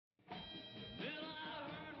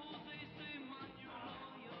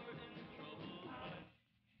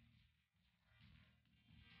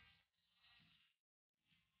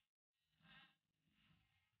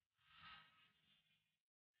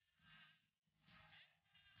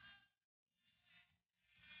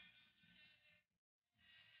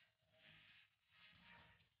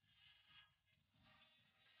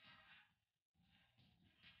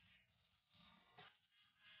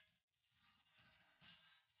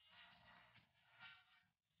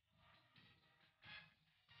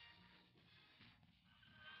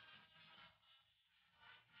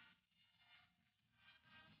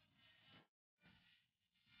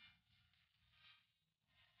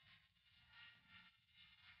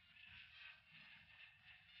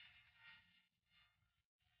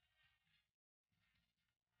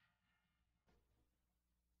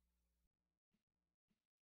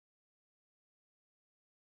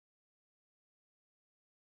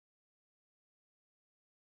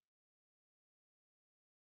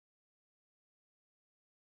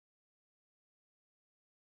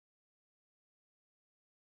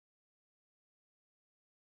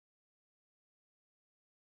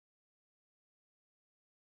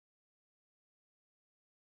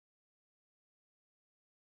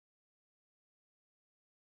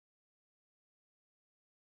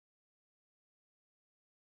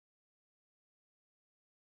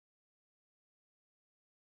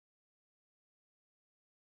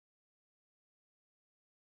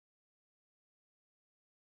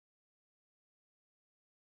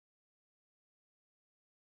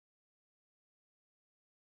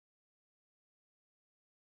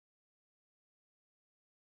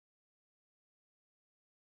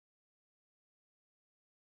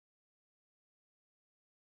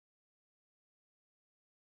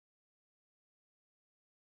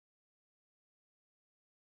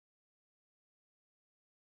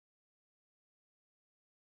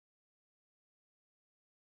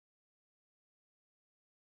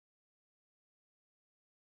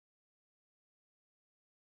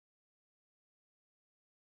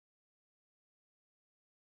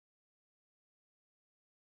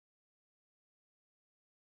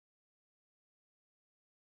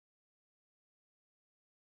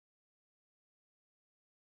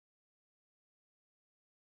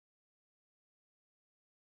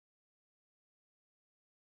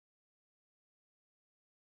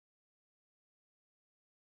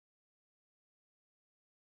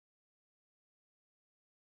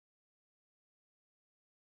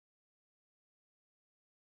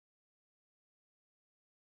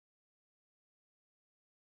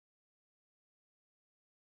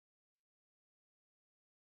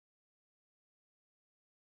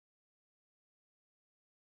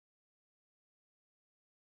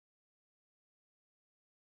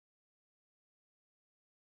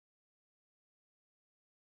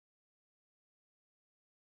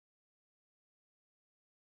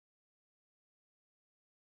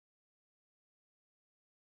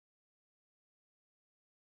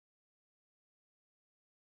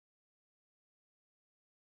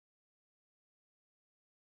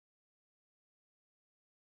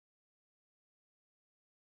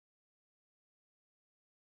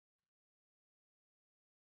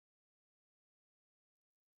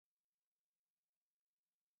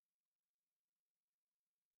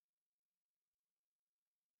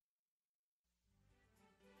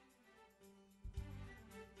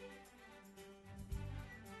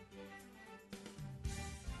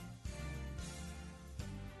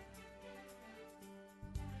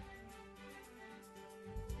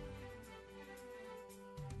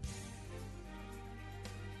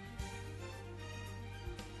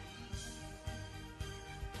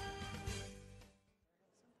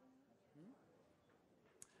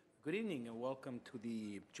Good evening and welcome to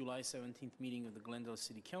the July 17th meeting of the Glendale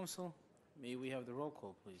City Council. May we have the roll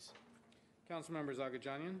call, please? Council members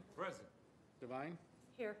Agajanian. Present. Devine.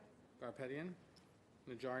 Here. Garpetian.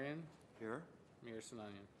 Najarian. Here. Mayor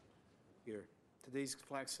Sinanian. Here. Today's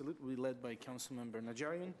flag salute will be led by Councilmember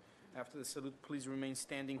Najarian. After the salute, please remain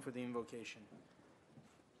standing for the invocation.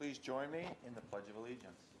 Please join me in the Pledge of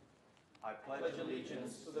Allegiance. I pledge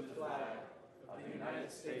allegiance to the flag of the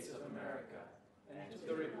United States of America and to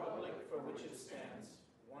the republic for which it stands,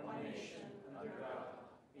 one nation, under God,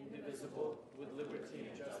 indivisible, with liberty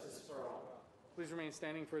and justice for all. Please remain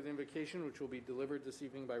standing for the invocation, which will be delivered this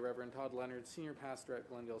evening by Reverend Todd Leonard, Senior Pastor at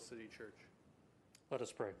Glendale City Church. Let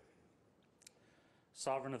us pray.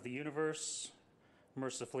 Sovereign of the universe,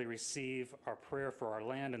 mercifully receive our prayer for our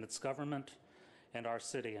land and its government, and our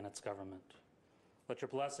city and its government. Let your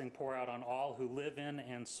blessing pour out on all who live in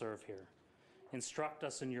and serve here. Instruct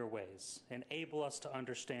us in your ways. Enable us to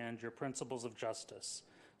understand your principles of justice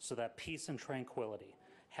so that peace and tranquility,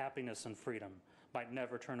 happiness and freedom might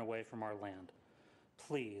never turn away from our land.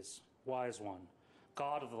 Please, wise one,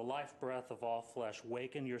 God of the life breath of all flesh,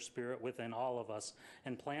 waken your spirit within all of us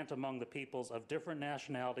and plant among the peoples of different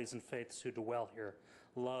nationalities and faiths who dwell here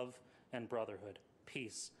love and brotherhood,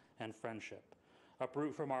 peace and friendship.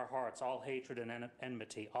 Uproot from our hearts all hatred and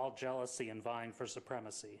enmity, all jealousy and vying for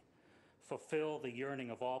supremacy. Fulfill the yearning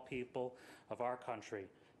of all people of our country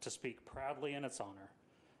to speak proudly in its honor.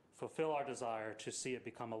 Fulfill our desire to see it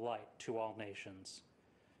become a light to all nations.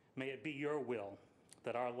 May it be your will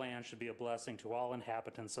that our land should be a blessing to all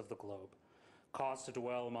inhabitants of the globe, cause to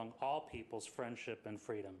dwell among all peoples friendship and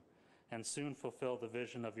freedom, and soon fulfill the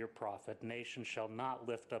vision of your prophet. Nation shall not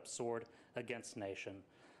lift up sword against nation.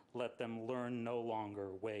 Let them learn no longer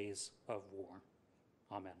ways of war.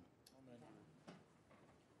 Amen.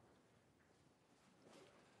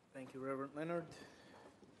 Thank you, Reverend Leonard.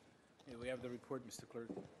 May we have the report, Mr. Clerk?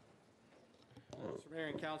 Mr. Mayor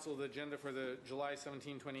and Council, the agenda for the July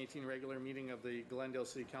 17, 2018 regular meeting of the Glendale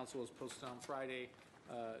City Council was posted on Friday,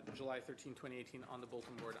 July 13, 2018 on the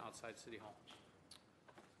bulletin board outside City Hall.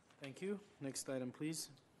 Thank you. Next item, please.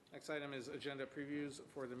 Next item is agenda previews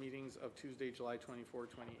for the meetings of Tuesday, July 24,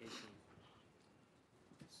 2018.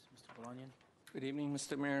 Mr. Bolanian. Good evening,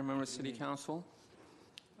 Mr. Mayor, members of City Council.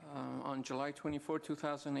 On July 24,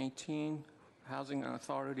 2018, Housing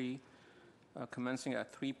Authority commencing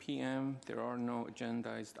at 3 p.m. There are no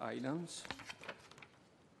agendized items.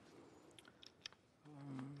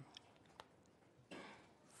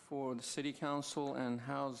 For the City Council and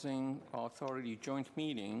Housing Authority joint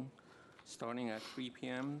meeting, starting at 3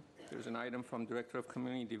 p.m., there's an item from Director of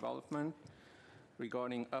Community Development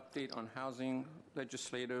regarding update on housing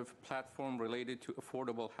legislative platform related to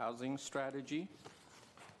affordable housing strategy.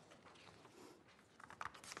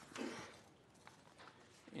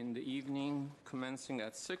 In the evening, commencing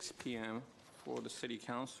at 6 p.m. for the City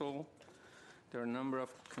Council, there are a number of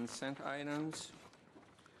consent items,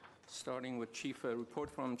 starting with a report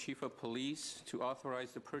from Chief of Police to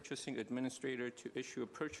authorize the purchasing administrator to issue a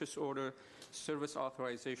purchase order service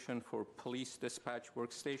authorization for police dispatch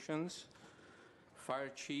workstations.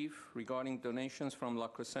 Fire Chief regarding donations from La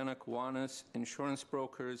Crescenta, Kiwanis, insurance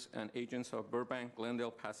brokers and agents of Burbank,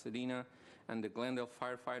 Glendale, Pasadena, and the Glendale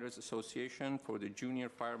Firefighters Association for the Junior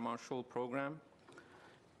Fire Marshal Program.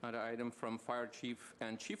 Another item from Fire Chief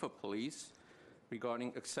and Chief of Police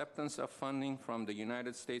regarding acceptance of funding from the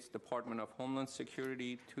United States Department of Homeland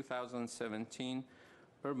Security 2017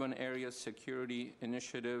 Urban Area Security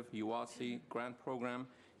Initiative UASI grant program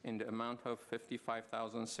in the amount of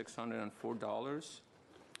 $55,604.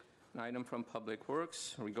 An item from Public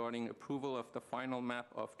Works regarding approval of the final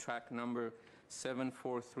map of track number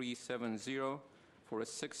 74370 for a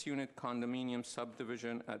 6-unit condominium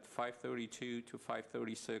subdivision at 532 to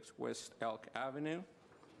 536 West Elk Avenue.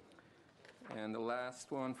 And the last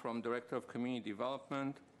one from Director of Community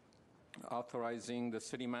Development, authorizing the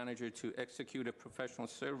city manager to execute a professional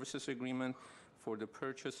services agreement for the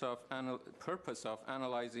purpose of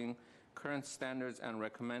analyzing current standards and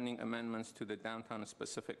recommending amendments to the downtown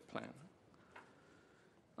specific plan.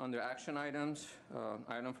 Under action items,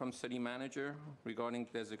 item from city manager regarding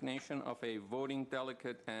designation of a voting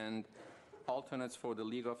delegate and alternates for the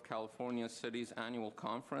League of California Cities annual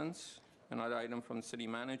conference. Another item from city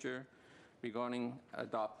manager regarding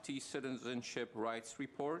adoptee citizenship rights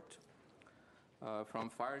report. From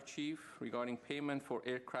Fire Chief regarding payment for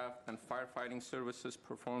aircraft and firefighting services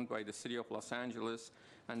performed by the City of Los Angeles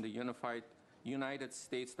and the United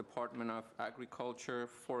States Department of Agriculture,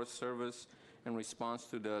 Forest Service in response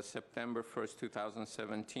to the September 1st,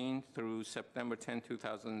 2017 through September 10,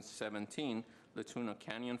 2017 Latuna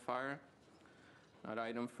Canyon fire. An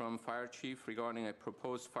item from Fire Chief regarding a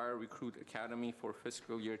proposed fire recruit academy for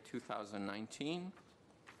fiscal year 2019.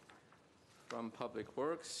 From Public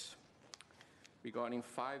Works, regarding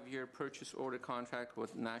 5-year purchase order contract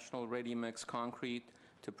with National Ready Mix Concrete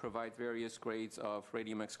to provide various grades of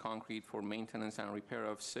ready mix concrete for maintenance and repair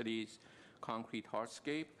of cities' concrete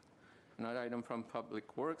hardscape. Another item from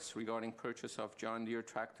Public Works regarding purchase of John Deere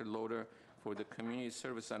tractor loader for the Community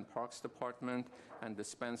Service and Parks Department and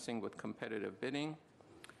dispensing with competitive bidding.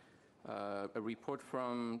 A report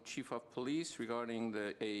from Chief of Police regarding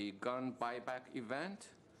a gun buyback event.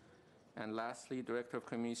 And lastly, Director of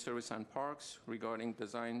Community Service and Parks regarding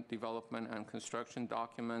design, development, and construction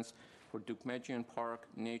documents for Dukmejian Park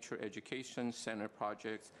Nature Education Center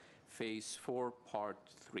projects, Phase 4, Part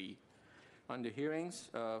 3. Under hearings,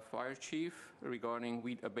 Fire Chief regarding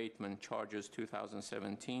weed abatement charges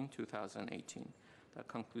 2017-2018. That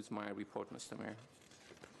concludes my report, Mr. Mayor.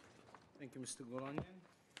 Thank you, Mr. Golanyan.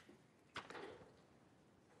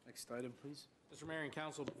 Next item, please. Mr. Mayor and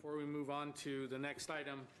Council, before we move on to the next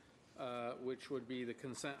item, which would be the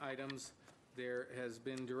consent items, there has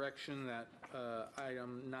been direction that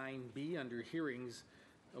item 9B under hearings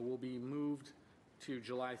will be moved to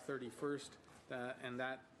July 31st. And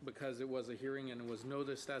that, because it was a hearing and it was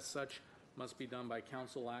noticed as such, must be done by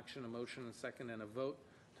council action, a motion, a second, and a vote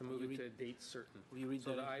to move it to a date certain. Will you read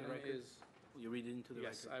so that the into item the record? is. Will you read it into the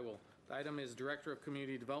yes, record? I will. The item is Director of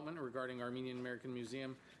Community Development regarding Armenian American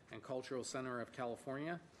Museum and Cultural Center of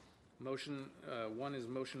California. Motion one is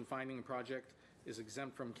motion finding the project is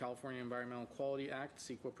exempt from California Environmental Quality Act,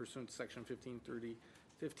 CEQA pursuant to Section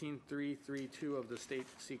 15332 of the state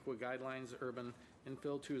CEQA guidelines, urban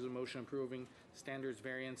infill. 2 is a motion approving standards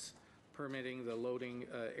variance permitting the loading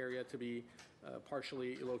area to be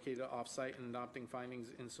partially located off-site and adopting findings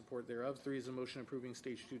in support thereof. 3 is a motion approving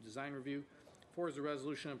stage 2 design review. 4 is a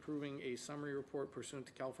resolution approving a summary report pursuant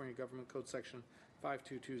to California Government Code Section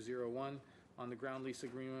 52201 on the ground lease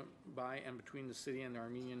agreement by and between the city and the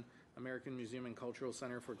Armenian American Museum and Cultural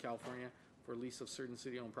Center for California for lease of certain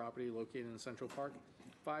city-owned property located in Central Park.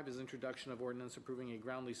 5 is introduction of ordinance approving a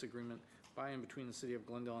ground lease agreement by and between the city of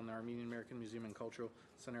Glendale and the Armenian American Museum and Cultural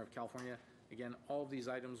Center of California. Again, all of these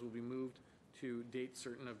items will be moved to date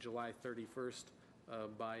certain of July 31st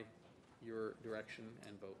by your direction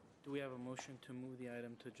and vote. Do we have a motion to move the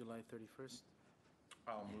item to July 31st?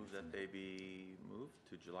 I'll move that they be moved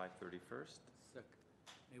to July 31st. Second.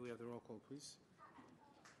 May we have the roll call, please?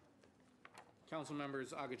 Council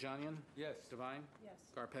members Agajanian? Yes. Devine? Yes.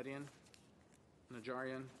 Garpetian?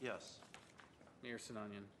 Najarian? Yes. Mayor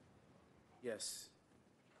Sinanian? Yes.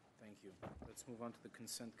 Thank you. Let's move on to the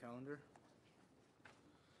consent calendar.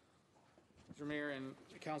 Mr. Mayor and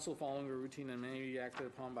Council, following a routine and may be acted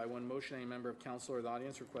upon by one motion, any member of Council or the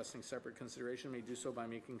audience requesting separate consideration may do so by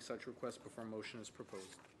making such request before motion is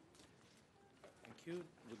proposed. Thank you.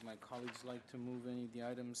 Would my colleagues like to move any of the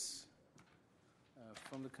items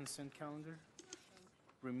from the consent calendar?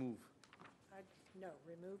 Remove. No,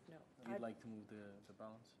 remove, no. You'd like to move the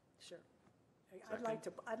balance? Sure. I'd like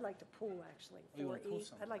to pull, actually, Oh, you wanna pull 4E.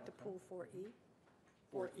 some? I'd like to Okay. pull 4E.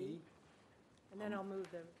 4E. And then I'll move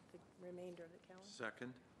the remainder of the calendar.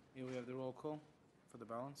 Second. May we have the roll call for the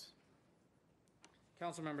balance?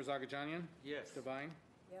 Council members Agajanian? Yes. Devine?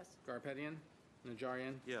 Yes. Garpetian?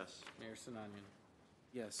 Najarian? Yes. Mayor Sinanian?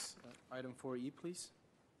 Yes. Item 4E, please.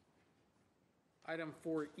 Item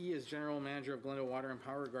 4E is General Manager of Glendale Water and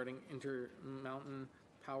Power regarding Intermountain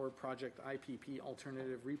Power Project IPP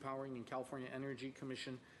Alternative Repowering and California Energy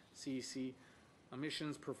Commission CEC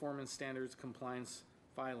Emissions Performance Standards Compliance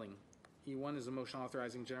Filing. E1 is a motion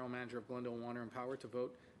authorizing General Manager of Glendale Water and Power to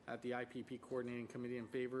vote at the IPP Coordinating Committee in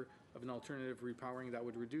favor of an alternative repowering that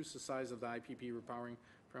would reduce the size of the IPP repowering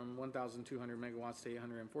from 1,200 megawatts to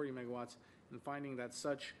 840 megawatts, and finding that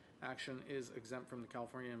such action is exempt from the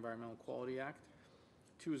California Environmental Quality Act.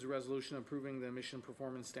 2 is a resolution approving the emission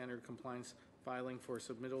performance standard compliance filing for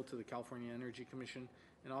submittal to the California Energy Commission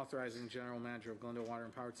and authorizing General Manager of Glendale Water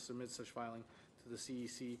and Power to submit such filing to the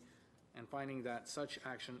CEC and finding that such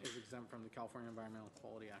action is exempt from the California Environmental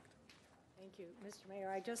Quality Act. Thank you, Mr.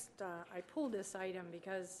 Mayor. I pulled this item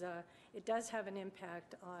because it does have an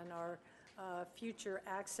impact on our future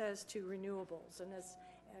access to renewables.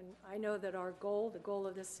 And I know that our goal, the goal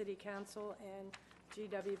of the City Council and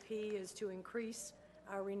GWP is to increase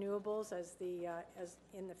our renewables as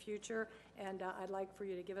in the future. And I'd like for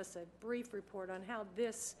you to give us a brief report on how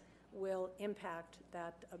this will impact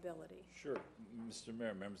that ability. Sure. Mr.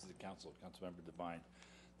 Mayor, members of the council, Councilmember Devine.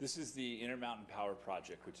 This is the Intermountain Power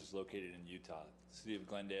Project, which is located in Utah. The City of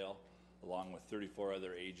Glendale, along with 34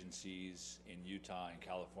 other agencies in Utah and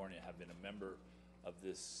California, have been a member of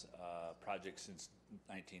this project since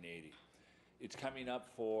 1980. It's coming up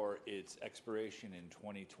for its expiration in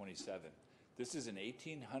 2027. This is an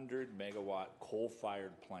 1,800 megawatt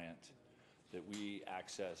coal-fired plant that we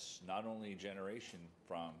access not only generation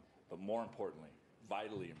from, but more importantly,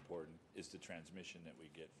 vitally important, is the transmission that we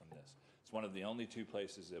get from this. It's one of the only two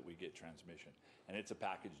places that we get transmission, and it's a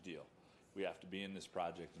package deal. We have to be in this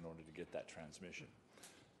project in order to get that transmission.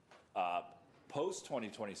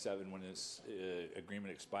 Post-2027, when this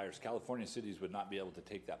agreement expires, California cities would not be able to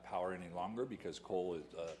take that power any longer because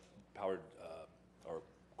coal-fired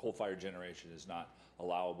generation is not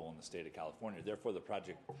allowable in the state of California. Therefore, the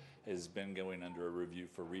project has been going under a review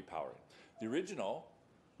for repowering. The original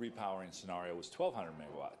repowering scenario was 1,200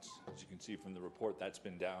 megawatts. As you can see from the report, that's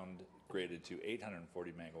been downgraded to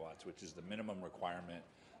 840 megawatts, which is the minimum requirement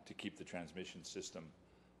to keep the transmission system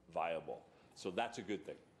viable. So that's a good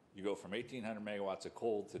thing. You go from 1,800 megawatts of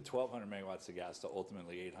coal to 1,200 megawatts of gas to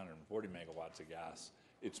ultimately 840 megawatts of gas.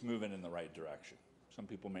 It's moving in the right direction. Some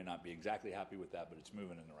people may not be exactly happy with that, but it's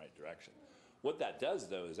moving in the right direction. What that does,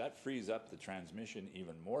 though, is that frees up the transmission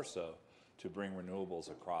even more so to bring renewables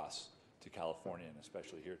across to California, and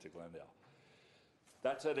especially here to Glendale.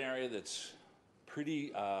 That's an area that's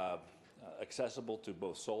pretty accessible to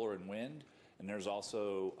both solar and wind, and there's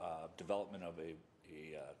also development of a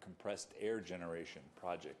compressed air generation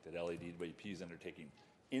project that LADWP is undertaking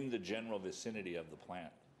in the general vicinity of the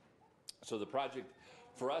plant. So the project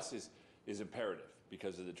for us is imperative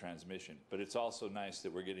because of the transmission, but it's also nice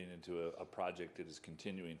that we're getting into a project that is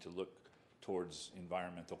continuing to look towards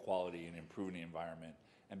environmental quality and improving the environment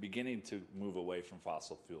and beginning to move away from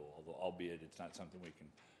fossil fuel, although albeit it's not something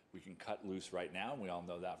we can cut loose right now, and we all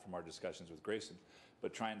know that from our discussions with Grayson,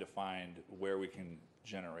 but trying to find where we can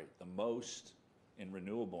generate the most in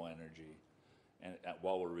renewable energy and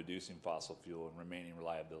while we're reducing fossil fuel and remaining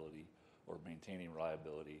reliability or maintaining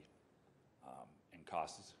reliability and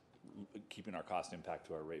costs, keeping our cost impact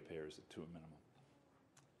to our ratepayers to a minimum.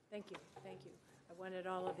 Thank you, thank you. I wanted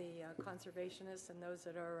all of the conservationists and those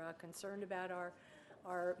that are concerned about our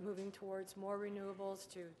moving towards more renewables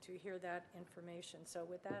to hear that information. So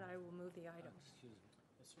with that, I will move the item. Excuse me.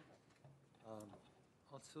 Yes, sir.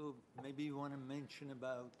 Also, maybe you want to mention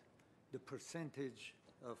about the percentage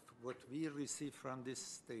of what we receive from this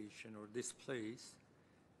station or this place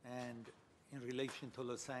and in relation to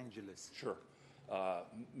Los Angeles. Sure.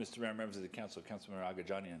 Mr. Mayor, members of the council, Councilmember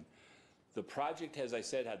Agajanian, the project, as I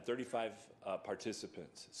said, had 35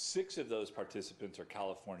 participants. 6 of those participants are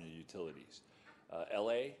California utilities.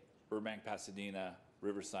 LA, Burbank, Pasadena,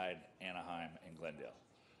 Riverside, Anaheim, and Glendale.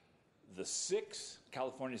 The 6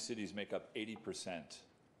 California cities make up 80%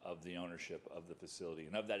 of the ownership of the facility.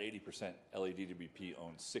 And of that 80%, LADWP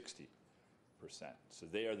owns 60%. So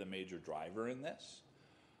they are the major driver in this.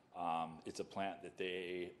 It's a plant that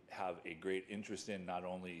they have a great interest in, not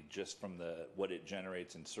only just from what it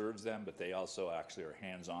generates and serves them, but they also actually are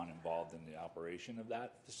hands-on involved in the operation of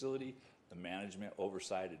that facility, the management,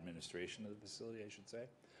 oversight, administration of the facility, I should say.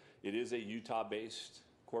 It is a Utah-based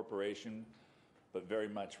corporation, but very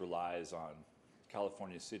much relies on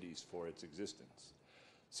California cities for its existence.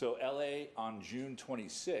 So LA, on June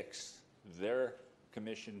 26th, their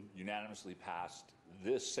commission unanimously passed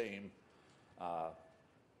this same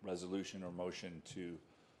resolution or motion to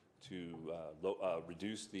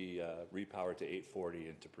reduce the repower to 840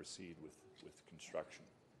 and to proceed with construction.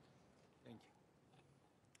 Thank you.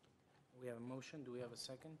 We have a motion. Do we have a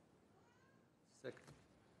second? Second.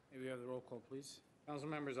 May we have the roll call, please? Council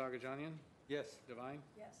members Agajanian, Yes. Devine,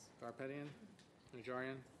 Yes. Garpetian,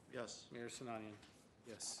 Najarian, Yes. Mayor Sinanian.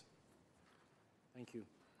 Yes. Thank you.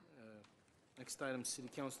 Next item, City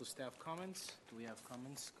Council staff comments. Do we have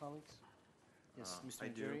comments, colleagues? Yes, Mr. I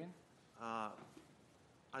do. Najarian?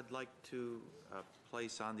 I'd like to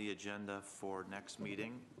place on the agenda for next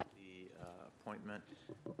meeting the appointment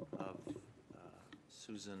of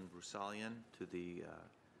Susan Rusalian to the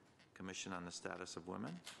Commission on the Status of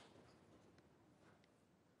Women.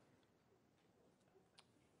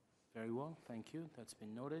 Very well, thank you. That's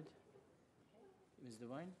been noted. Ms.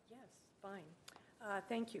 Devine? Yes, fine.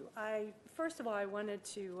 Thank you. First of all, I wanted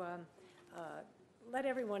to let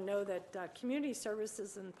everyone know that Community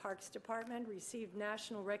Services and Parks Department received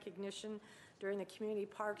national recognition during the Community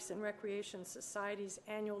Parks and Recreation Society's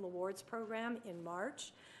annual awards program in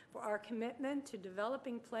March for our commitment to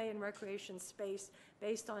developing play and recreation space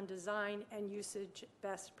based on design and usage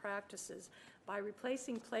best practices by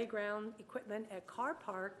replacing playground equipment at Carr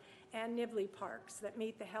Park and Nibley Parks that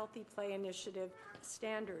meet the Healthy Play Initiative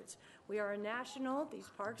standards. These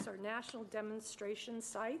parks are national demonstration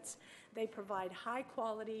sites. They provide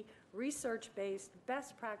high-quality research-based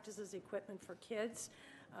best practices equipment for kids.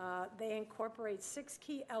 They incorporate 6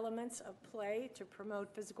 key elements of play to promote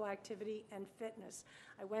physical activity and fitness.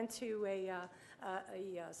 I went to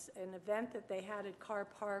an event that they had at Carr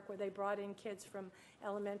Park where they brought in kids from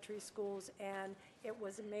elementary schools, and it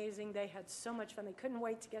was amazing. They had so much fun. They couldn't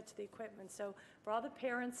wait to get to the equipment. So for all the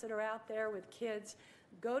parents that are out there with kids,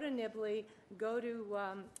 go to Nibley, go to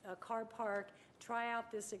Carr Park, try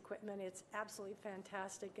out this equipment. It's absolutely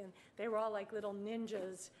fantastic, and they were all like little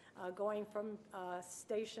ninjas going from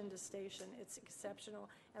station to station. It's exceptional,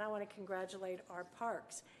 and I want to congratulate our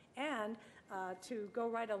parks. And to go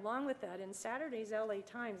right along with that, in Saturday's LA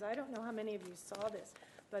Times, I don't know how many of you saw this,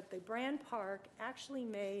 but the Brand Park actually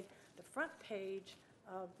made the front page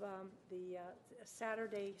of the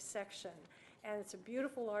Saturday section. And it's a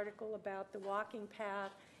beautiful article about the walking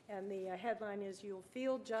path, and the headline is, "You'll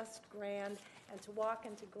Feel Just Grand," and to walk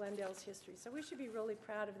into Glendale's history. So we should be really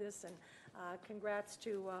proud of this, and congrats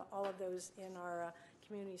to all of those in our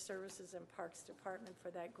Community Services and Parks Department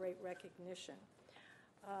for that great recognition.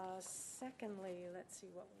 Secondly, let's see,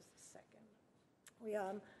 what was the second? We,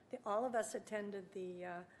 all of us attended the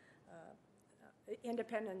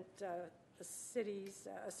Independent Cities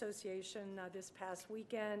Association this past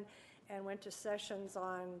weekend, and went to sessions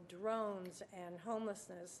on drones and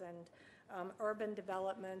homelessness and urban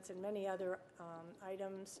development and many other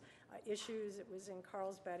items, issues. It was in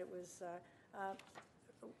Carlsbad. It was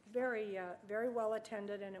very well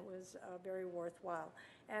attended, and it was very worthwhile.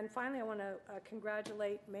 And finally, I want to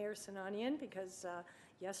congratulate Mayor Sinanian, because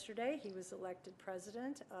yesterday he was elected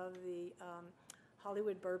president of the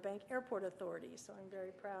Hollywood Burbank Airport Authority. So I'm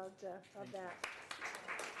very proud of that.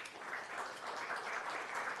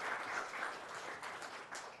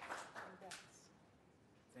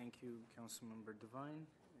 Thank you, Councilmember Devine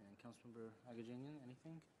and Councilmember Agajanian.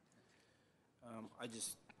 Anything?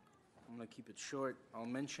 I'm going to keep it short. I'll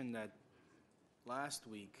mention that last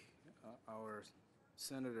week, our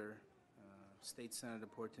senator, State Senator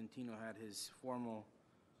Portantino, had his formal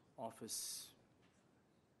office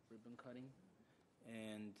ribbon cutting,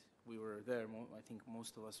 and we were there. I think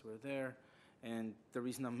most of us were there. And the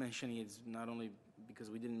reason I'm mentioning it is not only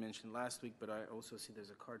because we didn't mention last week, but I also see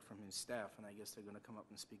there's a card from his staff, and I guess they're going to come up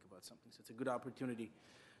and speak about something. So it's a good opportunity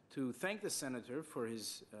to thank the senator for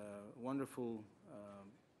his wonderful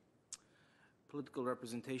political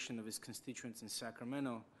representation of his constituents in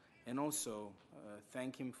Sacramento, and also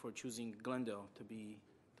thank him for choosing Glendale to be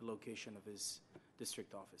the location of his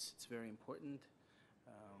district office. It's very important,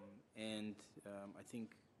 and I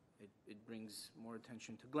think it brings more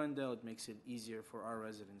attention to Glendale. It makes it easier for our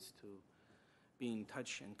residents to be in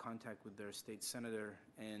touch and contact with their state senator,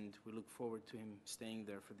 and we look forward to him staying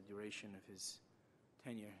there for the duration of his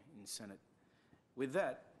tenure in Senate. With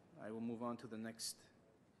that, I will move on to the next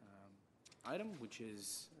item, which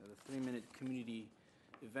is the 3-minute community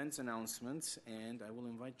events announcements, and I will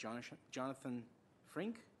invite Jonathan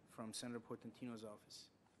Frink from Senator Portantino's office.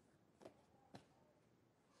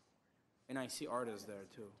 And I see Arda's there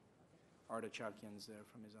too. Arda Chakian's there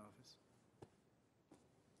from his office.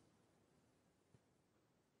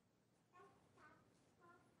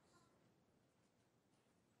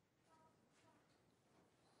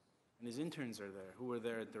 And his interns are there, who were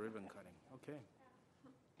there at the ribbon cutting. Okay.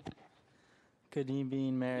 Good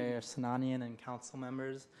evening, Mayor Sinanian and council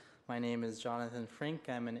members. My name is Jonathan Frink.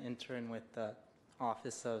 I'm an intern with the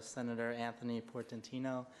Office of Senator Anthony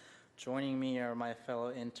Portantino. Joining me are my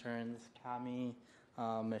fellow interns, Cami,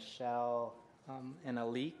 Michelle, and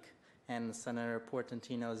Alik, and Senator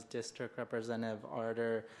Portantino's District Representative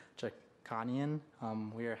Arda Chakanian.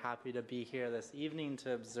 We are happy to be here this evening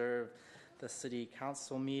to observe the City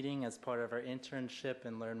Council meeting as part of our internship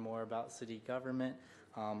and learn more about city government.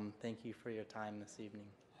 Thank you for your time this evening.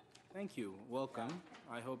 Thank you. Welcome.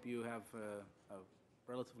 I hope you have a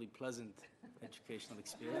relatively pleasant educational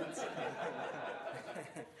experience.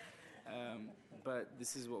 But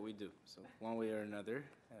this is what we do. So one way or another,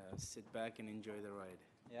 sit back and enjoy the ride.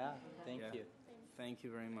 Yeah, thank you. Thank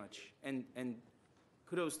you very much. And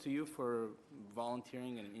kudos to you for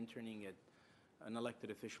volunteering and interning at an elected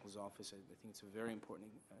official's office. I think it's a very important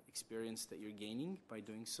experience that you're gaining by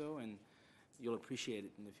doing so, and you'll appreciate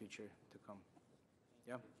it in the future to come.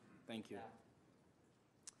 Yeah, thank you.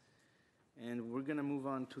 And we're going to move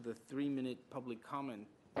on to the 3-minute public comment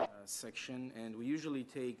section, and we usually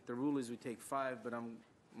take, the rule is we take 5, but I'm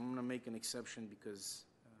going to make an exception because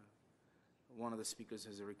one of the speakers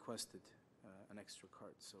has requested an extra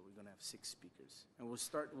card, so we're going to have 6 speakers. And we'll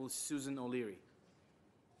start with Susan O'Leary,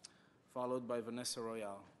 followed by Vanessa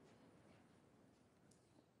Royale.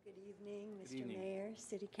 Good evening, Good Mr. evening. Mayor,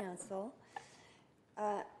 City Council.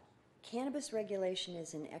 Cannabis regulation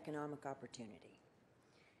is an economic opportunity.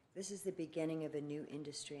 This is the beginning of a new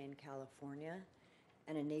industry in California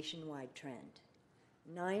and a nationwide trend.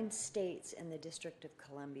 9 states and the District of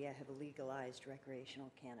Columbia have legalized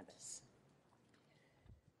recreational cannabis.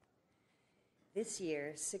 This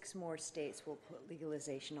year, 6 more states will put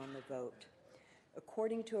legalization on the vote.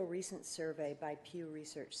 According to a recent survey by Pew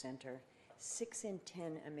Research Center, 6 in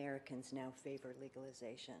 10 Americans now favor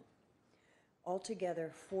legalization.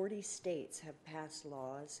 Altogether, 40 states have passed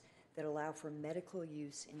laws that allow for medical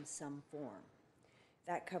use in some form.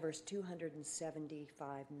 That covers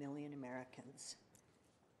 275 million Americans.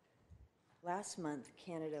 Last month,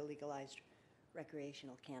 Canada legalized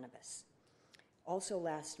recreational cannabis. Also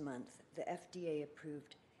last month, the FDA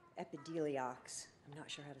approved Epidiolex, I'm not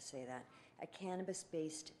sure how to say that, a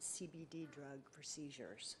cannabis-based CBD drug for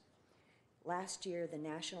seizures. Last year, the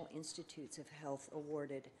National Institutes of Health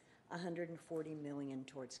awarded $140 million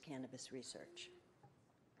towards cannabis research.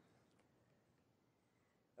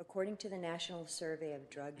 According to the National Survey of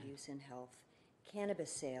Drug Use in Health,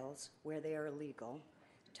 cannabis sales, where they are legal,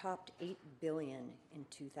 topped $8 billion in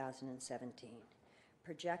 2017.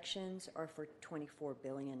 Projections are for $24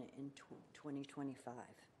 billion in 2025.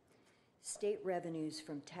 State revenues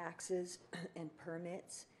from taxes and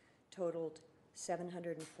permits totaled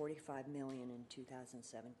 $745 million in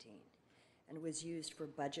 2017 and was used for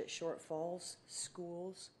budget shortfalls,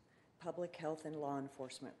 schools, public health and law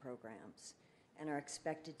enforcement programs, and are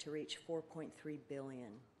expected to reach $4.3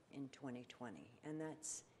 billion in 2020, and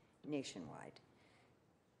that's nationwide.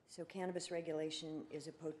 So cannabis regulation is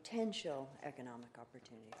a potential economic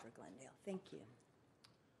opportunity for Glendale. Thank you.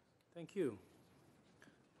 Thank you.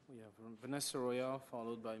 We have Vanessa Royale,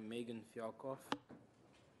 followed by Megan Fialkoff.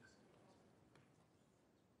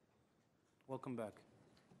 Welcome back.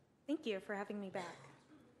 Thank you for having me back.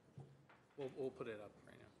 We'll put it up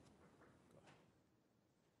right now. Go ahead.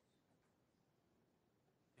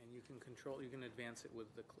 And you can advance it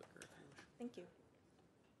with the clicker if you wish. Thank you.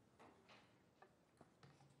 All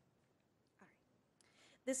right.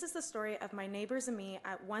 This is the story of my neighbors and me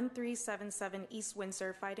at 1377 East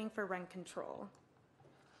Windsor fighting for rent control.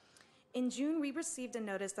 In June, we received a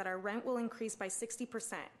notice that our rent will increase by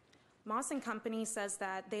 60%. Moss & Company says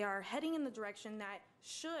that they are heading in the direction that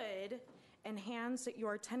should enhance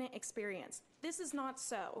your tenant experience. This is not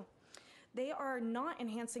so. They are not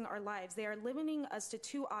enhancing our lives. They are limiting us to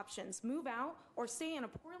 2 options: move out or stay in a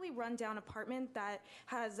poorly run down apartment that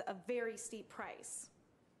has a very steep price.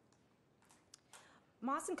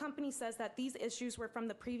 Moss & Company says that these issues were from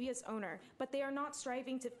the previous owner, but they are not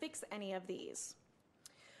striving to fix any of these.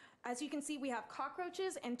 As you can see, we have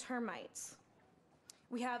cockroaches and termites.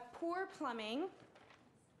 We have poor plumbing.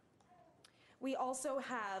 We also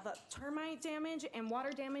have termite damage and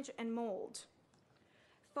water damage and mold.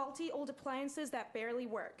 Faulty old appliances that barely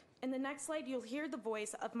work. In the next slide, you'll hear the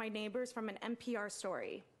voice of my neighbors from an NPR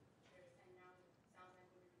story.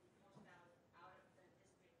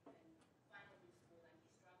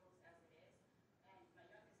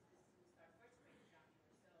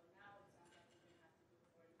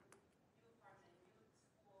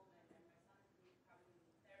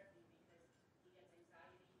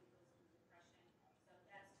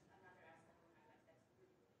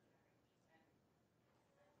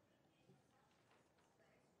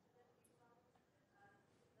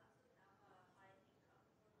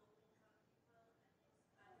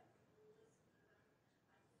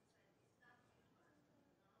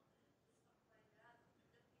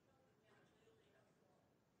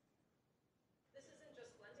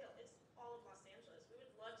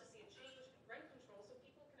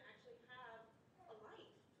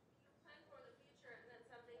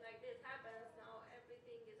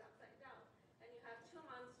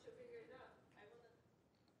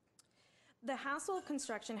 The hassle of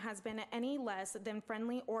construction has been any less than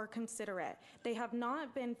friendly or considerate. They have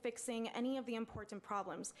not been fixing any of the important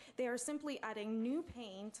problems. They are simply adding new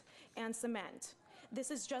paint and cement.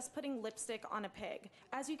 This is just putting lipstick on a pig.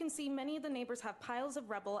 As you can see, many of the neighbors have piles of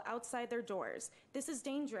rubble outside their doors. This is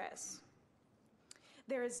dangerous.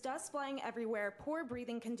 There is dust flying everywhere, poor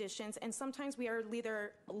breathing conditions, and sometimes we are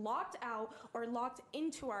either locked out or locked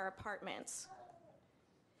into our apartments.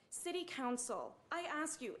 City Council, I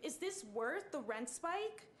ask you, is this worth the rent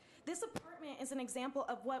spike? This apartment is an example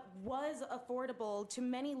of what was affordable to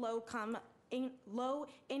many low-income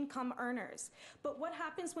earners. But what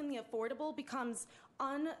happens when the affordable becomes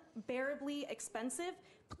unbearably expensive?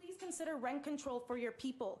 Please consider rent control for your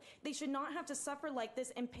people. They should not have to suffer like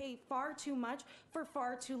this and pay far too much for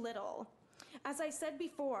far too little. As I said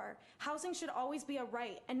before, housing should always be a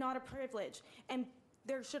right and not a privilege, and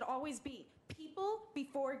there should always be People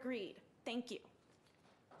before greed. Thank you.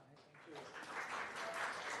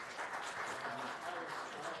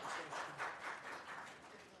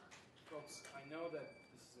 Folks, I know that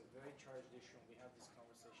this is a very charged issue, and we have this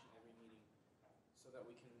conversation every meeting, so that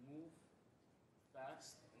we can move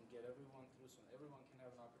fast and get everyone through, so everyone can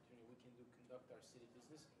have an opportunity. We can conduct our city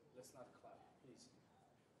business. Let's not clap, please.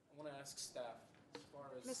 I want to ask staff, as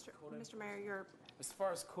far as Mr. Mayor, you're, as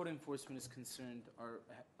far as code enforcement is concerned,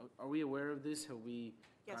 are we aware of this? Have we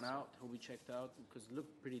Yes. gone out? Have we checked out? Because it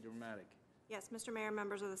looked pretty dramatic. yes, Mr. Mayor,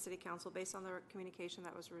 members of the City Council, based on the communication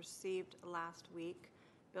that was received last week,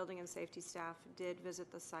 Building and Safety staff did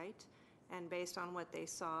visit the site, and based on what they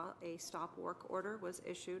saw, a stop work order was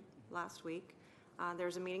issued last week.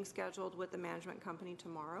 There's a meeting scheduled with the management company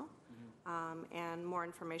tomorrow, and more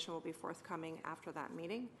information will be forthcoming after that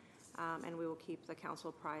meeting, and we will keep the council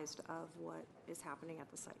apprised of what is happening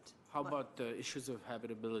at the site. How about the issues of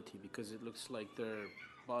habitability? Because it looks like there are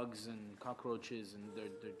bugs and cockroaches, and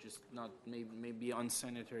they're just not, maybe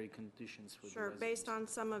unsanitary conditions for the Sure. residents. Based on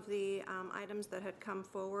some of the items that had come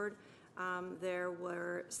forward, there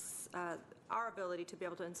were our ability to be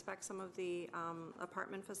able to inspect some of the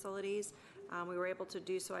apartment facilities. We were able to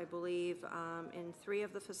do so, I believe, in 3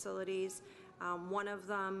 of the facilities. One of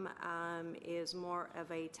them is more of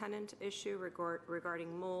a tenant issue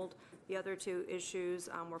regarding mold. The other 2 issues,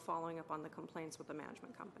 we're following up on the complaints with the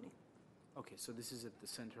management company. Okay, so this is at the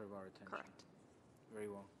center of our attention. Correct. Very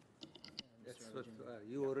well. That's what,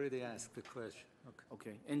 you already asked the question. Okay.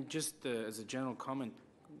 Okay, and just as a general comment,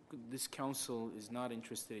 this council is not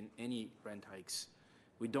interested in any rent hikes.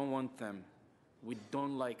 We don't want them. We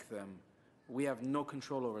don't like them. We have no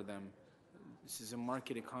control over them. This is a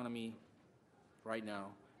market economy right now,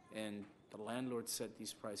 and the landlords set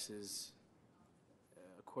these prices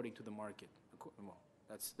according to the market. Well,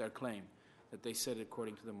 that's their claim, that they set it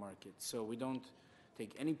according to the market. So we don't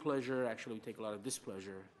take any pleasure, actually we take a lot of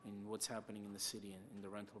displeasure in what's happening in the city and in the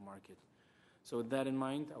rental market. So with that in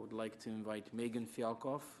mind, I would like to invite Megan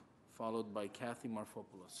Fialkov, followed by Kathy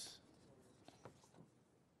Marfopoulos.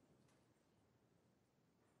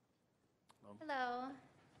 Hello.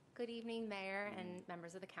 Good evening, Mayor and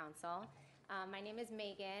members of the council. My name is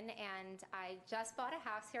Megan, and I just bought a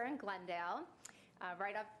house here in Glendale,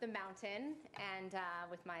 right up the mountain, and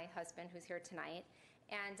with my husband, who's here tonight.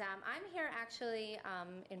 And I'm here actually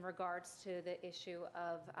in regards to the issue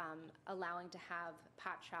of allowing to have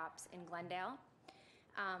pot shops in Glendale.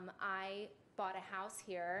 I bought a house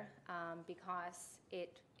here because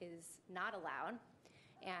it is not allowed,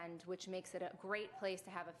 and which makes it a great place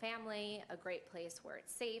to have a family, a great place where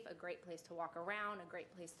it's safe, a great place to walk around, a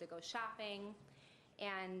great place to go shopping.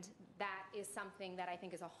 And that is something that I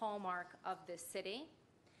think is a hallmark of this city.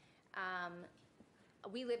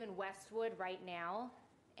 We live in Westwood right now,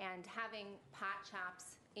 and having pot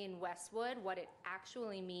shops in Westwood, what it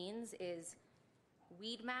actually means is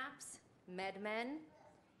weed maps, MedMen,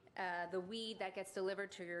 the weed that gets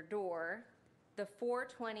delivered to your door, the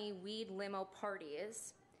 420 weed limo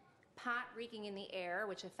parties, pot reeking in the air,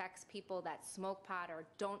 which affects people that smoke pot or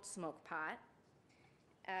don't smoke pot,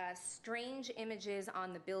 strange images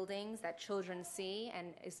on the buildings that children see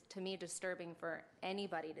and is, to me, disturbing for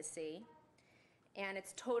anybody to see. And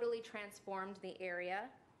it's totally transformed the area,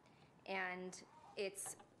 and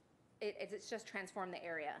it's just transformed the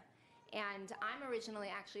area. And I'm originally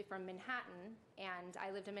actually from Manhattan, and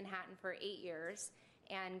I lived in Manhattan for 8 years.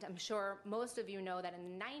 And I'm sure most of you know that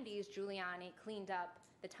in the 90s, Giuliani cleaned up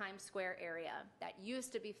the Times Square area that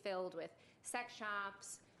used to be filled with sex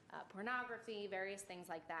shops, pornography, various things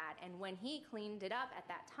like that. And when he cleaned it up at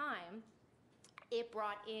that time, it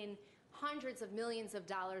brought in hundreds of millions of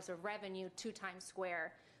dollars of revenue to Times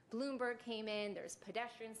Square. Bloomberg came in, there's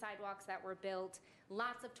pedestrian sidewalks that were built,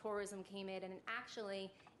 lots of tourism came in, and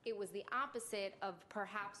actually it was the opposite of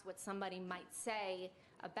perhaps what somebody might say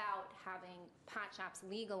about having pot shops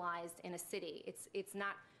legalized in a city. It's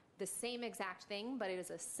not the same exact thing, but it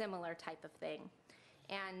is a similar type of thing.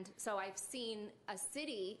 And so I've seen a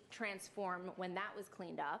city transform when that was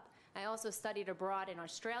cleaned up. I also studied abroad in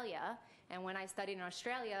Australia, and when I studied in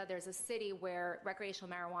Australia, there's a city where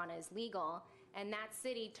recreational marijuana is legal, and that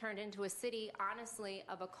city turned into a city, honestly,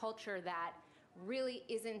 of a culture that really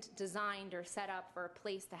isn't designed or set up for a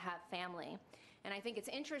place to have family. And I think it's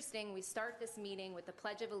interesting, we start this meeting with the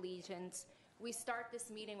Pledge of Allegiance, we start this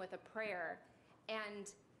meeting with a prayer,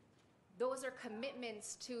 and those are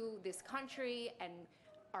commitments to this country and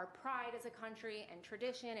our pride as a country and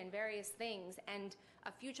tradition and various things, and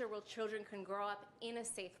a future where children can grow up in a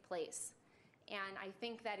safe place. And I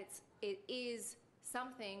think that it is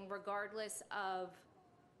something, regardless of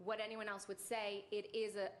what anyone else would say, it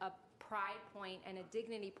is a pride point and a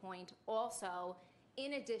dignity point also,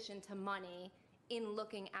 in addition to money, in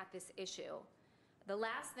looking at this issue. The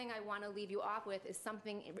last thing I want to leave you off with is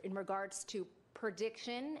something in regards to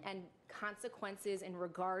prediction and consequences in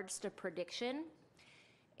regards to prediction.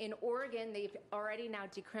 In Oregon, they've already now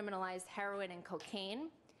decriminalized heroin and cocaine,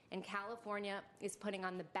 and California is putting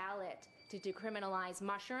on the ballot to decriminalize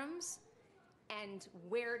mushrooms. And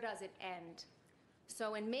where does it end?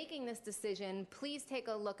 So in making this decision, please take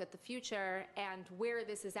a look at the future and where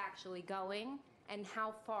this is actually going and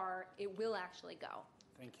how far it will actually go.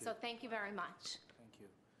 Thank you. So thank you very much. Thank you.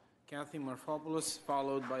 Kathy Morphopoulos,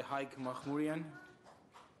 followed by Haik Mahmourian.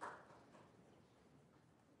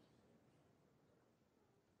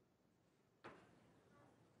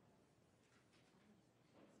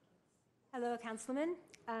 Hello, Councilman.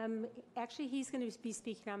 Actually, he's going to be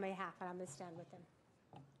speaking on my behalf, and I'm going to stand with him.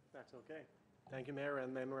 That's okay. Thank you, Mayor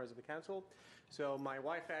and members of the council. So my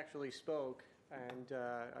wife actually spoke, and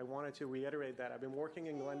I wanted to reiterate that. I've been working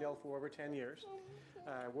in Glendale for over 10 years.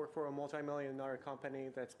 I work for a multi-million-dollar company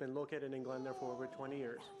that's been located in Glendale for over 20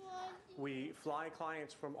 years. We fly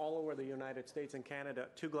clients from all over the United States and Canada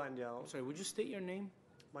to Glendale. I'm sorry, would you state your name?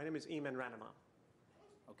 My name is Eamon Ranama.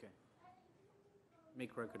 Okay.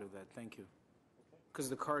 Make record of that. Thank you. Because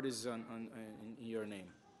the card is in your name.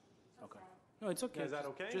 Okay. No, it's okay. Is that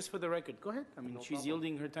okay? Just for the record. Go ahead. I mean, No she's problem.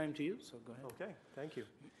 yielding her time to you, so go ahead. Okay, thank you.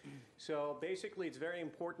 So basically, it's very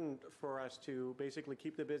important for us to basically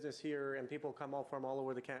keep the business here, and people come all from all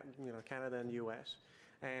over the Canada and U.S.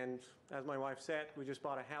 And as my wife said, we just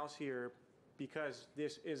bought a house here because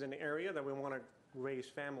this is an area that we want to raise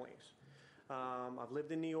families. I've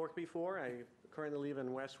lived in New York before. I currently live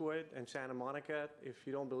in Westwood and Santa Monica. If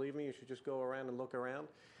you don't believe me, you should just go around and look around.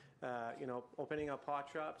 Opening up pot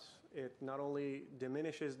shops, it not only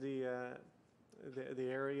diminishes the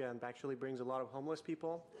area and actually brings a lot of homeless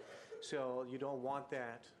people. So you don't want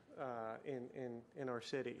that in our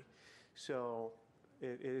city. So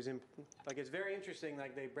it's very interesting.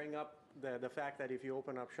 Like they bring up the fact that if you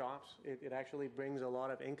open up shops, it actually brings a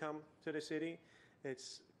lot of income to the city.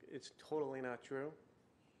 It's totally not true,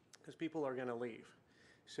 because people are going to leave.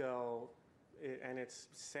 So, and it's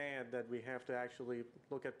sad that we have to actually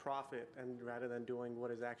look at profit and rather than doing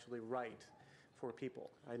what is actually right for people.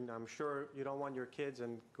 I'm sure you don't want your kids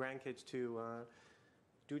and grandkids to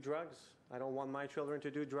do drugs. I don't want my children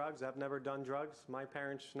to do drugs. I've never done drugs. My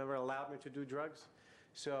parents never allowed me to do drugs.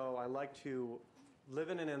 So I like to live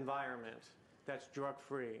in an environment that's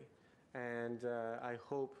drug-free. And I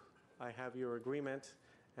hope I have your agreement,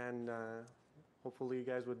 and hopefully you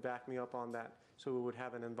guys would back me up on that, so we would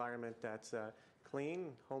have an environment that's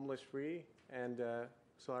clean, homeless-free, and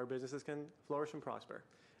so our businesses can flourish and prosper.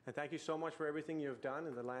 And thank you so much for everything you've done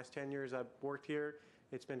in the last 10 years I've worked here.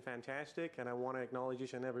 It's been fantastic, and I want to acknowledge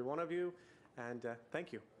each and every one of you, and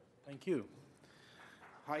thank you. Thank you.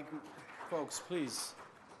 Haik, folks, please.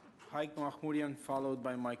 Haik Mahmourian, followed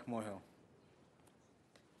by Mike Mohill.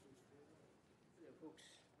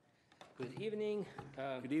 Good evening.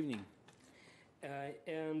 Good evening.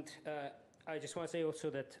 And I just want to say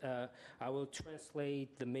also that I will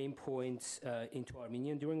translate the main points into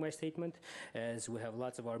Armenian during my statement, as we have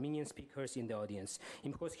lots of Armenian speakers in the audience.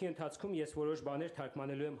 Իմ խոսքի ընթացքում ես որոշ բաներ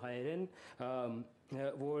թարգմանելու եմ հայերեն,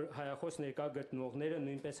 որ հայախոս ներկա գտնողները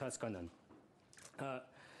նույնպես հասկանան.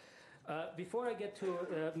 Before I get to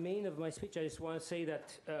the main of my speech, I just want to say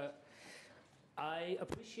that I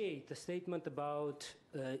appreciate the statement about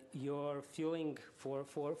your feeling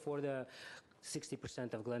for the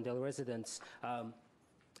 60% of Glendale residents.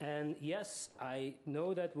 And yes, I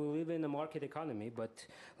know that we live in a market economy, but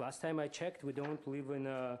last time I checked, we don't live in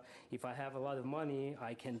a, if I have a lot of money,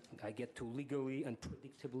 I get to legally and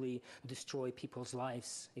predictably destroy people's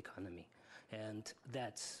lives economy. And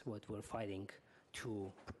that's what we're fighting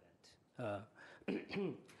to prevent.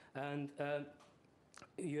 And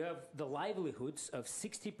you have the livelihoods of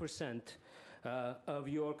 60% of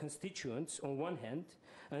your constituents on one hand,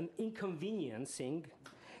 and inconveniencing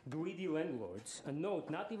greedy landlords. And note,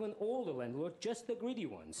 not even all the landlords, just the greedy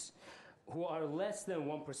ones, who are less than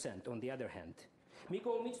 1% on the other hand. Մի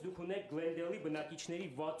կողմից դուք ունեք Glendale-ի բնակիչների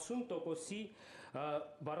 60%-ի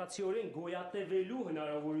բառացիորեն գոյատևելու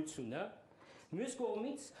հնարավորությունը, մյուս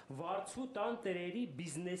կողմից վարձու տան տերերի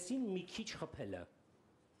բիզնեսին մի քիչ խփելը.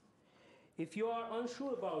 If you are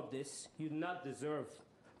unsure about this, you do not deserve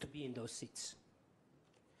to be in those seats.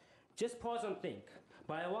 Just pause and think.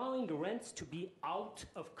 By allowing rents to be out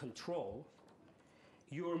of control,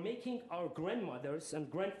 you are making our grandmothers and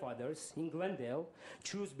grandfathers in Glendale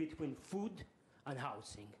choose between food and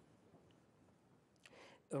housing.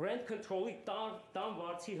 Rent control-ի տան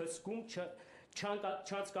վարձի հսկում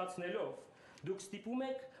չանցկացնելով, դուք ստիպում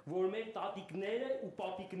եք, որ մեր տատիկները ու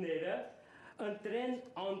պապիկները ընտրեն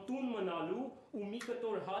անտուն մնալու ու մի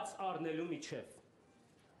կտոր հաց առնելու միջև։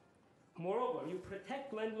 Moreover, you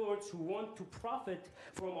protect landlords who want to profit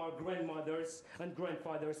from our grandmothers and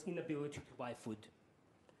grandfathers' inability to buy food.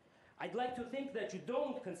 I'd like to think that you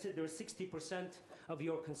don't consider 60% of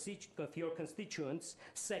your constituents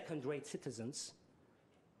second-rate citizens,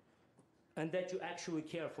 and that you actually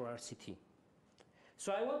care for our city.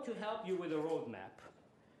 So I want to help you with a roadmap.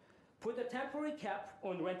 Put a temporary cap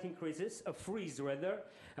on rent increases, a freeze rather,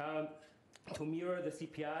 to mirror the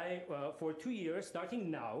CPI for 2 years,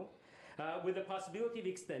 starting now, with the possibility of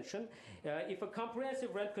extension. If a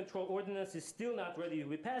comprehensive rent control ordinance is still not ready to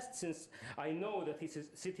be passed, since I know that this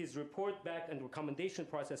city's report back and recommendation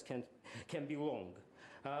process can be long.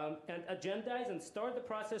 And agendize and start the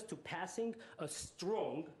process to passing a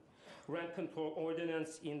strong rent control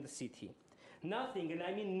ordinance in the city. Nothing, and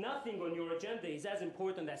I mean nothing on your agenda is as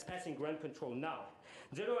important as passing rent control now.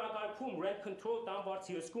 Ձեր օրակարգում rent control տան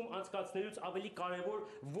վարձի հսկում անցկացնելուց ավելի կարևոր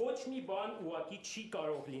ոչ մի բան ուղղակի չի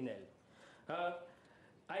կարող լինել.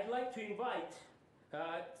 I'd like to invite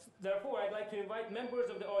members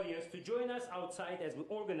of the audience to join us outside as we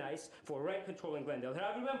organize for rent control in Glendale.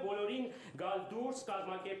 Հրավիրում եմ բոլորին գալ դուրս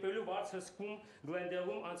կազմակերպելու վարձ հսկում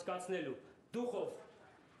Glendale-ում անցկացնելու։ Դուխով։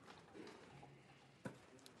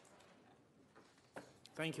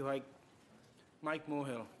 Thank you, Mike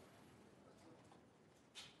Mohill.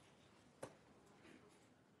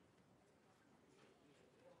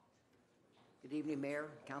 Good evening, Mayor,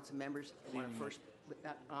 council members. I want to first,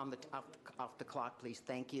 off the clock, please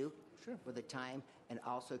thank you for the time, and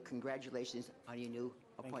also congratulations on your new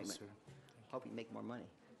appointment. Thank you, sir. Hope you make more money.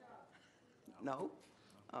 No?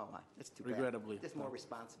 Oh, that's too bad. Regrettably. There's more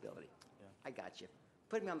responsibility. Yeah. I got you.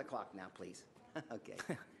 Put me on the clock now, please. Okay.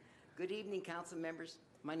 Good evening, council members.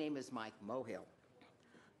 My name is Mike Mohill.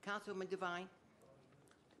 Councilman Devine,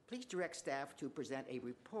 please direct staff to present a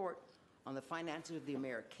report on the finances of the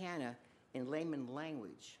Americana in layman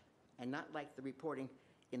language, and not like the reporting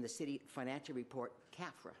in the city financial report,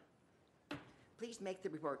 CAFRA. Please make the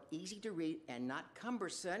report easy to read and not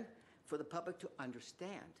cumbersome for the public to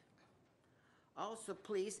understand. Also,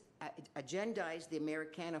 please agendize the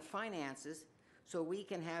Americana finances so we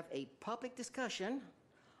can have a public discussion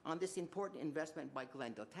on this important investment by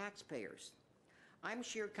Glendale taxpayers. I'm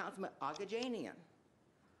sure Councilman Agajanian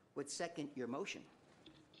would second your motion.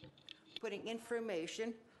 Putting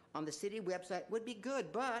information on the city website would be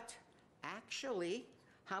good, but actually,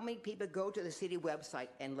 how many people go to the city website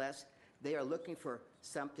unless they are looking for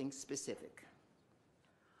something specific?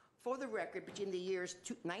 For the record, between the years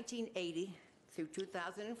 1980 through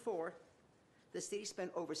 2004, the city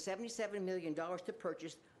spent over $77 million to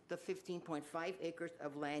purchase the 15.5 acres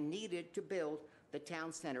of land needed to build the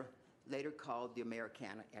town center, later called the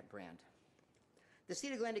Americana at Brand. The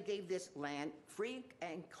city of Glendale gave this land free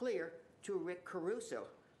and clear to Rick Caruso,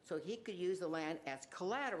 so he could use the land as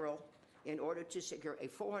collateral in order to secure a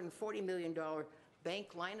 $440 million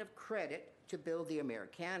bank line of credit to build the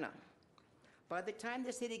Americana. By the time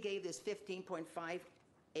the city gave this 15.5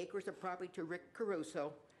 acres of property to Rick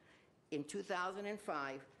Caruso in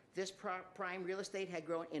 2005, this prime real estate had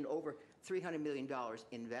grown in over $300 million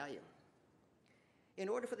in value. In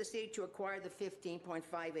order for the city to acquire the 15.5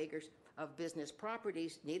 acres of business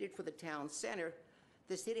properties needed for the town center,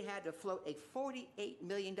 the city had to float a $48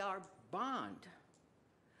 million bond.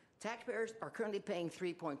 Taxpayers are currently paying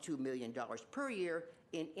 $3.2 million per year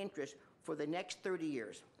in interest for the next 30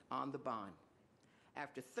 years on the bond.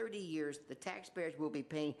 After 30 years, the taxpayers will be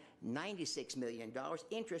paying $96 million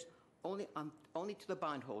interest only to the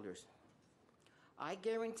bondholders. I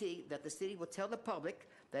guarantee that the city will tell the public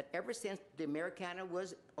that ever since the Americana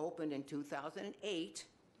was opened in 2008,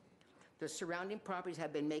 the surrounding properties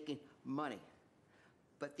have been making money.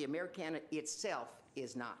 But the Americana itself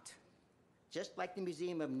is not. Just like the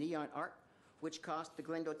Museum of Neon Art, which cost the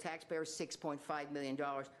Glendale taxpayers $6.5 million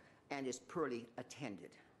and is poorly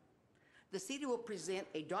attended. The city will present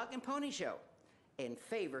a dog and pony show in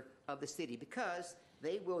favor of the city because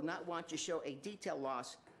they will not want to show a detailed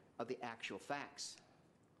loss of the actual facts.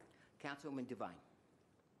 Councilwoman Devine,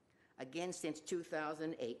 again since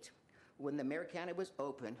 2008, when the Americana was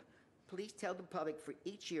open, please tell the public for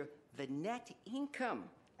each year the net income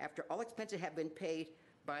after all expenses have been paid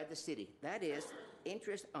by the city. That is,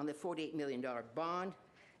 interest on the $48 million bond.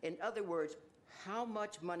 In other words, how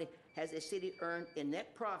much money has the city earned in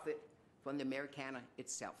net profit from the Americana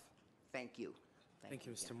itself? Thank you. Thank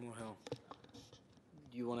you, Mr. Mohill.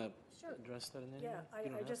 Do you want to address that in any Yeah, way? You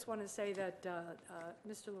don't I have just to. want to say that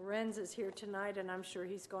Mr. Lorenz is here tonight, and I'm sure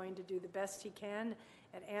he's going to do the best he can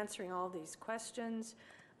at answering all these questions.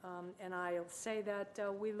 And I'll say that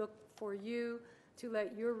we look for you to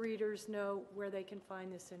let your readers know where they can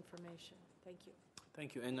find this information. Thank you.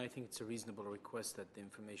 Thank you, and I think it's a reasonable request that the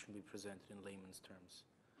information be presented in layman's terms.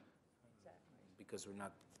 Because we're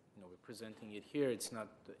not, we're presenting it here, it's not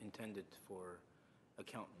intended for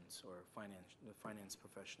accountants or finance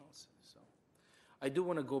professionals. So, I do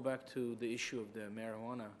want to go back to the issue of the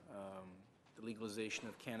marijuana, the legalization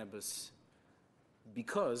of cannabis,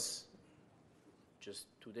 because just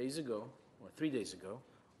 2 days ago, or 3 days ago,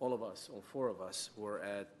 all four of us were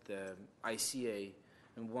at the ICA,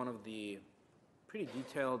 and one of the pretty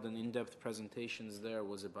detailed and in-depth presentations there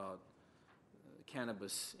was about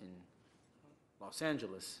cannabis in Los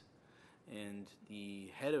Angeles, and the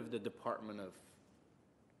head of the Department of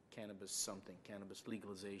cannabis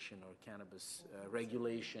legalization or cannabis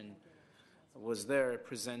regulation was there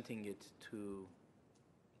presenting it to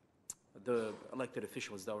the elected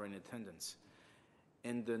officials that were in attendance.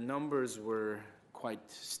 And the numbers were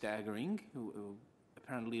quite staggering.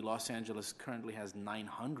 Apparently Los Angeles currently has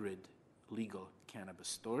 900 legal cannabis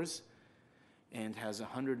stores and has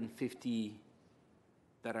 150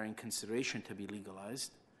 that are in consideration to be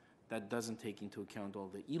legalized. That doesn't take into account all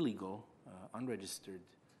the illegal, unregistered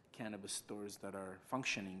cannabis stores that are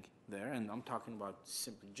functioning there. And I'm talking about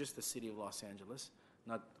simply just the city of Los Angeles,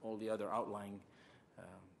 not all the other outlying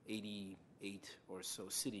 88 or so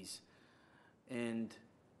cities. And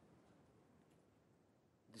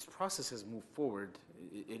this process has moved forward.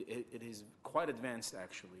 It is quite advanced,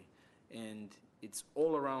 actually, and it's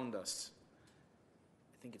all around us.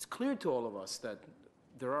 I think it's clear to all of us that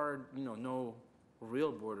there are, no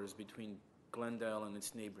real borders between Glendale and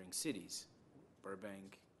its neighboring cities,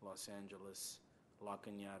 Burbank, Los Angeles, La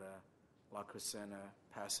Cañada, La Crescenta,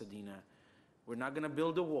 Pasadena. We're not going to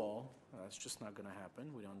build a wall. That's just not going to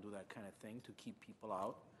happen. We don't do that kind of thing to keep people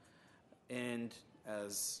out. And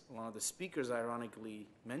as one of the speakers ironically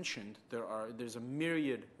mentioned, there's a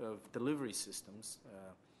myriad of delivery systems.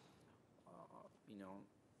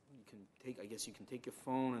 You can take your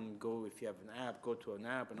phone and go, if you have an app, go to an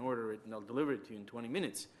app and order it, and they'll deliver it to you in 20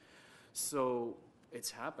 minutes. So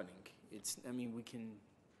it's happening.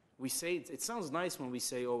 We say it sounds nice when we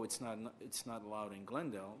say, oh, it's not allowed in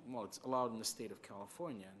Glendale. Well, it's allowed in the state of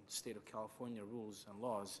California. And the state of California rules and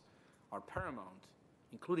laws are paramount,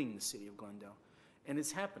 including the city of Glendale. And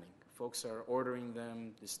it's happening. Folks are ordering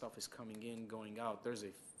them. This stuff is coming in, going out. There's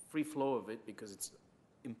a free flow of it because it's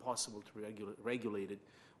impossible to regulate it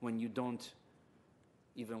when you don't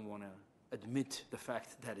even want to admit the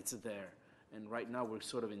fact that it's there. And right now we're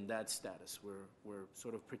sort of in that status. We're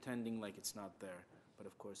sort of pretending like it's not there, but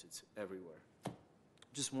of course it's everywhere.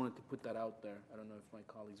 Just wanted to put that out there. I don't know if my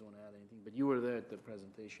colleagues want to add anything, but you were there at the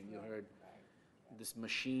presentation. You heard this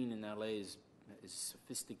machine in LA is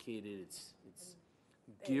sophisticated. It's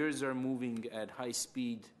gears are moving at high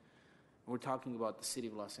speed. We're talking about the city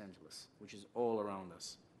of Los Angeles, which is all around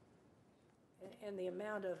us. And the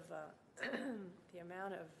amount of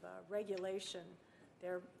regulation,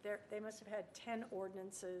 they must have had 10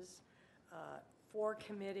 ordinances, 4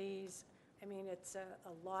 committees. I mean, it's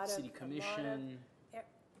a lot of city commission,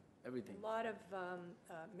 everything. A lot of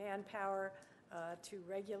manpower to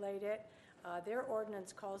regulate it. Their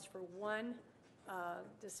ordinance calls for 1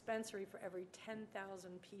 dispensary for every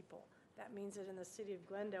 10,000 people. That means that in the city of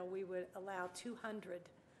Glendale, we would allow 200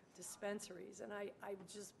 dispensaries, and I'm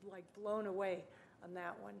just like blown away on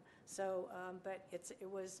that one. So, but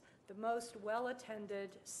it was the most well-attended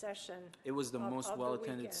session. It was the most of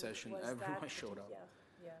well-attended the session. weekend, Everyone showed up.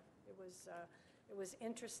 Yeah. It was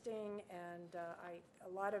interesting, and a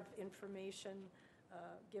lot of information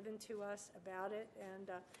given to us about it. And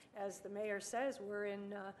as the mayor says, we're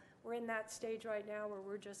in that stage right now where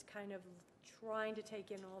we're just kind of trying to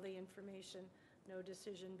take in all the information, no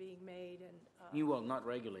decision being made, and Well, not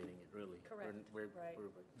regulating it, really. Correct, right.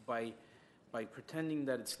 We're by pretending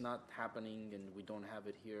that it's not happening and we don't have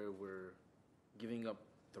it here, we're giving up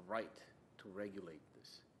the right to regulate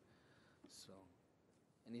this. So,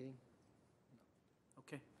 anything? No.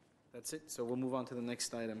 Okay, that's it. So we'll move on to the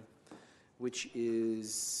next item, which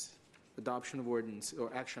is adoption of ordinance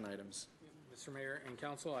or action items. Mr. Mayor and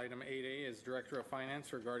Council, item 8A is Director of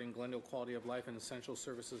Finance regarding Glendale Quality of Life and Essential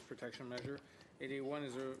Services Protection Measure. 8A1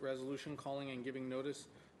 is a resolution calling and giving notice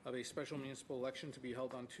of a special municipal election to be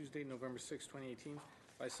held on Tuesday, November 6, 2018,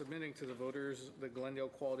 by submitting to the voters the Glendale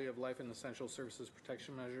Quality of Life and Essential Services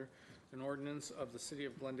Protection Measure, an ordinance of the City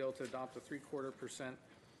of Glendale to adopt a 0.75%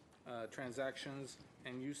 transactions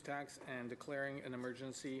and use tax, and declaring an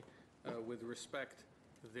emergency with respect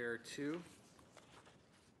thereto.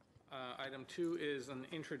 Item 2 is an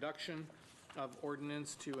introduction of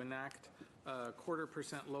ordinance to enact a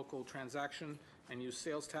 0.25% local transaction and use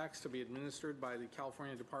sales tax to be administered by the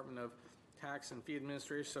California Department of Tax and Fee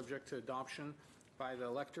Administration, subject to adoption by the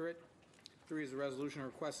electorate. 3 is a resolution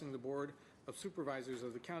requesting the Board of Supervisors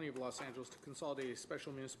of the County of Los Angeles to consolidate a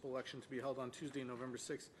special municipal election to be held on Tuesday, November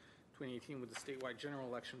 6, 2018, with the statewide general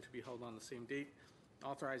election to be held on the same date,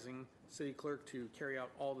 authorizing city clerk to carry out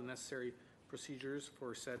all the necessary procedures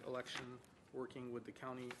for said election, working with the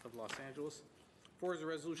County of Los Angeles. 4 is a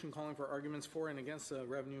resolution calling for arguments for and against the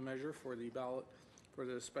revenue measure for the ballot for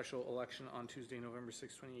the special election on Tuesday, November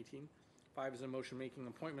 6, 2018. 5 is a motion making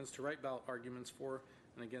appointments to write ballot arguments for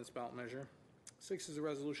and against ballot measure. 6 is a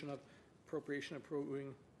resolution of appropriation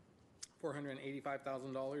approving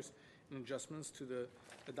 $485,000 in adjustments to the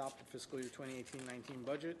adopted fiscal year 2018-19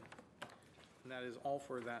 budget. And that is all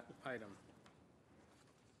for that item.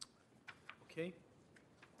 Okay,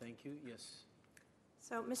 thank you. Yes.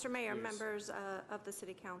 So, Mr. Mayor, Yes. members of the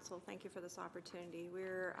City Council, thank you for this opportunity.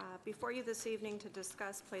 We're before you this evening to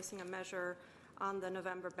discuss placing a measure on the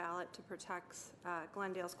November ballot to protect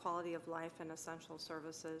Glendale's quality of life and essential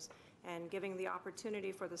services, and giving the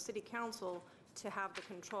opportunity for the City Council to have the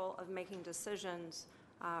control of making decisions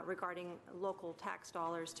regarding local tax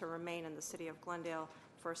dollars to remain in the City of Glendale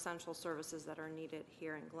for essential services that are needed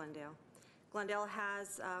here in Glendale. Glendale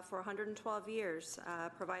has, for 112 years,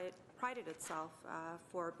 prided itself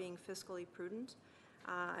for being fiscally prudent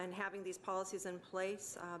and having these policies in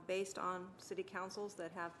place based on city councils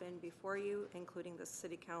that have been before you, including the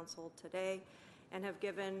City Council today, and have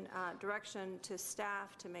given direction to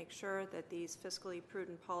staff to make sure that these fiscally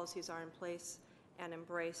prudent policies are in place and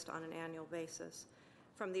embraced on an annual basis.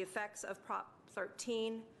 From the effects of Prop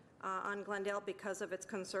 13 on Glendale, because of its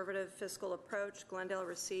conservative fiscal approach, Glendale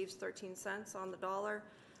receives 13 cents on the dollar,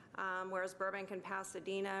 whereas Burbank and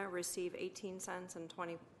Pasadena receive 18 cents and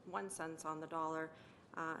 21 cents on the dollar,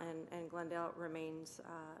 and Glendale remains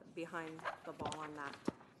behind the ball on that.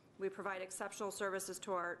 We provide exceptional services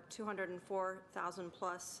to our 204,000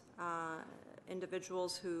 plus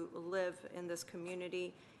individuals who live in this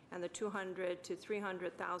community, and the 200 to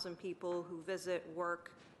 300,000 people who visit,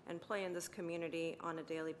 work, and play in this community on a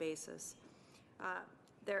daily basis.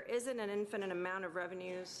 There isn't an infinite amount of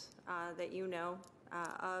revenues that you know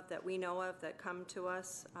of, that we know of, that come to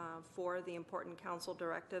us for the important council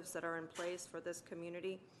directives that are in place for this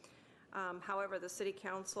community. However, the City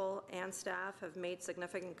Council and staff have made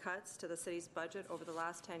significant cuts to the city's budget over the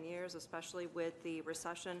last 10 years, especially with the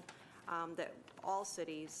recession that all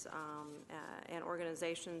cities and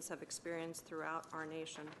organizations have experienced throughout our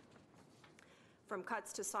nation. From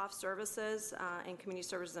cuts to soft services and community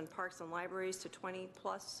services and parks and libraries to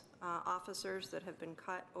 20-plus officers that have been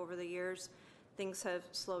cut over the years, things have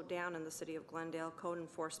slowed down in the City of Glendale, code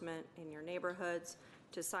enforcement in your neighborhoods,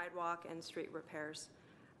 to sidewalk and street repairs.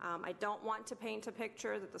 I don't want to paint a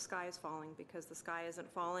picture that the sky is falling, because the sky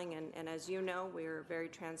isn't falling, and as you know, we're very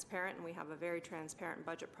transparent, and we have a very transparent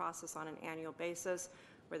budget process on an annual basis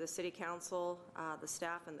where the City Council, the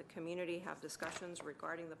staff, and the community have discussions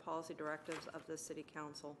regarding the policy directives of the City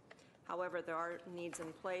Council. However, there are needs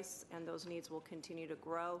in place, and those needs will continue to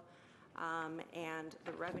grow, and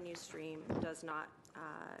the revenue stream does not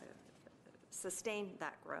sustain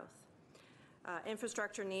that growth.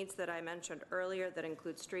 Infrastructure needs that I mentioned earlier that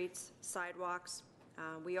include streets, sidewalks.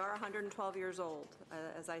 We are 112 years old,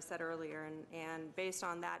 as I said earlier, and based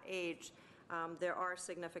on that age, there are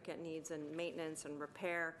significant needs in maintenance and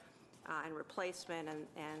repair and replacement,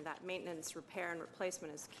 and that maintenance, repair, and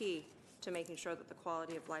replacement is key to making sure that the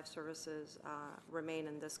quality of life services remain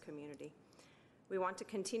in this community. We want to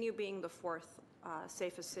continue being the 4th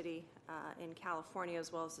safest city in California,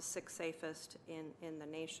 as well as the 6th safest in the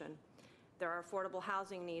nation. There are affordable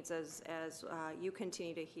housing needs, as you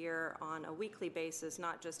continue to hear on a weekly basis,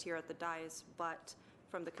 not just here at the dais, but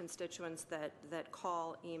from the constituents that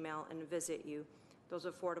call, email, and visit you. Those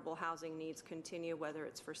affordable housing needs continue, whether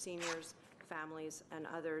it's for seniors, families, and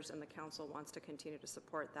others, and the council wants to continue to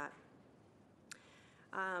support that.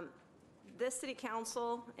 This City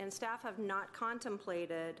Council and staff have not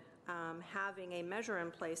contemplated having a measure in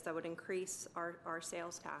place that would increase our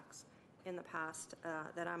sales tax in the past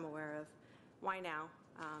that I'm aware of. Why now?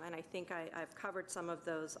 And I think I've covered some of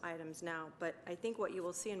those items now, but I think what you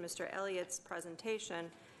will see in Mr. Elliott's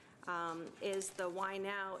presentation is the why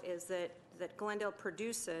now is that Glendale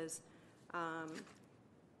produces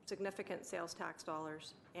significant sales tax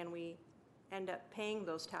dollars, and we end up paying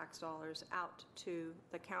those tax dollars out to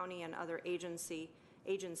the county and other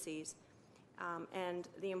agencies And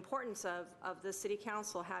the importance of the city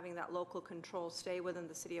council having that local control stay within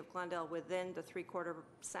the city of Glendale within the 3/4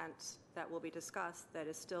 cent that will be discussed that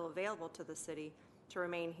is still available to the city to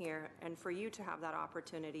remain here, and for you to have that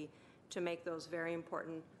opportunity to make those very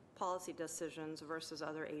important policy decisions versus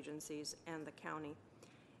other agencies and the county.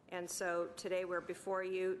 And so today we're before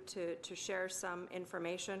you to share some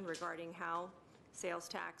information regarding how sales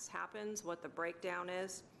tax happens, what the breakdown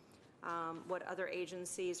is, what other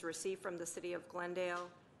agencies receive from the city of Glendale,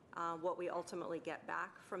 what we ultimately get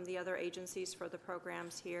back from the other agencies for the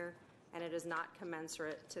programs here, and it is not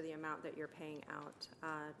commensurate to the amount that you're paying out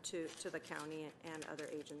to the county and other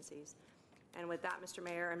agencies. And with that, Mr.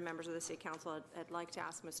 Mayor and members of the City Council, I'd like to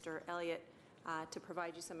ask Mr. Elliott to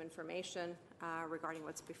provide you some information regarding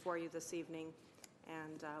what's before you this evening,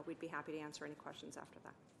 and we'd be happy to answer any questions after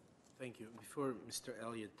that. Thank you. Before Mr.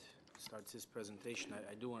 Elliott starts his presentation,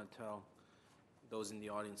 I do want to tell those in the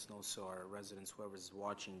audience and also our residents, whoever is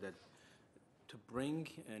watching, that to bring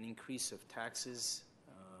an increase of taxes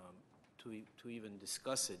to even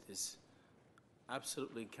discuss it is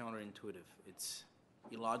absolutely counterintuitive. It's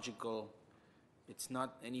illogical. It's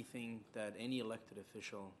not anything that any elected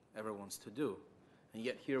official ever wants to do. And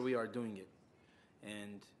yet here we are doing it.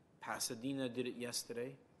 And Pasadena did it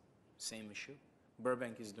yesterday, same issue.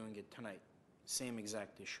 Burbank is doing it tonight, same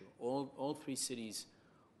exact issue. All three cities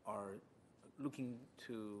are looking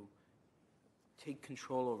to take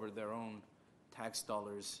control over their own tax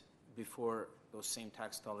dollars before those same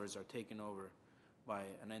tax dollars are taken over by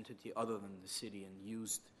an entity other than the city and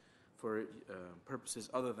used for purposes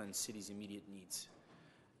other than city's immediate needs.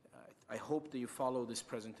 I hope that you follow this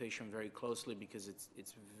presentation very closely because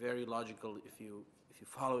it's very logical. If you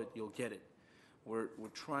follow it, you'll get it. We're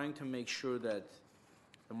trying to make sure that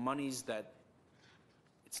the monies that,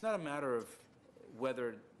 it's not a matter of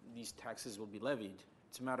whether these taxes will be levied.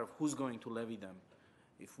 It's a matter of who's going to levy them.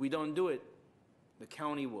 If we don't do it, the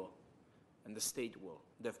county will and the state will.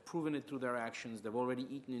 They've proven it through their actions. They've already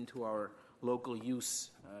eaten into our local use,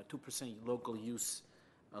 2% local use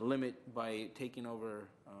limit by taking over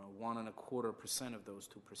 1.25% of those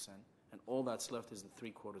 2%. And all that's left is the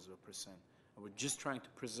 3/4%. And we're just trying to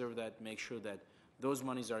preserve that, make sure that those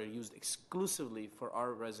monies are used exclusively for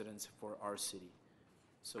our residents, for our city.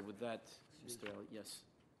 So with that, Mr. Elliott, yes.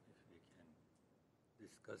 If we can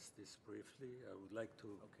discuss this briefly, I would like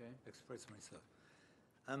to express myself.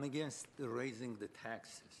 I'm against raising the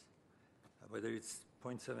taxes, whether it's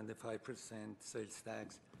 0.75% sales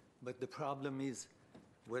tax, but the problem is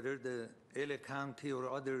whether the LA County or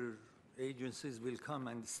other agencies will come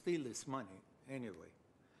and steal this money anyway.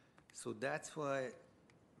 So that's why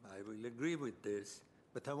I will agree with this,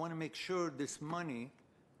 but I want to make sure this money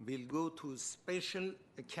will go to a special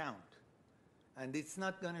account. And it's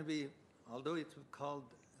not going to be, although it's called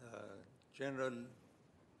general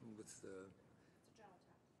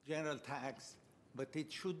tax, but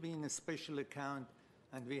it should be in a special account,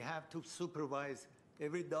 and we have to supervise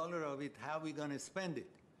every dollar of it, how we're going to spend it.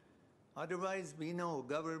 Otherwise, we know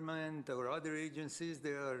government or other agencies,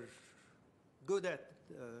 they are good at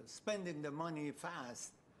spending the money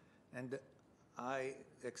fast, and I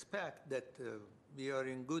expect that we are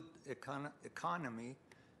in good economy,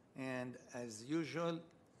 and as usual,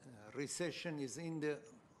 recession is in the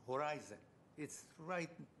horizon. It's right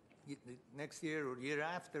next year or year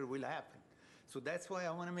after will happen. So that's why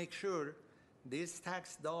I want to make sure these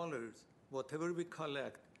tax dollars, whatever we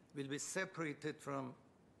collect, will be separated from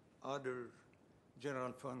other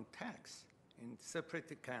general fund tax in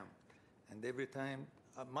separate account. And every time,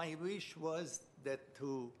 my wish was that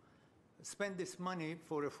to spend this money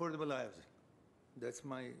for affordable housing. That's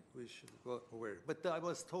my wish. But I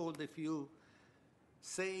was told if you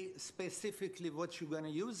say specifically what you're going to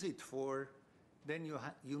use it for, then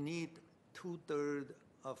you need 2/3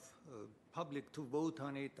 of public to vote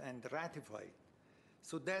on it and ratify it.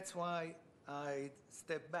 So that's why I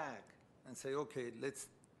step back and say, okay, let's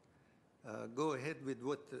go ahead with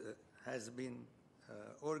what has been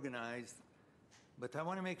organized. But I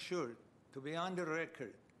want to make sure, to be on the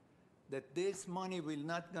record, that this money will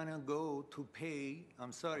not gonna go to pay,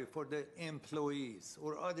 I'm sorry, for the employees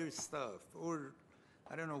or other stuff, or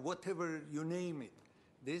I don't know, whatever you name it.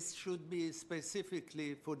 This should be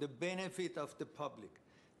specifically for the benefit of the public.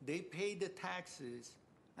 They pay the taxes,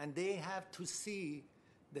 and they have to see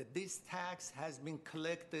that this tax has been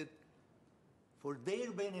collected for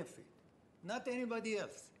their benefit, not anybody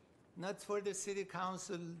else. Not for the city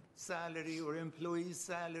council salary or employee's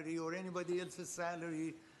salary or anybody else's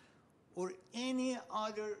salary or any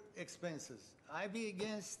other expenses. I be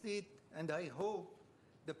against it, and I hope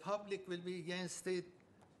the public will be against it,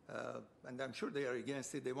 and I'm sure they are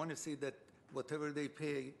against it. They want to see that whatever they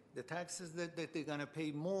pay, the taxes that they're going to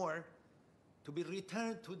pay more to be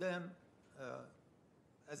returned to them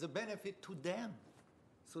as a benefit to them.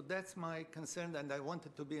 So that's my concern, and I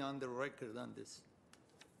wanted to be on the record on this.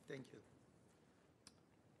 Thank you.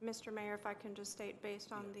 Mr. Mayor, if I can just state,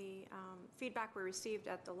 based on the feedback we received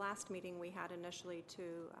at the last meeting we had initially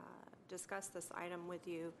to discuss this item with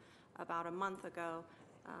you about a month ago,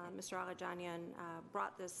 Mr. Alajanian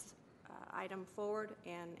brought this item forward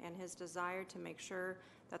and his desire to make sure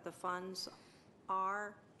that the funds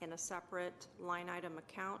are in a separate line item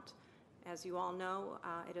account. As you all know,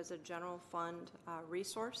 it is a general fund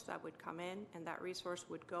resource that would come in, and that resource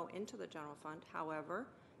would go into the general fund. However,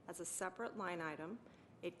 as a separate line item,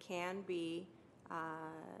 it can be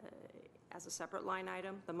as a separate line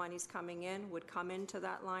item. The monies coming in would come into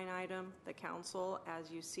that line item. The council,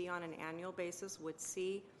 as you see on an annual basis, would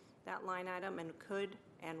see that line item and could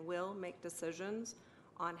and will make decisions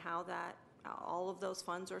on how that all of those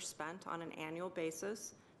funds are spent on an annual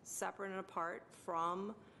basis, separate and apart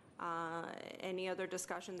from any other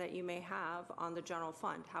discussion that you may have on the general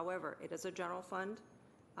fund. However, it is a general fund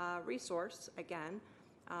resource, again,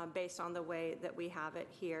 based on the way that we have it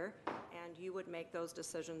here, and you would make those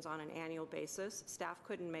decisions on an annual basis. Staff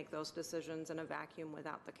couldn't make those decisions in a vacuum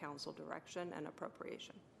without the council direction and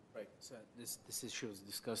appropriation. Right. So this issue was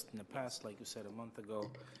discussed in the past, like you said a month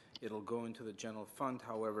ago. It'll go into the general fund.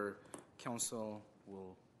 However, council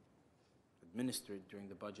will administer it during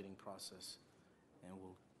the budgeting process and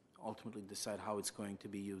will ultimately decide how it's going to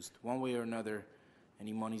be used. One way or another,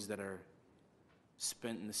 any monies that are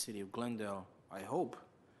spent in the city of Glendale, I hope,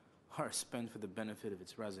 are spent for the benefit of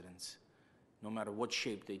its residents, no matter what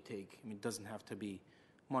shape they take. I mean, it doesn't have to be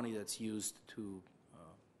money that's used to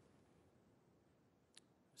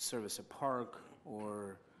service a park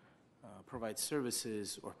or provide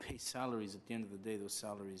services or pay salaries. At the end of the day, those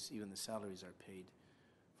salaries, even the salaries, are paid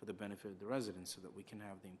for the benefit of the residents so that we can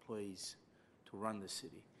have the employees to run the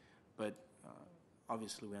city. But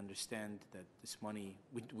obviously we understand that this money,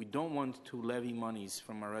 we don't want to levy monies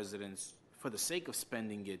from our residents for the sake of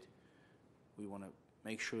spending it. We want to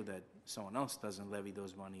make sure that someone else doesn't levy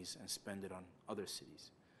those monies and spend it on other cities.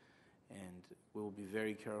 And we will be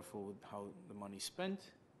very careful with how the money is spent,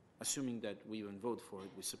 assuming that we even vote for it,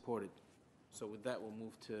 we support it. So with that, we'll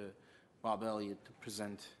move to Bob Elliott to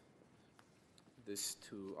present this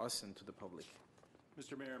to us and to the public.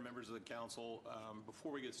 Mr. Mayor, members of the council,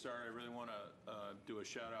 before we get started, I really want to do a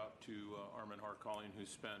shout out to Armin Harkalian, who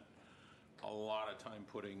spent a lot of time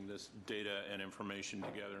putting this data and information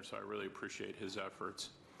together, so I really appreciate his efforts.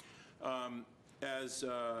 As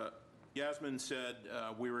Yasmin said,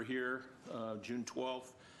 we were here June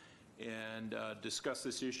 12th and discussed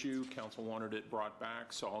this issue. Council wanted it brought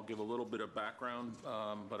back, so I'll give a little bit of background,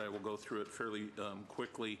 but I will go through it fairly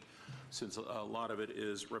quickly since a lot of it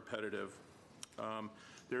is repetitive.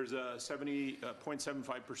 There's a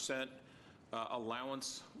 0.75%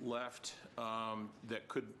 allowance left that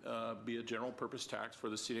could be a general purpose tax for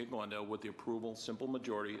the city of Glendale with the approval, simple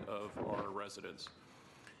majority of our residents.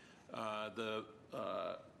 The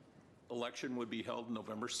election would be held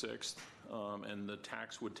November 6th, and the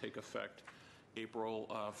tax would take effect April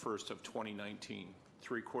 1st of 2019.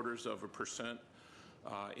 0.75%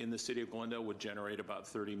 in the city of Glendale would generate about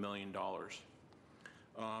 $30 million.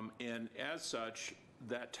 And as such,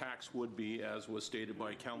 that tax would be, as was stated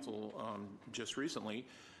by council just recently,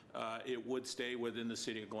 it would stay within the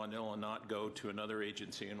city of Glendale and not go to another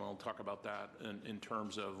agency, and we'll talk about that in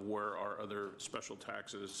terms of where our other special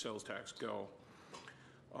taxes, sales tax, go.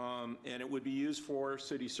 And it would be used for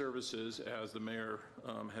city services, as the mayor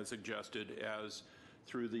has suggested, as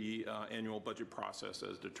through the annual budget process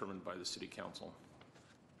as determined by the city council.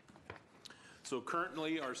 So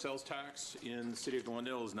currently, our sales tax in the city of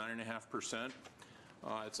Glendale is 9.5%.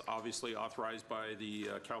 It's obviously authorized by the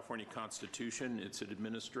California Constitution. It's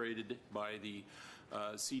administered by the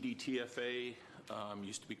CDTFA,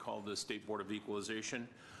 used to be called the State Board of Equalization.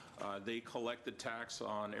 They collect the tax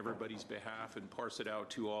on everybody's behalf and parse it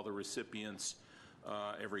out to all the recipients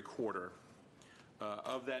every quarter.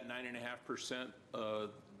 Of that 9.5%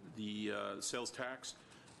 of the sales tax,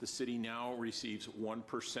 the city now receives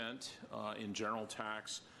 1% in general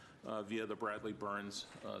tax via the Bradley-Burns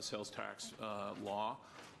sales tax law,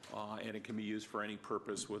 and it can be used for any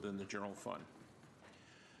purpose within the general fund.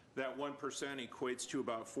 That 1% equates to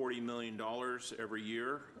about $40 million every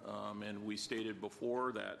year, and we stated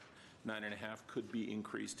before that 9.5 could be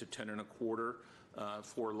increased to 10.25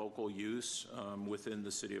 for local use within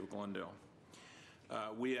the city of Glendale.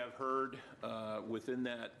 We have heard within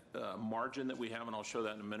that margin that we have, and I'll show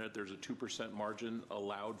that in a minute, there's a 2% margin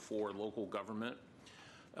allowed for local government.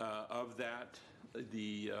 Of that,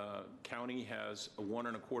 the county has a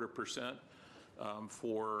 1.25%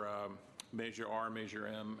 for Measure R, Measure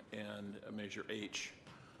M, and Measure H,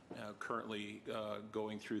 currently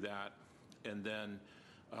going through that. And then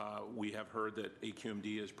we have heard that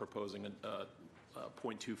AQMD is proposing a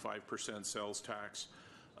 0.25% sales tax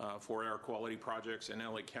for air quality projects, and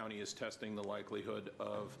LA County is testing the likelihood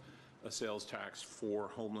of a sales tax for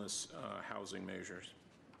homeless housing measures.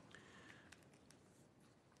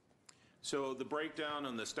 So the breakdown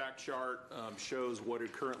on the stack chart shows what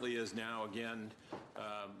it currently is now. Again,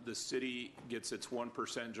 the city gets its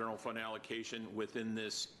 1% general fund allocation within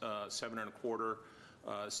this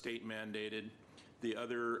 7.25 state mandated. The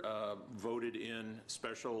other voted in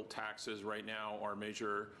special taxes right now are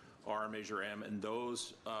Measure R, Measure M, and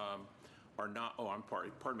those are not,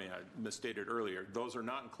 pardon me, I misstated earlier. Those are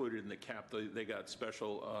not included in the cap. They got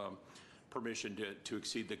special permission to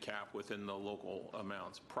exceed the cap within the local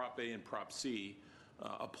amounts. Prop A and Prop C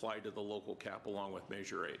apply to the local cap along with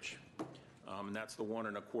Measure H. And that's the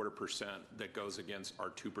 1.25% that goes against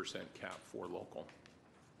our 2% cap for local.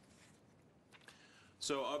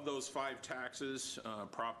 So of those 5 taxes,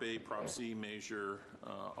 Prop A, Prop C, Measure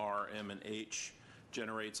R, M, and H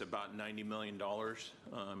generates about $90 million.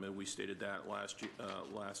 And we stated that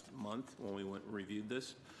last month when we reviewed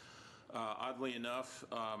this. Oddly enough,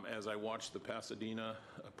 as I watched the Pasadena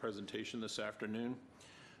presentation this afternoon,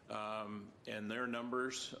 and their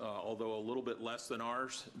numbers, although a little bit less than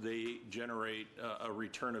ours, they generate a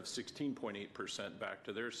return of 16.8% back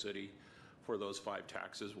to their city for those 5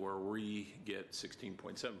 taxes, where we get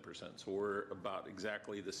 16.7%. So we're about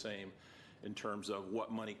exactly the same in terms of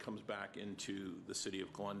what money comes back into the city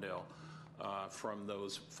of Glendale from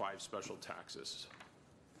those 5 special taxes.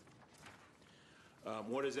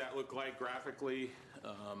 What does that look like graphically?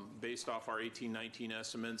 Based off our 18-19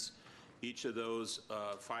 estimates, each of those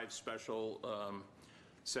 5 special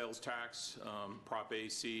sales tax, Prop A,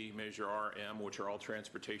 C, Measure R, M, which are all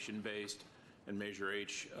transportation-based, and Measure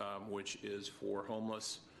H, which is for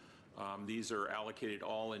homeless. These are allocated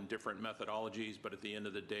all in different methodologies, but at the end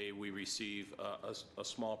of the day, we receive a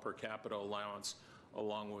small per capita allowance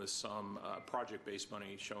along with some project-based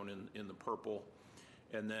money shown in the purple.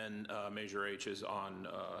 And then Measure H is on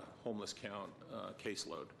homeless count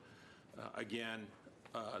caseload. Again,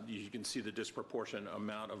 you can see the disproportionate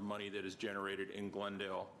amount of money that is generated in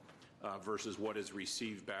Glendale versus what is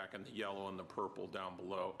received back in the yellow and the purple down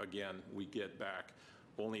below. Again, we get back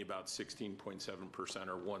only about 16.7%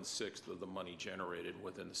 or 1/6 of the money generated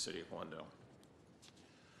within the city of Glendale.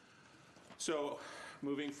 So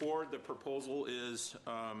moving forward, the proposal is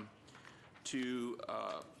to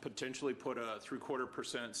potentially put a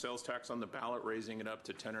 3/4% sales tax on the ballot, raising it up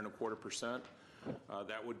to 10.25%.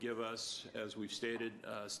 That would give us, as we've stated,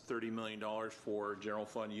 $30 million for general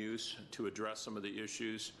fund use to address some of the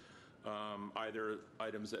issues, either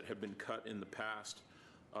items that have been cut in the past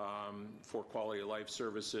for quality of life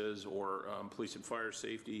services or police and fire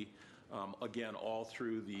safety, again, all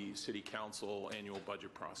through the city council annual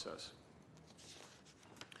budget process.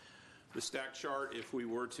 The stack chart, if we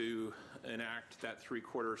were to enact that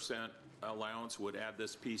 3/4 cent allowance, would add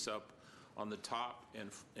this piece up on the top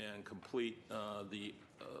and complete the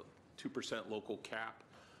 2% local cap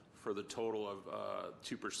for the total of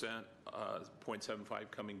 2%,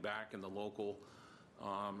 0.75 coming back in the local,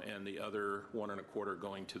 and the other 1.25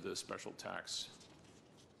 going to the special tax.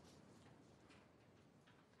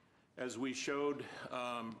 As we showed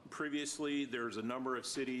previously, there's a number of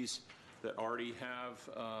cities that already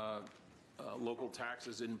have local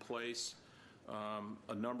taxes in place.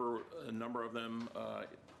 A number of them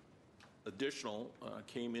additional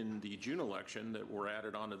came in the June election that were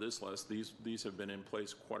added onto this list. These have been in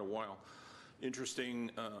place quite a while.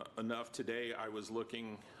 Interesting enough, today I was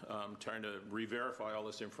looking, trying to re-verify all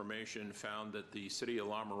this information, found that the city of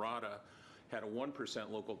La Mirada had a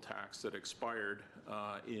 1% local tax that expired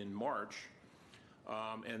in March,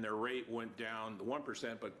 and their rate went down the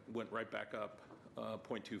 1%, but went right back up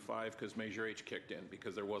 0.25 because Measure H kicked in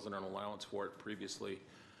because there wasn't an allowance for it previously.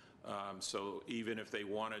 So even if they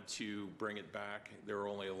wanted to bring it back, they're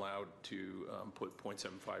only allowed to put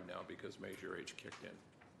 0.75 now because Measure H kicked in.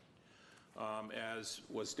 As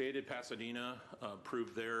was stated, Pasadena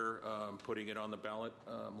approved their putting it on the ballot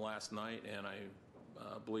last night, and I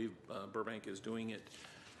believe Burbank is doing it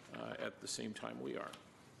at the same time we are.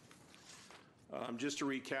 Just to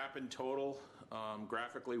recap in total,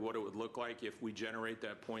 graphically what it would look like if we generate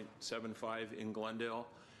that 0.75 in Glendale,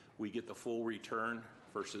 we get the full return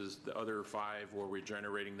versus the other 5 where we're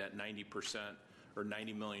generating that 90% or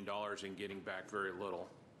 $90 million and getting back very little.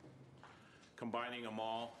 Combining them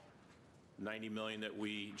all, 90 million that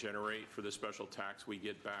we generate for the special tax, we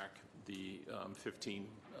get back the 15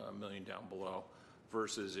 million down below,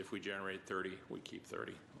 versus if we generate 30, we keep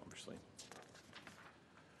 30, obviously.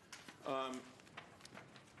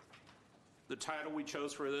 The title we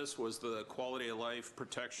chose for this was the Quality of Life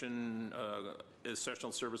Protection,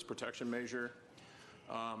 Essential Service Protection Measure.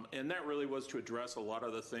 And that really was to address a lot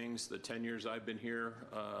of the things, the 10 years I've been here.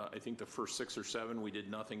 I think the first 6 or 7, we did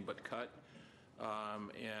nothing but cut.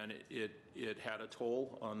 And it had a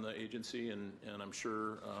toll on the agency, and I'm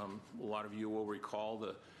sure a lot of you will recall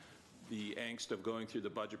the angst of going through the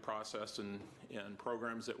budget process and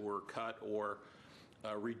programs that were cut or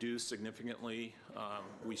reduced significantly.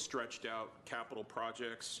 We stretched out capital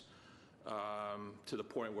projects to the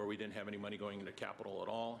point where we didn't have any money going into capital at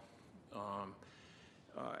all.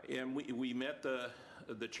 And we met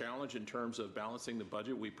the challenge in terms of balancing the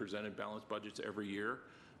budget. We presented balanced budgets every year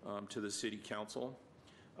to the City Council.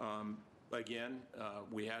 Again,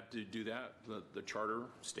 we had to do that. The charter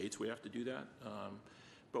states we have to do that.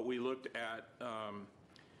 But we looked at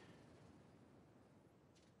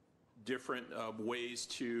different ways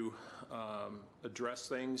to address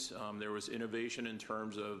things. There was innovation in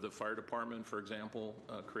terms of the fire department, for example,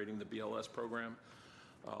 creating the BLS program,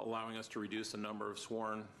 allowing us to reduce the number of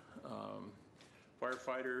sworn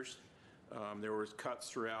firefighters. There was cuts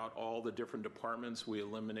throughout all the different departments. We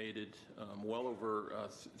eliminated well over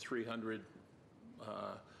 300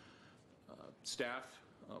 staff,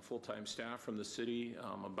 full-time staff from the city,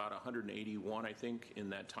 about 181, I think, in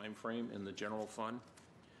that time frame in the general fund.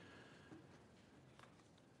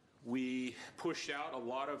 We pushed out a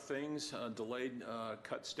lot of things, delayed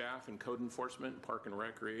cut staff in code enforcement, park and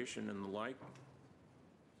recreation, and the like.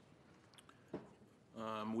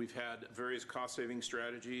 We've had various cost-saving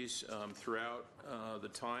strategies throughout the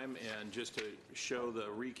time, and just to show the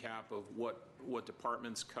recap of what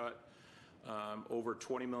departments cut, over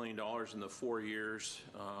 $20 million in the 4 years,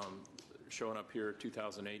 showing up here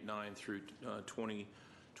 2008-9 through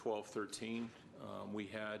 2012-13. We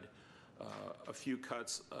had a few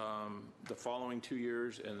cuts the following 2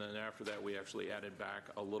 years, and then after that we actually added back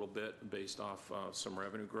a little bit based off some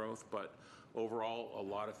revenue growth, but overall a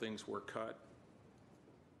lot of things were cut.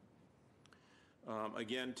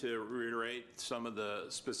 Again, to reiterate some of the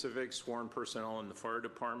specifics, sworn personnel in the fire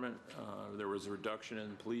department, there was a reduction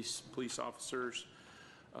in police officers,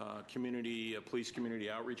 police community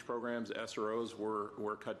outreach programs, SROs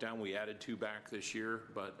were cut down. We added 2 back this year,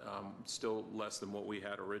 but still less than what we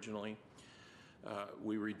had originally.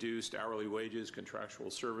 We reduced hourly wages, contractual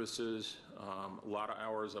services, a lot of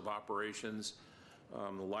hours of operations.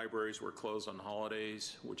 The libraries were closed on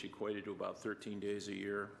holidays, which equated to about 13 days a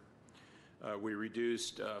year. We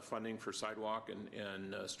reduced funding for sidewalk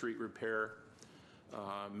and street repair,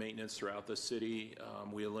 maintenance throughout the city.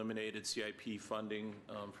 We eliminated CIP funding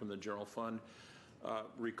from the general fund.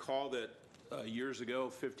 Recall that years ago,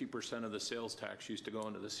 50% of the sales tax used to go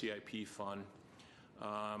into the CIP fund.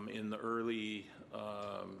 In the early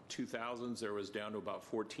 2000s, there was down to about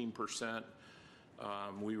 14%.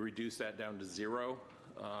 We reduced that down to 0.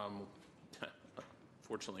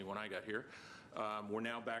 Fortunately, when I got here. We're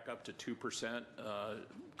now back up to 2%,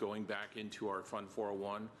 going back into our Fund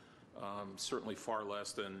 401, certainly far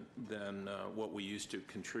less than what we used to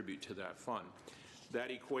contribute to that fund. That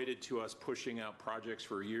equated to us pushing out projects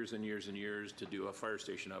for years and years and years to do a fire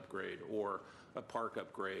station upgrade or a park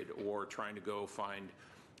upgrade, or trying to go find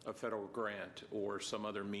a federal grant or some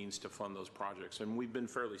other means to fund those projects. And we've been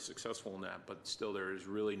fairly successful in that, but still there is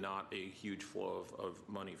really not a huge flow of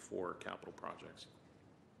money for capital projects.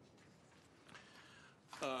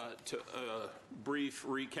 To a brief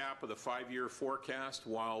recap of the 5-year forecast,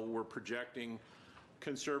 while we're projecting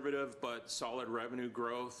conservative but solid revenue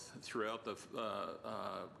growth throughout the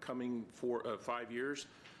coming 5 years,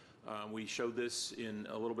 we showed this in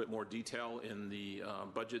a little bit more detail in the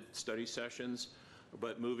budget study sessions,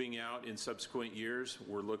 but moving out in subsequent years,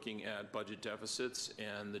 we're looking at budget deficits,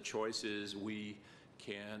 and the choice is we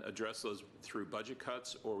can address those through budget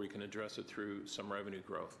cuts, or we can address it through some revenue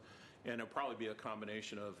growth. And it'll probably be a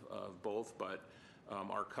combination of both, but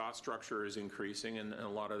our cost structure is increasing, and a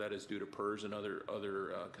lot of that is due to PERS and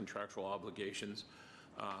other contractual obligations.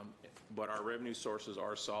 But our revenue sources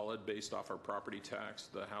are solid based off our property tax,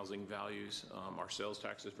 the housing values. Our sales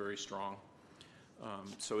tax is very strong.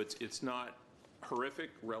 So it's not horrific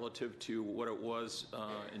relative to what it was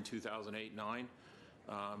in 2008-9,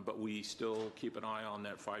 but we still keep an eye on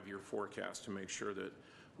that 5-year forecast to make sure that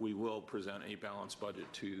we will present a balanced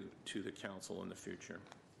budget to the council in the future.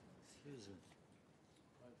 Excuse me.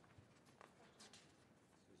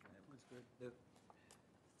 That was good.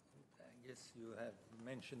 I guess you have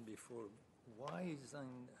mentioned before why is on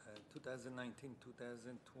 2019,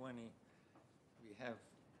 2020, we have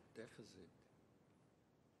deficit?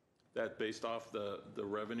 That based off the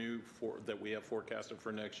revenue that we have forecasted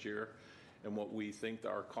for next year and what we think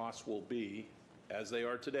our costs will be as they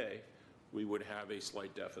are today, we would have a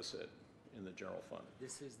slight deficit in the general fund.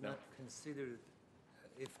 This is not considered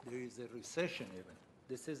if there is a recession even.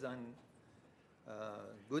 This is on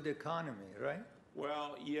good economy, right?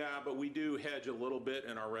 Well, yeah, but we do hedge a little bit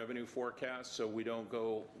in our revenue forecast, so we don't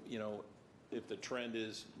go, if the trend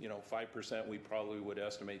is, 5%, we probably would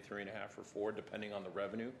estimate 3.5 or 4, depending on the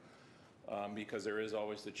revenue, because there is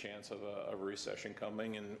always the chance of a recession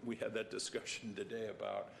coming, and we had that discussion today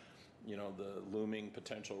about, the looming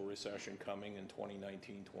potential recession coming in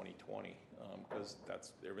 2019, 2020, because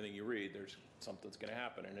that's everything you read. There's something's going to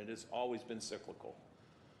happen, and it has always been cyclical.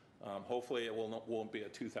 Hopefully, it won't be a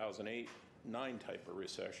 2008-9 type of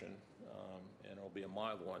recession, and it'll be a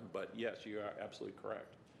mild one. But yes, you are absolutely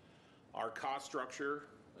correct. Our cost structure,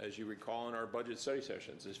 as you recall in our budget study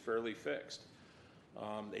sessions, is fairly fixed.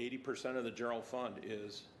 80% of the general fund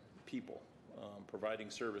is people providing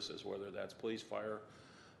services, whether that's police, fire,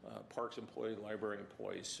 parks employee, library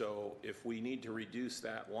employees. So if we need to reduce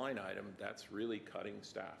that line item, that's really cutting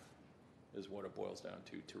staff, is what it boils down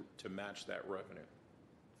to match that revenue.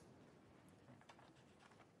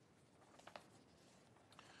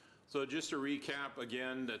 So just to recap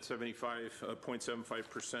again, that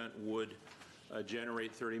 75.75% would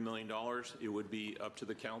generate $30 million. It would be up to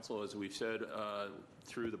the council, as we've said,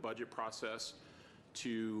 through the budget process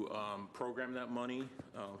to program that money,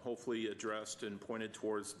 hopefully addressed and pointed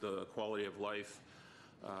towards the quality of life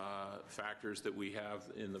factors that we have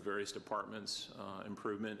in the various departments,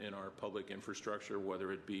 improvement in our public infrastructure,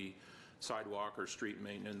 whether it be sidewalk or street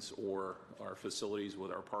maintenance or our facilities with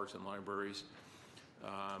our parks and libraries.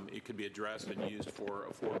 It could be addressed and used for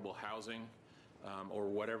affordable housing or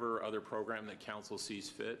whatever other program that council sees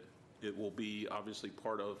fit. It will be obviously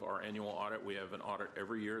part of our annual audit. We have an audit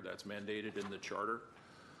every year that's mandated in the charter.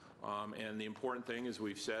 And the important thing, as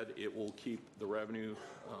we've said, it will keep the revenue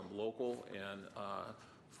local and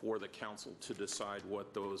for the council to decide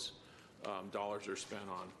what those dollars are spent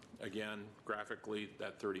on. Again, graphically,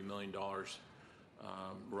 that $30 million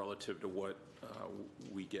relative to what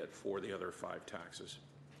we get for the other 5 taxes.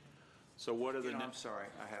 So what are the... I'm sorry,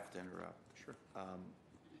 I have to interrupt. Sure.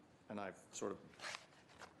 And I've sort of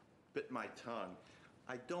bit my tongue.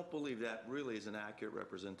 I don't believe that really is an accurate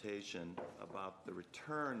representation about the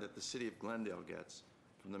return that the city of Glendale gets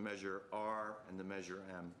from the Measure R and the Measure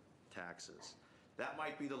M taxes. That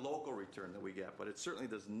might be the local return that we get, but it certainly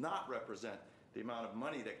does not represent the amount of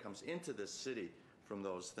money that comes into this city from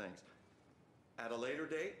those things. At a later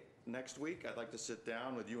date, next week, I'd like to sit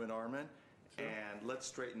down with you and Armin, and let's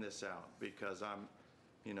straighten this out, because I'm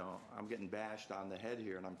getting bashed on the head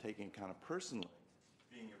here, and I'm taking kind of personally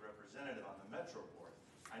being a representative on the Metro Board.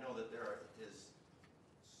 I know that there is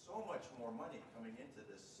so much more money coming into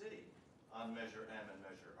this city on Measure M and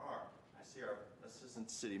Measure R. I see our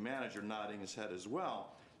Assistant City Manager nodding his head as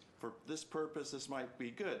well. For this purpose, this might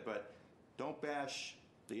be good, but don't bash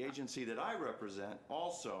the agency that I represent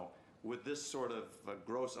also with this sort of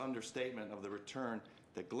gross understatement of the return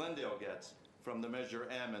that Glendale gets from the Measure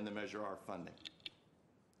M and the Measure R funding.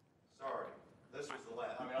 Sorry, this was the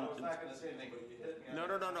last. I mean, I was not going to say anything, but you hit me. No.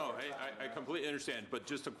 I completely understand. But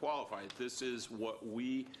just to qualify, this is what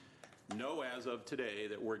we know as of today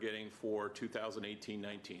that we're getting for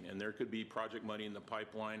 2018-19. And there could be project money in the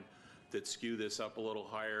pipeline that skew this up a little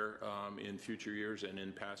higher in future years. And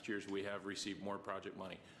in past years, we have received more project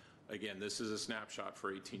money. Again, this is a snapshot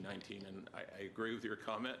for 18-19, and I agree with your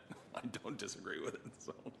comment. I don't disagree with it.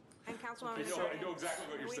 So. And Councilwoman, I know exactly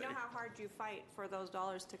what you're saying. We know how hard you fight for those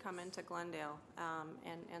dollars to come into Glendale,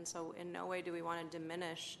 and so in no way do we want to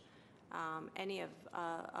diminish any of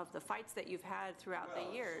the fights that you've had throughout the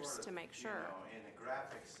years sort of, to make sure. In a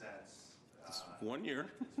graphic sense, it's 1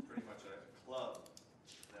 year. It's pretty much a club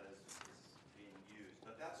that is being used,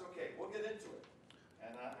 but that's okay. We'll get into it,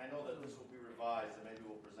 and I know that this will be revised, and maybe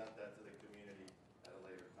we'll present that to the community at a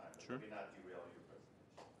later time. But Sure. Maybe not derail your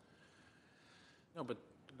presentation. No, but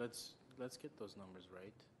let's get those numbers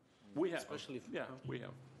right. We have. Especially if, We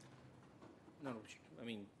have. No, I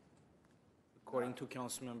mean, according to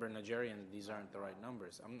Councilmember Najarian, these aren't the right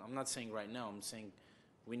numbers. I'm not saying right now. I'm saying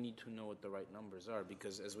we need to know what the right numbers are,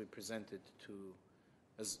 because as we present it to,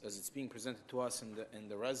 as it's being presented to us and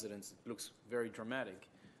the residents, it looks very dramatic,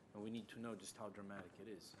 and we need to know just how dramatic it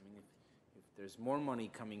is. I mean, if there's more money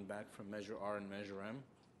coming back from Measure R and Measure M,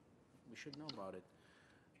 we should know about it.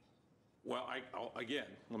 Well, again,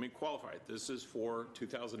 let me qualify it. This is for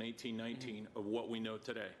 2018-19 of what we know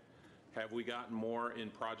today. Have we gotten more in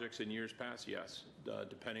projects in years past? Yes,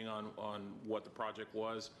 depending on what the project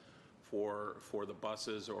was for the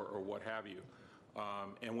buses or what have you.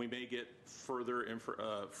 And we may get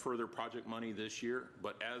further project money this year,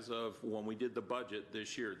 but as of when we did the budget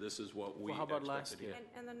this year, this is what we Well, how about expected last to year? get.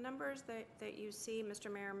 And the numbers that you see,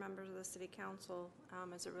 Mr. Mayor, members of the City Council,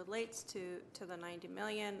 as it relates to the 90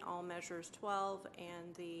 million, all measures 12,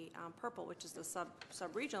 and the purple, which is the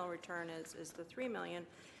sub-regional return, is the 3 million.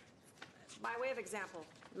 By way of example,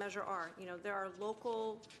 Measure R, there are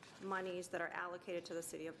local monies that are allocated to the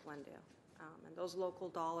City of Glendale. And those local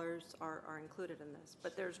dollars are included in this.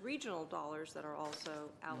 But there's regional dollars that are also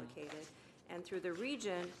allocated. And through the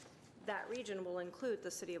region, that region will include the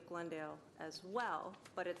City of Glendale as well,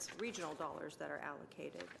 but it's regional dollars that are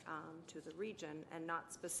allocated to the region and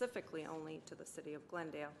not specifically only to the City of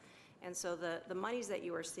Glendale. And so the monies that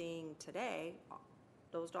you are seeing today,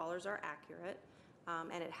 those dollars are accurate.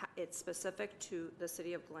 And it's specific to the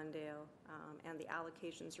City of Glendale and the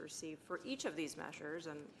allocations received for each of these measures.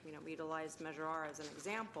 And, we utilized Measure R as an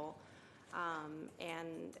example.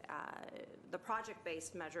 And the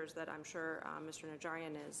project-based measures that I'm sure Mr.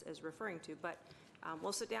 Najarian is referring to. But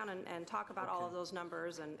we'll sit down and talk about all of those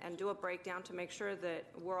numbers and do a breakdown to make sure that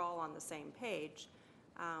we're all on the same page.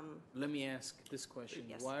 Let me ask this question.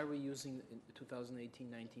 Yes. Why are we using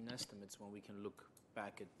 2018-19 estimates when we can look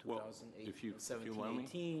back at Well,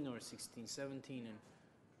 2017-18 or 16-17? And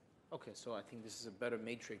okay, so I think this is a better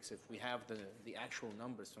matrix if we have the actual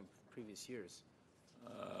numbers from previous years.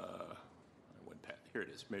 Here it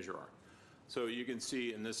is, Measure R. So you can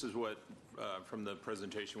see, and this is what, from the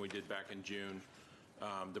presentation we did back in June,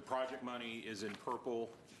 the project money is in purple,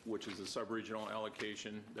 which is the sub-regional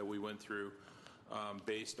allocation that we went through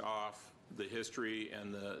based off the history,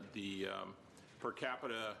 and the per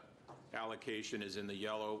capita allocation is in the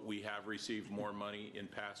yellow. We have received more money in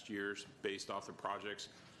past years based off the projects,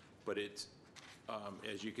 but it's,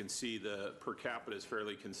 as you can see, the per capita is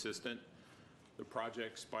fairly consistent. The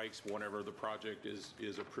project spikes whenever the project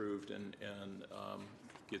is approved and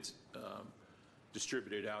gets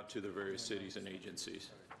distributed out to the various cities and agencies.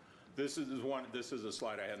 This is a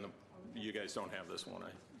slide I had. You guys don't have this one.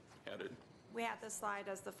 I had it. We had this slide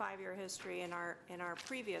as the 5-year history in our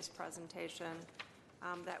previous presentation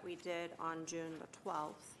that we did on June the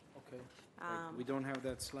 12th. Okay. We don't have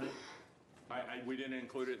that slide? We didn't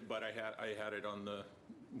include it, but I had it on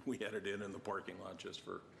we had it in the parking lot just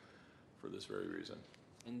for this very reason.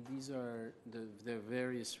 And these are the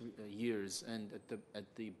various years, and at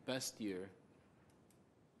the best year,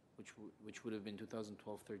 which would have been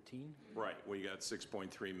 2012-13? Right. We got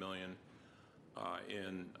 6.3 million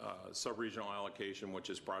in sub-regional allocation, which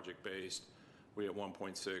is project-based. We had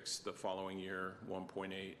 1.6 the following year,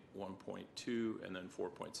 1.8, 1.2, and then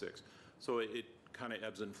 4.6. So it kind of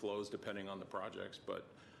ebbs and flows depending on the projects, but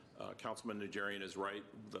Councilman Najarian is right.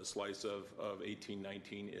 The slice of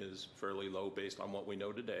 18-19 is fairly low based on what we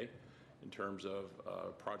know today in terms of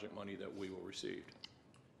project money that we will receive.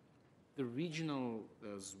 The regional,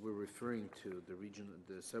 as we're referring to,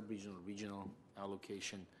 the sub-regional, regional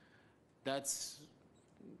allocation, that's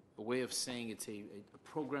a way of saying it's a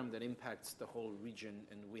program that impacts the whole region,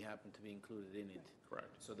 and we happen to be included in it. Correct.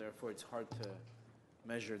 So therefore, it's hard to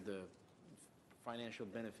measure the financial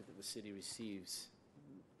benefit that the city receives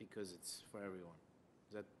because it's for everyone.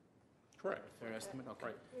 Is that correct? A fair estimate? Okay.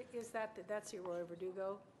 Right. Is that's your Roy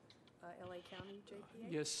Verdugo, LA County,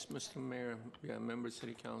 JPA? Yes, Mr. Mayor, member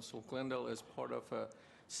City Council. Glendale is part of a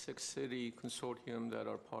 6-city consortium that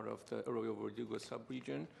are part of the Arroyo Verdugo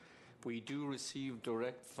subregion. We do receive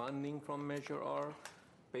direct funding from Measure R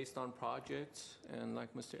based on projects, and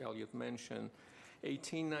like Mr. Elliott mentioned,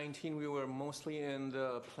 18-19 we were mostly in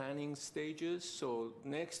the planning stages, so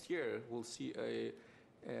next year we'll see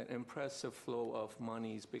an impressive flow of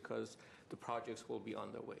monies because the projects will be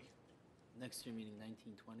on their way. Next year meaning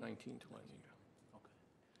 19-20? 19-20.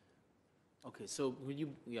 Okay, so will you,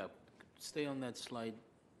 stay on that slide,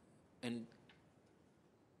 and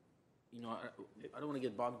I don't want to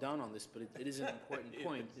get bogged down on this, but it is an important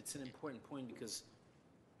point. It's an important point because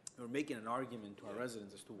we're making an argument to our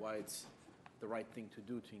residents as to why it's the right thing to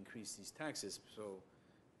do to increase these taxes. So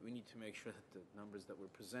we need to make sure that the numbers that we're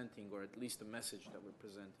presenting, or at least the message that we're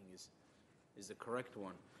presenting, is the correct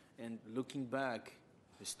one. And looking back,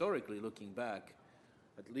 historically looking back,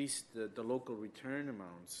 at least the local return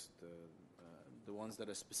amounts, the ones that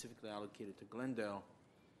are specifically allocated to Glendale,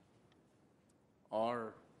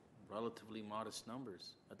 are relatively modest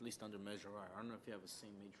numbers, at least under Measure R. I don't know if you have the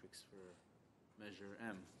same matrix for Measure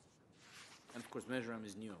M. And of course, Measure M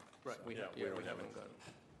is new. Right. So. We haven't got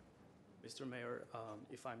it. Mr. Mayor,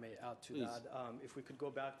 if I may add to Please. that, if we could go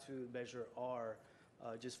back to Measure R,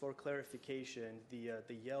 just for clarification, the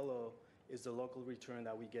yellow is the local return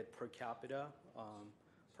that we get per capita,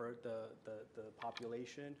 per the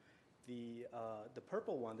population. The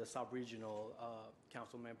purple one, the sub-regional,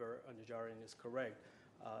 Councilmember Najarian is correct.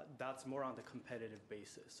 That's more on the competitive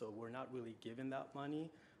basis. So we're not really given that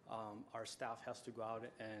money. Our staff has to go out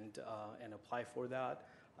and apply for that.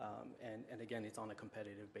 And again, it's on a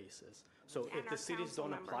competitive basis. So And if our the cities council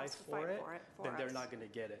don't member apply has to for fight it, for then they're us. not going to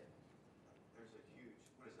get it. There's a huge,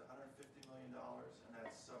 what is it, $150 million, and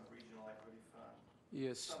that's sub-regional equity fund?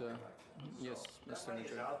 Yes, Something like that. yes, So Mr. that money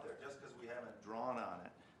is Najarian. out there. Just because we haven't drawn on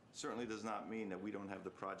it certainly does not mean that we don't have the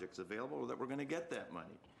projects available or that we're going to get that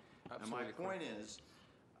money. And my Absolutely point is,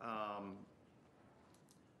 I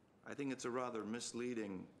think it's a rather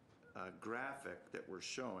misleading graphic that we're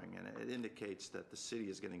showing, and it indicates that the city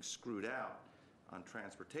is getting screwed out on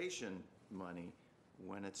transportation money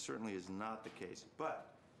when it certainly is not the case.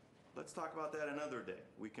 But let's talk about that another day.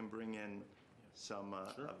 We can bring in some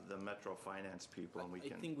of the Metro Finance people, and we I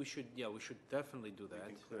can think we should definitely do that.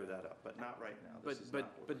 clear that up, but not right now. This is not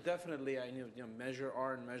what But definitely, I know, Measure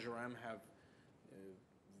R and Measure M have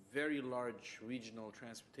very large regional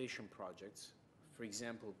transportation projects. For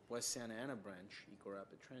example, West Santa Ana branch, Eco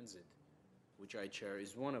Rapid Transit, which I chair,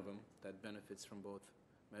 is one of them that benefits from both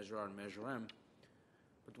Measure R and Measure M.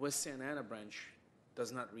 But West Santa Ana branch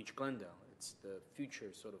does not reach Glendale. It's the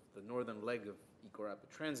future, sort of the northern leg of Eco Rapid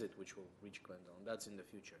Transit, which will reach Glendale, and that's in the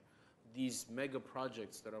future. These mega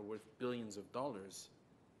projects that are worth billions of dollars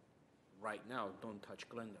right now don't touch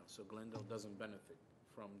Glendale, so Glendale doesn't benefit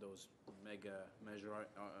from those mega Measure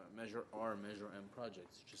R, Measure M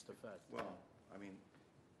projects. It's just a fact. Well, I mean,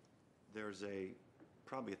 there's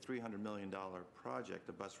probably a $300 million project,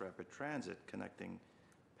 the Bus Rapid Transit, connecting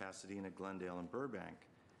Pasadena, Glendale, and Burbank.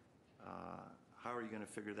 How are you going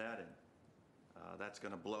to figure that in? That's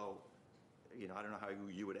going to blow, I don't know how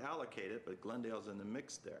you would allocate it, but Glendale's in the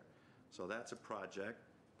mix there. So that's a project.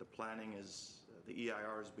 The planning is, the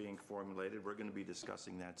EIR is being formulated. We're going to be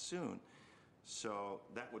discussing that soon. So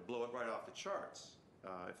that would blow it right off the charts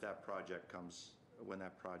if that project comes, when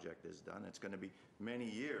that project is done. It's going to be many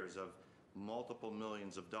years of multiple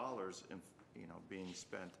millions of dollars being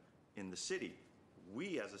spent in the city.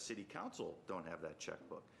 We as a city council don't have that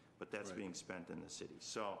checkbook, but that's being spent in the city.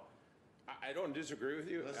 So I don't disagree with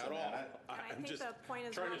you Listen, at all. man, I'm think just the point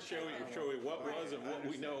is trying not to show you what was and what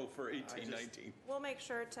we know for 1819. We'll make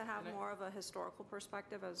sure to have more of a historical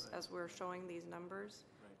perspective as we're showing these numbers,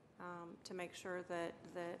 to make sure that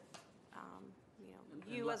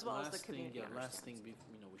you as well as the community understands. Last thing, we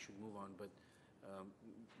should move on, but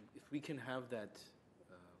if we can have that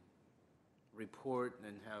report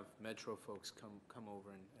and have Metro folks come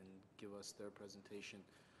over and give us their presentation,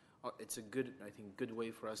 it's a good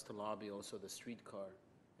way for us to lobby also the streetcar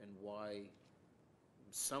and why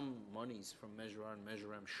some monies from Measure R and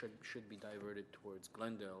Measure M should be diverted towards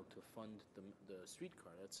Glendale to fund the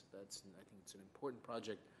streetcar. That's I think it's an important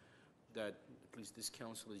project that at least this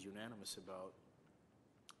council is unanimous about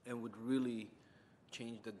and would really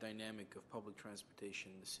change the dynamic of public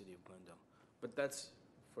transportation in the city of Glendale. But that's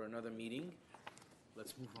for another meeting.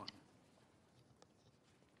 Let's move on.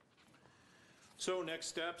 So next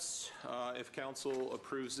steps, if council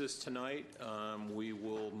approves this tonight, we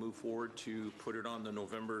will move forward to put it on the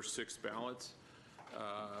November 6th ballots.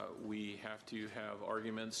 We have to have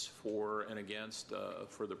arguments for and against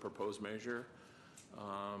for the proposed measure.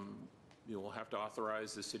 You will have to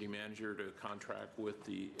authorize the city manager to contract with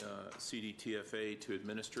the CDTFA to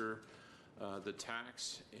administer the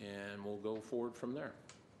tax, and we'll go forward from there.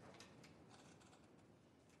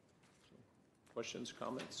 Questions,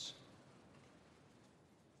 comments?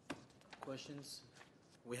 Questions?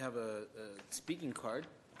 We have a speaking card,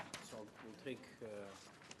 so we'll take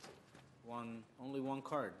only one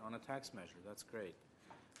card on a tax measure. That's great.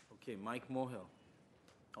 Okay, Mike Mohill.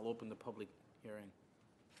 I'll open the public hearing.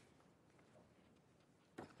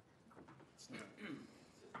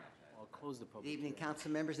 I'll close the public Good evening, hearing.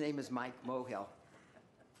 council members. Name is Mike Mohill.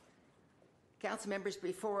 Council members,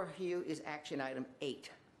 before you is action item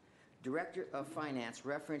 8. Director of Finance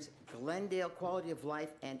reference Glendale Quality of Life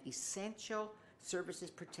and Essential Services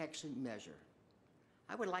Protection Measure.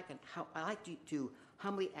 I would like to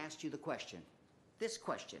humbly ask you the question, this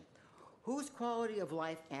question. Whose quality of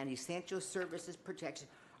life and essential services protection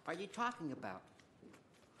are you talking about?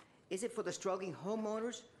 Is it for the struggling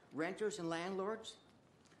homeowners, renters, and landlords?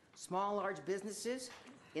 Small, large businesses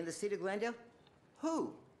in the city of Glendale?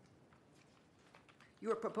 Who?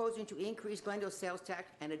 You are proposing to increase Glendale sales tax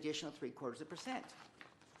an additional 0.75%.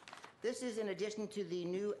 This is in addition to the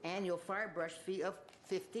new annual fire brush fee of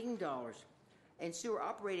 $15 and sewer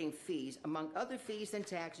operating fees, among other fees and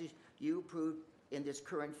taxes you approved in this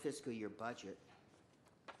current fiscal year budget.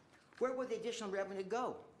 Where will the additional revenue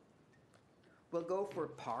go? Will go for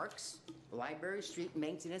parks, library, street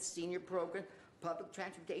maintenance, senior program, public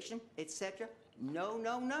transportation, etc.? No,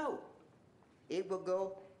 no, no. It will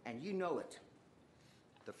go, and you know it.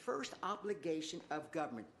 The first obligation of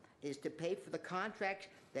government is to pay for the contracts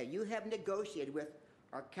that you have negotiated with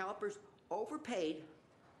our CalPERS overpaid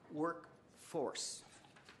workforce.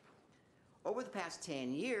 Over the past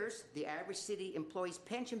 10 years, the average city employee's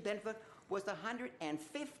pension benefit was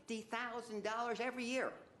 $150,000 every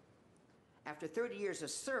year. After 30 years of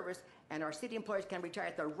service, and our city employees can retire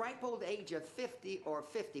at the ripe old age of 50 or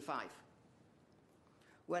 55.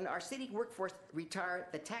 When our city workforce retire,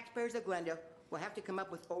 the taxpayers of Glendale will have to come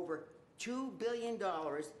up with over $2 billion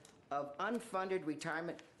of unfunded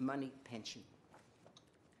retirement money pension.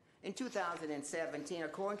 In 2017,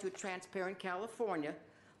 according to Transparent California,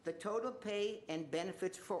 the total pay and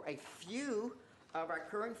benefits for a few of our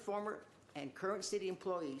current, former, and current city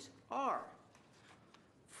employees are: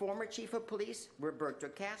 former Chief of Police Roberto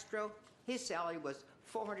Castro, his salary was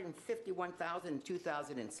 $451,000 in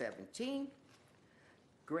 2017.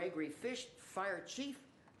 Gregory Fish, Fire Chief,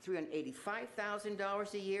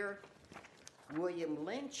 $385,000 a year. William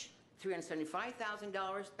Lynch,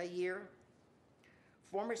 $375,000 a year.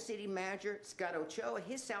 Former City Manager Scott Ochoa,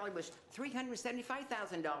 his salary was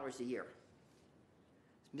 $375,000 a year.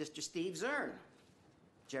 Mr. Steve Zern,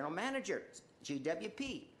 General Manager,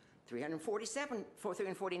 GWP,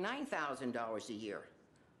 $349,000 a year.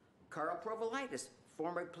 Carl Provolitis,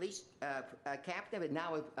 former police captain, but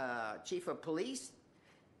now Chief of Police,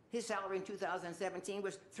 his salary in 2017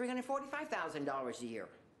 was $345,000 a year.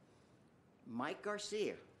 Mike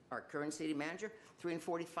Garcia, our current city manager,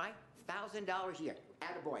 $345,000 a year.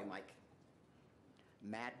 Attaboy, Mike.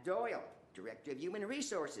 Matt Doyle, Director of Human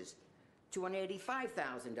Resources,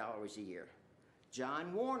 $285,000 a year.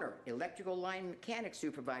 John Warner, Electrical Line Mechanic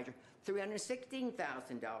Supervisor,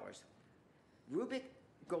 $316,000. Rubik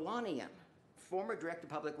Golanian, former Director of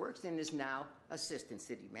Public Works and is now Assistant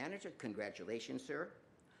City Manager. Congratulations, sir.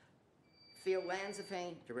 Phil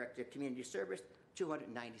Lanzafane, Director of Community Service,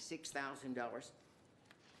 $296,000.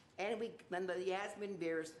 And Yasmin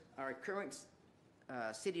Beers, our current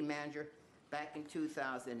city manager, back in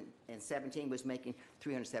 2017 was making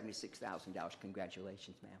 $376,000.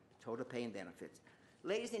 Congratulations, ma'am. Total pay and benefits.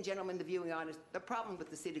 Ladies and gentlemen, the viewing audience, the problem with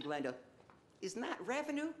the city of Glendale is not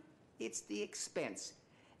revenue, it's the expense.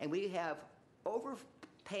 And we have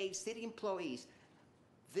overpaid city employees.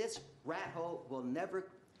 This rat hole will never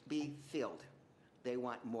be filled. They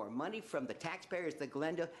want more money from the taxpayers of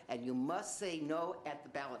Glendale, and you must say no at the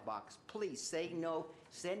ballot box. Please say no.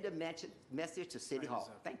 Send a message to City Hall.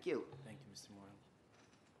 Thank you. Thank you, Mr. Moyle.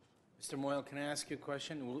 Mr. Moyle, can I ask you a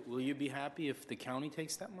question? Will you be happy if the county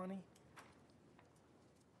takes that money?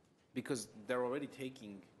 Because they're already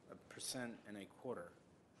taking 1.25%,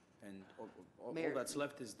 and all that's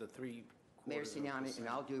left is the 3/4%. Mayor Signani, in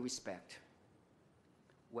all due respect,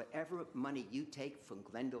 whatever money you take from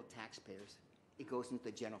Glendale taxpayers, it goes into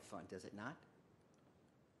the general fund, does it not?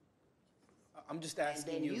 I'm just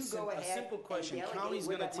asking you a simple question. County's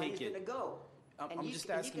going to take it. I'm just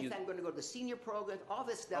asking you. I'm going to go to the senior program, all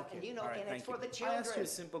this stuff, Okay. and you know, All right, and it's thank for you. the children. I asked you a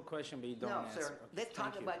simple question, but you don't answer. No, sir. Okay, Let's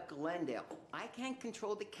talk thank you. about Glendale. I can't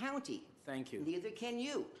control the county. Thank you. Neither can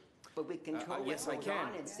you. But we control Yes, what I goes can.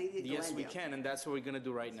 on in City of Glendale. Yes, we can, and that's what we're going to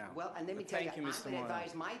do right now. Well, and let me But tell you, thank you, I'm Mr. going to Moyle.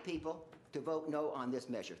 advise my people to vote no on this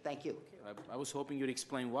measure. Thank you. I was hoping you'd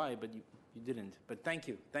explain why, but you didn't. But thank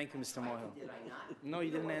you. Thank you, Mr. Moyle. Did I not? No, you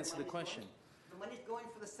know didn't where answer the money's question. going. The money's going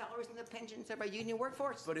for the salaries and the pensions of our union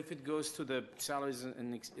workforce. But if it goes to the salaries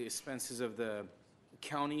and expenses of the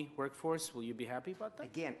county workforce, will you be happy about that?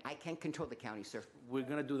 Again, I can't control the county, sir. We're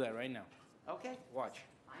going to do that right now. Okay? Watch.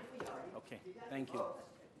 I know we are. Okay, You guys thank you. vote.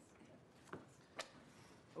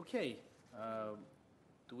 Okay,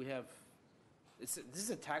 do we have, this is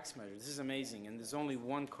a tax measure, this is amazing, and there's only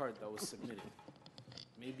one card that was submitted.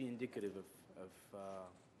 Maybe indicative of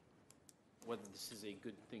whether this is a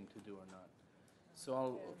good thing to do or not. So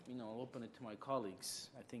I'll open it to my colleagues.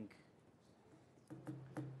 I think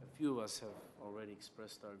a few of us have already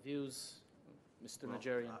expressed our views. Mr.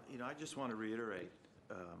 Najarian. I just want to reiterate,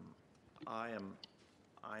 I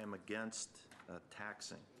am against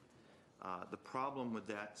taxing. The problem with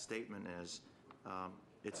that statement is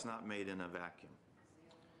it's not made in a vacuum.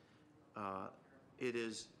 It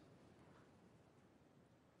is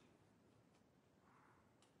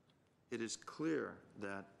clear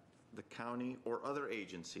that the county or other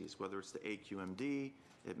agencies, whether it's the AQMD,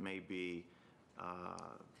 it may be,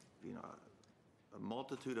 you know, a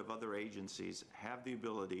multitude of other agencies have the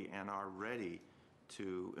ability and are ready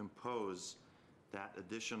to impose that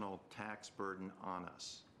additional tax burden on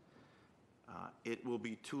us. It will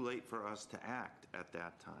be too late for us to act at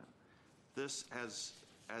that time. This, as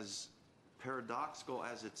paradoxical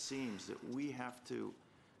as it seems, that we have to,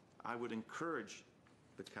 I would encourage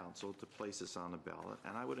the council to place this on the ballot,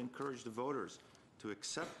 and I would encourage the voters to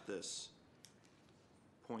accept this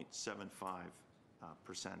 0.75%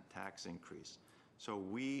 tax increase. So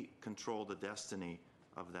we control the destiny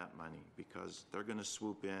of that money, because they're going to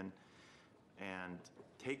swoop in and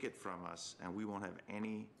take it from us, and we won't have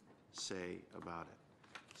any say about it.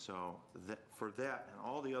 So for that and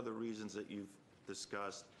all the other reasons that you've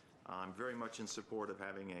discussed, I'm very much in support of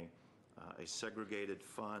having a segregated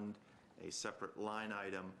fund, a separate line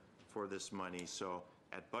item for this money, so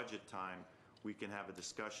at budget time we can have a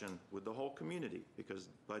discussion with the whole community, because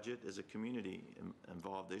budget is a community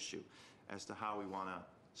involved issue, as to how we want to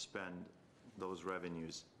spend those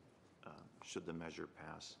revenues should the measure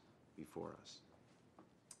pass before us.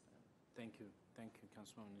 Thank you. Thank you,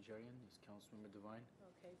 Councilmember Najarian. Is Councilmember Devine?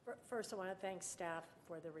 Okay. First, I want to thank staff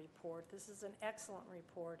for the report. This is an excellent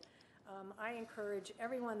report. I encourage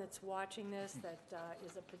everyone that's watching this that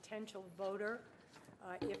is a potential voter,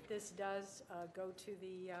 if this does go to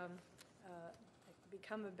the,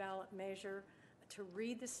 become a ballot measure, to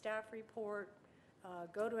read the staff report,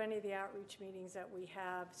 go to any of the outreach meetings that we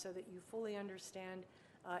have, so that you fully understand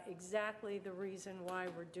exactly the reason why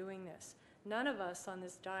we're doing this. None of us on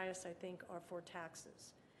this dais, I think, are for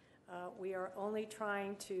taxes. We are only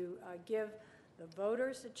trying to give the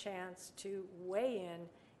voters a chance to weigh in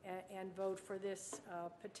and vote for this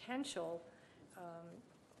potential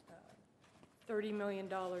 $30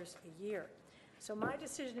 million a year. So my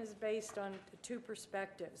decision is based on two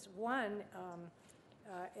perspectives. One,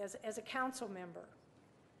 as a council member,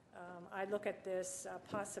 I look at this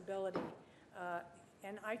possibility,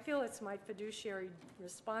 and I feel it's my fiduciary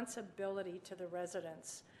responsibility to the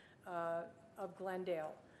residents of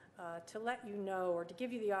Glendale to let you know, or to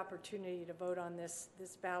give you the opportunity to vote on this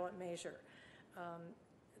ballot measure.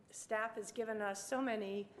 Staff has given us so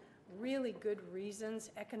many really good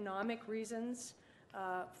reasons, economic reasons,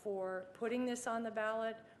 for putting this on the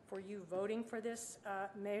ballot, for you voting for this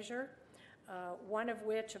measure. One of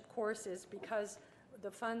which, of course, is because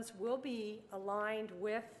the funds will be aligned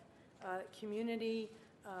with community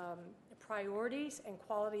priorities and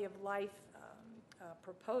quality of life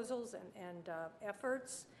proposals and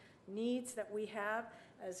efforts, needs that we have.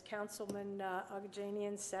 As Councilman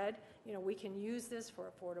Agajanian said, you know, we can use this for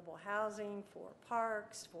affordable housing, for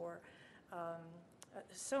parks, for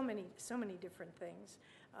so many different things.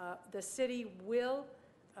 The city will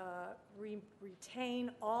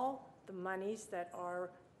retain all the monies that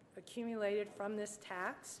are accumulated from this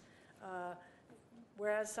tax,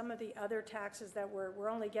 whereas some of the other taxes that we're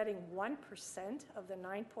only getting 1% of the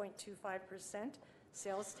 9.25%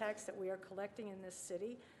 sales tax that we are collecting in this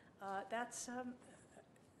city.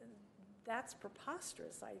 That's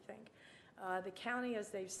preposterous, I think. The county, as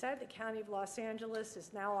they've said, the County of Los Angeles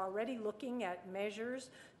is now already looking at measures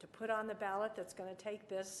to put on the ballot that's going to take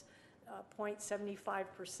this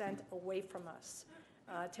 0.75% away from us,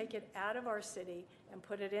 take it out of our city and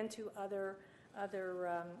put it into other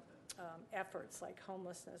efforts like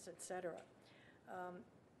homelessness, et cetera.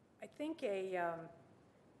 I think a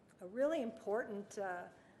really important,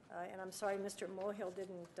 and I'm sorry Mr. Mohill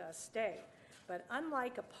didn't stay, but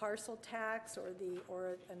unlike a parcel tax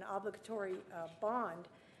or an obligatory bond,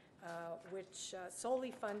 which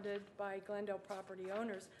solely funded by Glendale property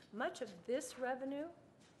owners, much of this revenue,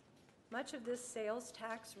 much of this sales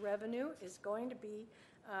tax revenue is going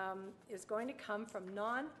to come from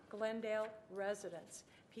non-Glendale residents,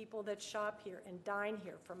 people that shop here and dine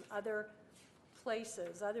here from other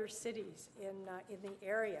places, other cities in the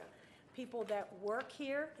area, people that work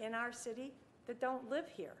here in our city that don't live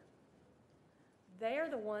here. They are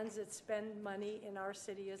the ones that spend money in our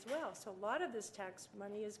city as well. So a lot of this tax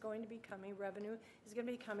money is going to be coming, revenue is going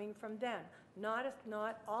to be coming from them. Not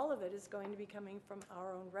all of it is going to be coming from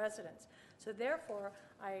our own residents. So therefore,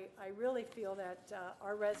 I really feel that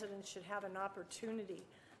our residents should have an opportunity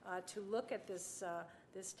to look at this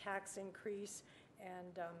tax increase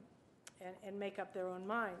and make up their own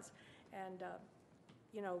minds. And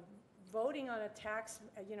you know, voting on a tax,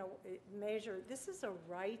 measure, this is a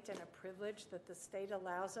right and a privilege that the state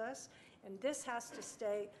allows us, and this has to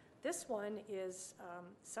stay. This one is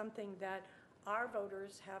something that our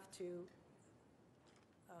voters have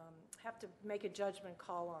have to make a judgment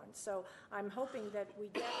call on. So I'm hoping that we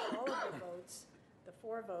get all of the votes, the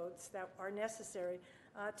 4 votes that are necessary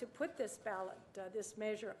to put this ballot, this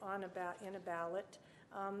measure in a ballot,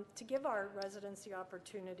 to give our residents the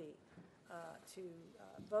opportunity to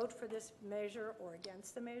vote for this measure or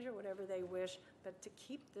against the measure, whatever they wish, but to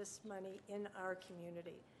keep this money in our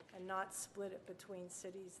community and not split it between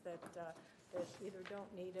cities that either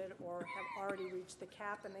don't need it or have already reached the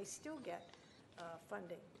cap and they still get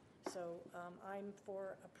funding. So I'm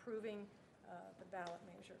for approving the ballot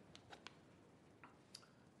measure.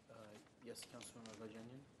 Yes, Councilman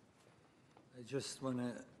Gajanian? I just want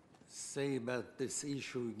to say about this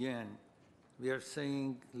issue again. We are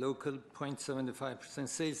saying local 0.75%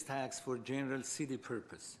 sales tax for general city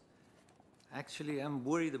purpose. Actually, I'm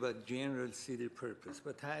worried about general city purpose,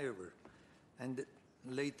 but however, and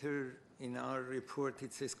later in our report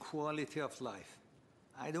it says quality of life.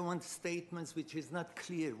 I don't want statements which is not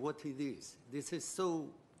clear what it is. This is so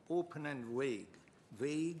open and vague.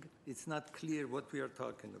 Vague, it's not clear what we are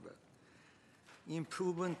talking about.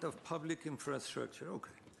 Improvement of public infrastructure,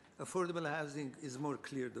 okay. Affordable housing is more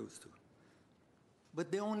clear, those two.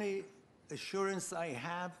 But the only assurance I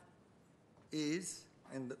have is,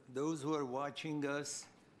 and those who are watching us,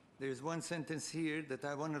 there's one sentence here that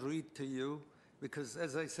I want to read to you, because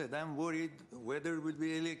as I said, I'm worried whether it will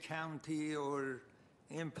be LA County or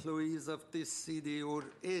employees of this city or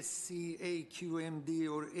SCAQMD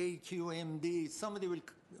or AQMD, somebody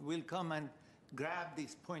will come and grab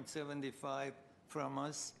this 0.75 from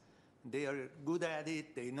us. They are good at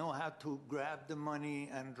it. They know how to grab the money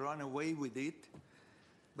and run away with it.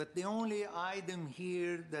 But the only item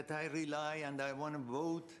here that I rely and I want to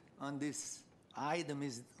vote on this item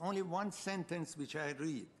is only one sentence which I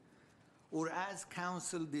read. Or as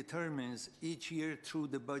council determines each year through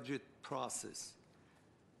the budget process.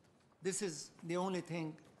 This is the only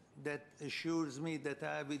thing that assures me that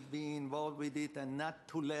I will be involved with it and not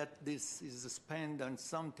to let this is spent on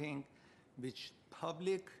something which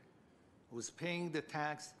public who's paying the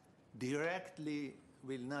tax directly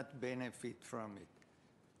will not benefit from it.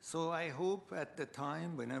 So I hope at the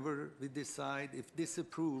time, whenever we decide, if this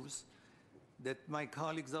approves, that my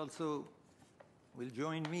colleagues also will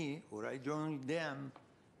join me or I join them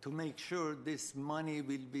to make sure this money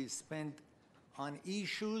will be spent on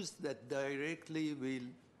issues that directly will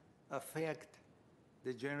affect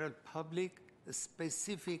the general public,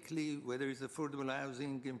 specifically whether it's affordable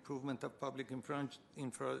housing, improvement of public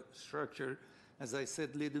infrastructure. As I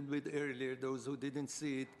said a little bit earlier, those who didn't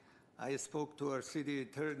see it, I spoke to our city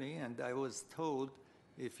attorney and I was told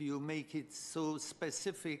if you make it so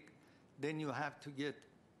specific, then you have to get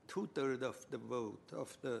 2/3 of the vote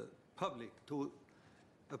of the public to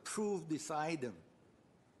approve this item.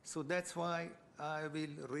 So that's why I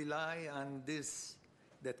will rely on this,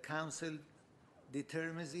 that council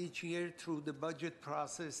determines each year through the budget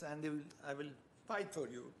process, and I will fight for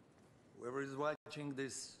you, whoever is watching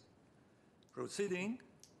this proceeding,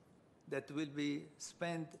 that will be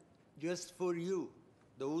spent just for you,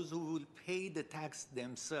 those who will pay the tax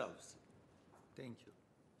themselves. Thank you.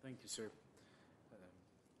 Thank you, sir.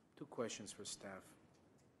 2 questions for staff.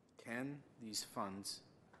 Can these funds,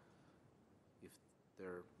 if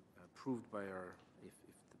they're approved by if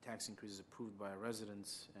the tax increase is approved by our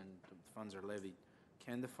residents and the funds are levied,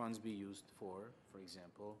 can the funds be used for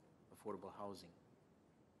example, affordable housing?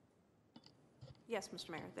 Yes, Mr.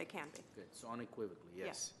 Mayor, they can be. Good, so unequivocally, yes.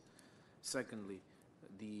 Yes. Secondly,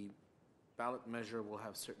 the ballot measure will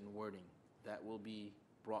have certain wording that will be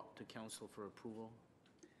brought to council for approval.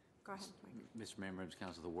 Go ahead, Mike. Mr. Mayor, members of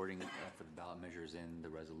council, the wording for the ballot measure is in the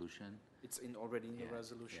resolution. It's already in the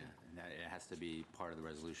resolution? Yeah, and that, it has to be part of the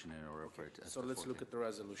resolution in order for it to... So let's look at the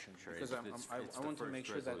resolution. Sure, because it's I want to the make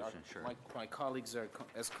first sure that resolution, sure. my colleagues are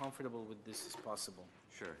as comfortable with this as possible.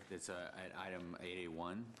 Sure, it's at item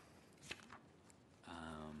 8A1.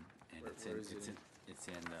 And Where is it? it's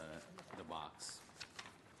in the box.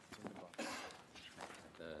 It's in the box.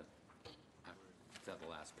 It's at the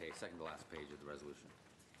last page, second to last page of the resolution.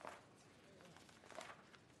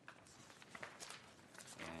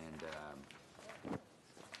 And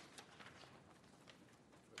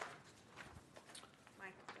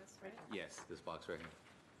Mike, this right yes, this box right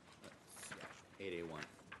here. 8A1.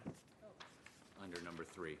 Under number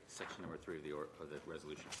 3, section number 3 of the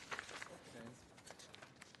resolution.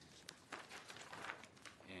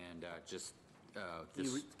 And just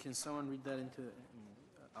Can someone read that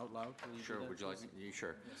out loud? Sure. Would you like?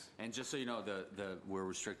 Sure. Yes. And just so you know, we're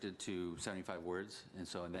restricted to 75 words, and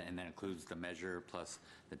so and that includes the measure plus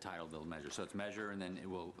the title of the measure. So it's measure, and then it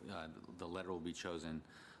will the letter will be chosen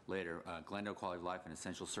later. Glendale Quality of Life and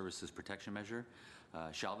Essential Services Protection Measure.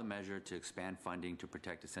 Shall the measure to expand funding to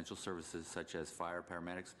protect essential services such as fire,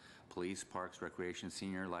 paramedics, police, parks, recreation,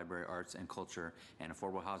 senior, library, arts, and culture, and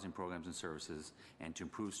affordable housing programs and services, and to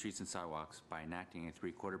improve streets and sidewalks by enacting a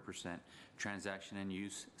 0.75% transaction and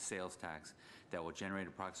use sales tax that will generate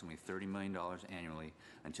approximately $30 million annually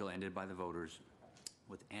until ended by the voters,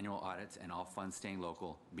 with annual audits and all funds staying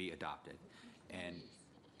local, be adopted. And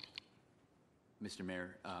Mr.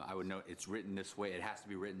 Mayor, I would note it's written this way. It has to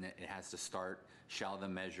be written that it has to start, shall the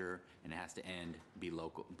measure, and it has to end, be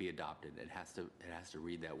local, be adopted. It has to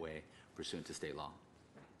read that way pursuant to state law.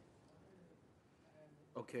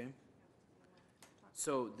 Okay.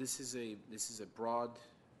 So this is a broad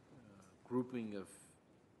grouping of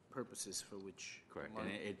purposes for which Correct.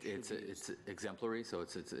 money And should be it's exemplary, so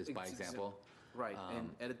it's by example. Right, and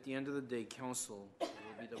at the end of the day, council will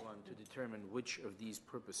be the one to determine which of these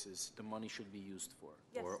purposes the money should be used for.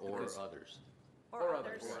 Yes. Or Because- others. Or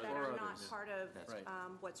others, others that or are not others. part of Right.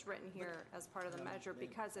 what's written here as part of the measure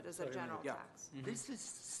because it is a general Yeah. tax. This is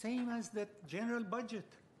same as that general budget.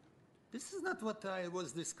 This is not what I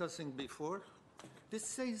was discussing before. This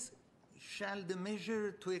says, shall the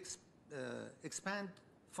measure to expand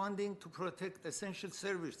funding to protect essential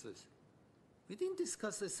services. We didn't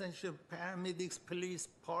discuss essential paramedics, police,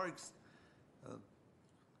 parks.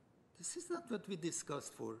 This is not what we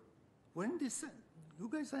discussed for. When this, you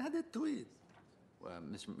guys added to it.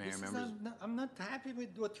 Mr. Mayor, This is members. I'm not happy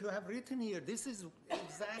with what you have written here. This is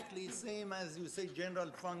exactly same as you say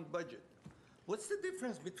general fund budget. What's the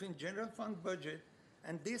difference between general fund budget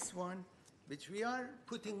and this one, which we are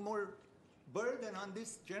putting more burden on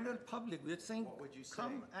this general public? We're saying, What would you say?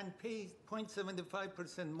 come and pay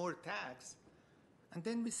 0.75% more tax. And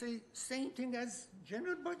then we say, same thing as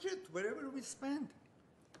general budget, wherever we spend.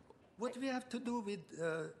 What we have to do with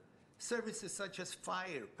services such as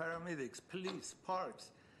fire, paramedics, police,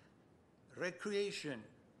 parks, recreation,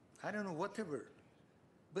 I don't know, whatever.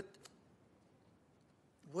 But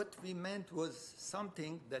what we meant was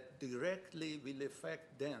something that directly will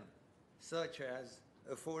affect them, such as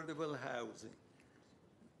affordable housing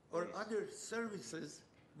or other services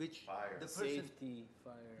which the person... Safety,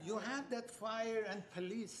 fire. You have that fire and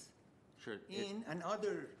police Sure. and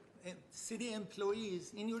other city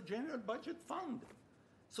employees in your general budget fund.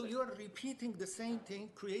 So you are repeating the same thing,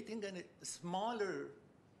 creating a smaller,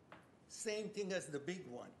 same thing as the big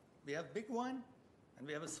one. We have big one and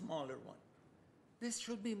we have a smaller one. This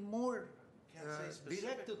should be more Can't say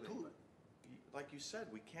directed specifically. to. Like you said,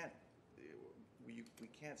 we can't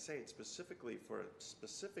say it specifically for a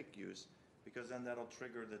specific use because then that'll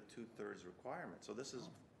trigger the 2/3 requirement. So this is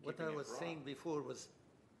What keeping I it was broad. saying before was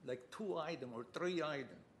like 2 items or 3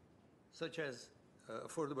 items, such as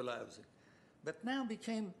affordable housing. But now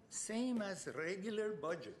became same as regular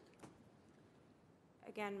budget.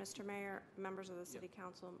 Again, Mr. Mayor, members of the City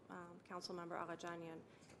Council, Councilmember Agajanian,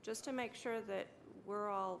 just to make sure that we're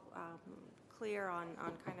all clear on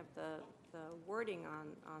kind of the wording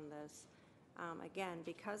on this, again,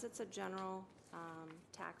 because it's a general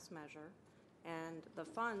tax measure and the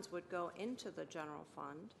funds would go into the general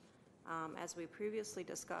fund, as we previously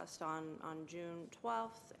discussed on June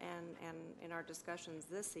 12th and in our discussions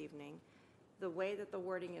this evening, the way that the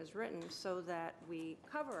wording is written so that we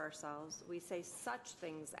cover ourselves, we say such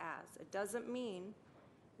things as. It doesn't mean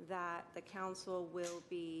that the council will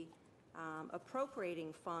be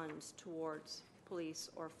appropriating funds towards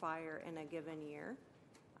police or fire in a given year.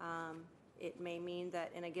 It may mean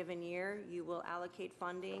that in a given year you will allocate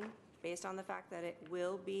funding based on the fact that it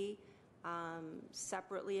will be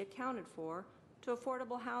separately accounted for to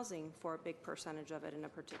affordable housing for a big percentage of it in a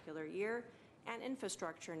particular year, and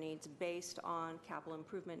infrastructure needs based on capital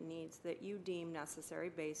improvement needs that you deem necessary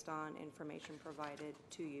based on information provided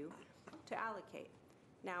to you to allocate.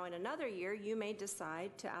 Now, in another year, you may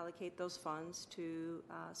decide to allocate those funds to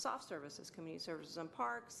soft services, community services and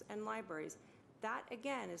parks and libraries. That,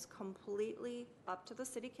 again, is completely up to the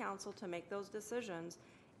City Council to make those decisions,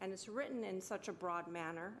 and it's written in such a broad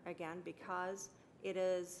manner, again, because it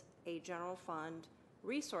is a general fund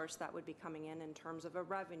resource that would be coming in terms of a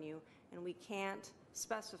revenue, and we can't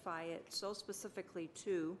specify it so specifically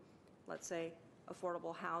to, let's say,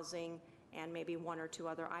 affordable housing and maybe 1 or 2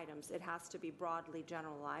 other items. It has to be broadly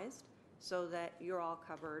generalized so that you're all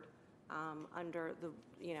covered under the,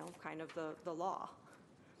 kind of the law.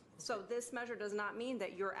 So this measure does not mean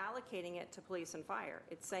that you're allocating it to police and fire.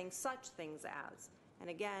 It's saying such things as. And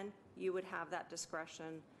again, you would have that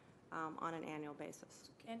discretion on an annual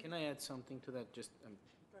basis. Can I add something to that, just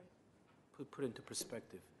put into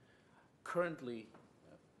perspective? Currently,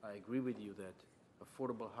 I agree with you that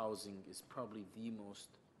affordable housing is probably the most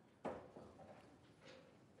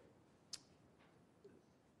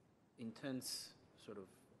intense sort of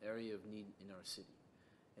area of need in our city.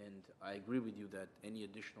 And I agree with you that any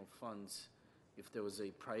additional funds, if there was a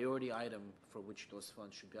priority item for which those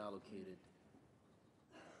funds should be allocated,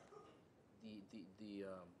 the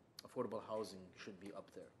affordable housing should be up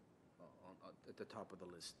there at the top of the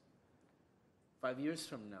list. 5 years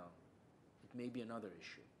from now, it may be another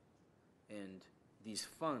issue. And these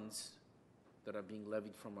funds that are being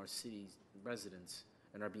levied from our city's residents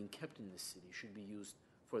and are being kept in the city should be used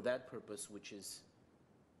for that purpose, which is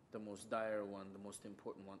the most dire one, the most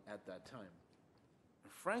important one at that time.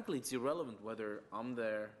 Frankly, it's irrelevant whether I'm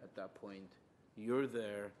there at that point, you're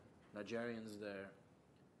there, Nigerian's there,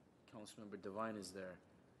 Councilmember Devine is there,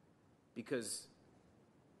 because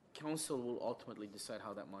council will ultimately decide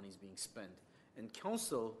how that money is being spent. And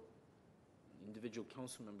council, individual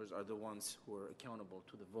council members, are the ones who are accountable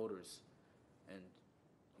to the voters. And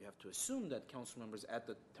you have to assume that council members at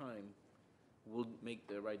the time will make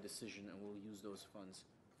the right decision and will use those funds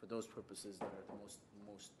for those purposes that are the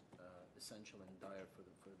most essential and dire for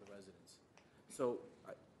the residents. So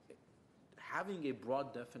having a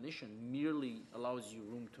broad definition merely allows you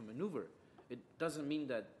room to maneuver. It doesn't mean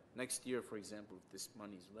that next year, for example, if this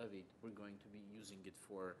money is levied, we're going to be using it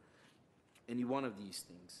for any one of these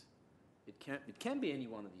things. It can be any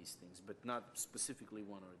one of these things, but not specifically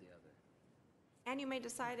one or the other. And you may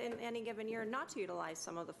decide in any given year not to utilize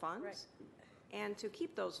some of the funds. Right. And to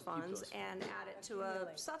keep those funds and add it to a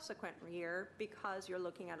Accumulate. subsequent year because you're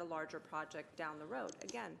looking at a larger project down the road.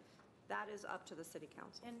 Again, that is up to the city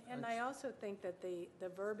council. And I also think that the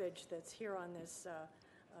verbiage that's here on this,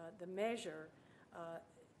 the measure,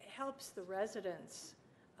 helps the residents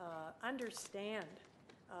understand.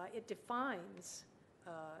 It defines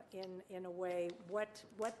in a way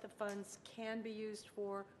what the funds can be used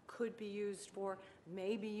for, could be used for,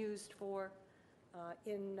 may be used for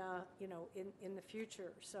in the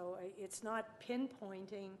future. So it's not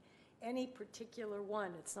pinpointing any particular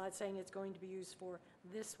one. It's not saying it's going to be used for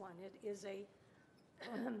this one. It is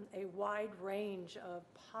a wide range of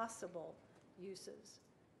possible uses.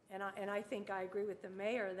 And I think I agree with the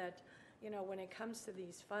mayor that, when it comes to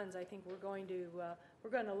these funds, I think we're going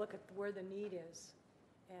to look at where the need is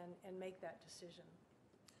and make that decision.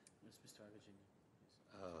 Yes, Mr.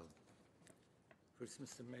 Agajini. First,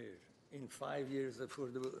 Mr. Mayor, in 5 years,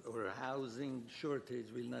 affordable or housing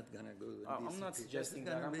shortage will not gonna go. I'm not suggesting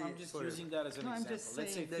that. I'm just using that as an No, I'm example. just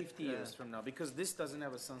Let's say saying that, 50 years from now, because this doesn't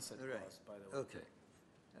have a sunset Right. clause, by the way. Okay.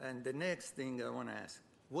 And the next thing I want to ask,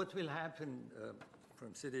 what will happen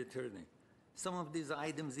from city attorney? Some of these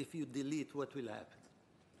items, if you delete, what will happen?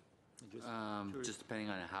 Just depending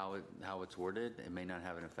on how it's worded, it may not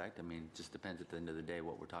have an effect. I mean, it just depends at the end of the day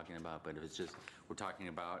what we're talking about. But if it's just, we're talking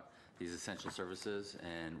about these essential services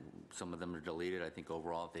and some of them are deleted, I think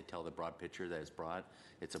overall, if they tell the broad picture that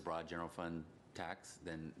it's a broad general fund tax,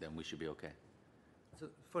 then we should be okay. So,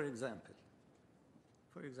 for example,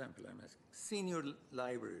 I'm asking, senior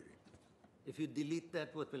library, if you delete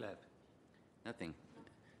that, what will happen? Nothing.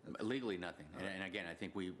 Legally, nothing. And again, I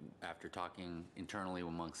think we, after talking internally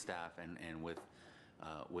amongst staff and with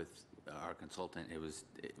our consultant,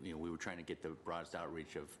 we were trying to get the broadest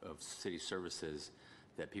outreach of city services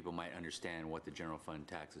that people might understand what the general fund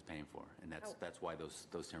tax is paying for. And that's why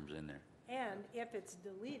those terms are in there. And if it's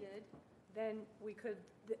deleted, then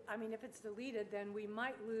if it's deleted, then we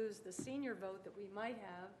might lose the senior vote that we might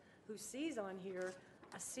have who sees on here,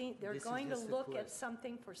 they're This is going to just a look at question.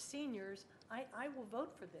 something for seniors. I will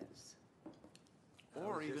vote for this.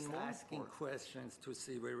 Or even more asking questions to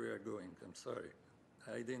see where we are going. I'm sorry.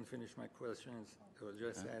 I didn't finish my questions. I was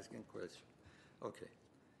just asking questions. Okay.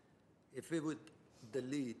 If we would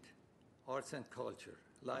delete arts and culture,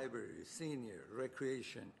 library, senior,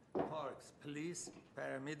 recreation, parks, police,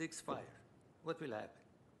 paramedics, fire, what will happen?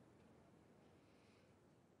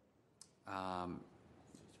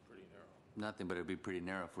 Nothing, but it'd be pretty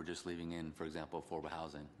narrow if we're just leaving in, for example, affordable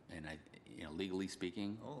housing. And legally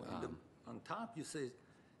speaking, On top, you say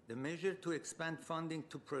the measure to expand funding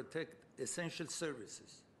to protect essential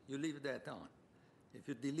services. You leave that on. If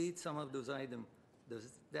you delete some of those items,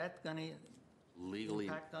 does that gonna legally,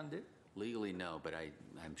 impact on this? legally, no, but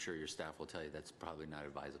I'm sure your staff will tell you that's probably not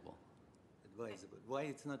advisable. Advisable. Why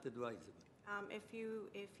it's not advisable? If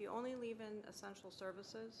you only leave in essential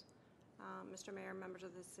services, Mr. Mayor, members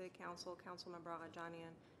of the City Council, Councilmember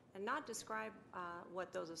Agajanian, and not describe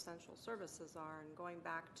what those essential services are, and going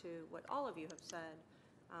back to what all of you have said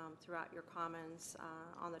throughout your comments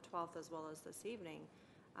on the 12th as well as this evening,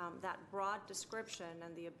 that broad description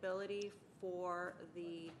and the ability for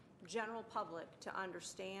the general public to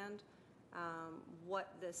understand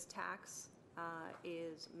what this tax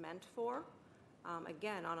is meant for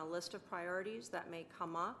again, on a list of priorities that may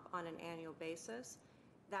come up on an annual basis,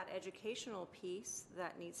 that educational piece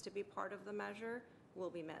that needs to be part of the measure will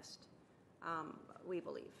be missed, we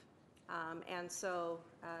believe. And so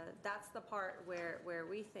that's the part where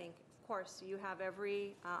we think, of course, you have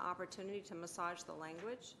every opportunity to massage the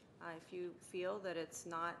language if you feel that it's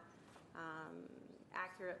not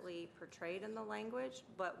accurately portrayed in the language,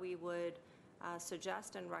 but we would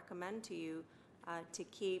suggest and recommend to you to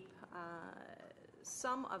keep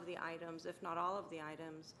some of the items, if not all of the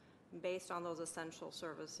items, based on those essential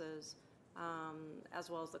services, as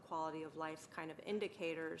well as the quality of life kind of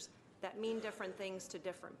indicators that mean different things to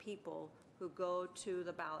different people who go to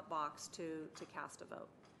the ballot box to cast a vote.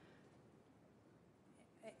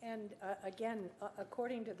 And again,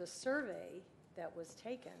 according to the survey that was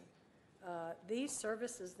taken, these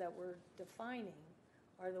services that we're defining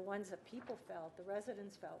are the ones that people felt, the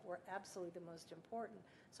residents felt, were absolutely the most important.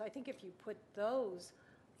 So I think if you put those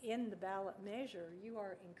in the ballot measure, you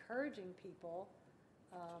are encouraging people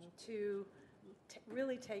to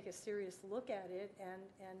really take a serious look at it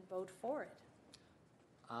and vote for it,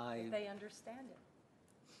 if they understand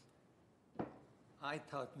it. I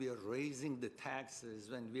thought we are raising the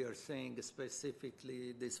taxes when we are saying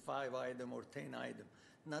specifically this 5-item or 10-item,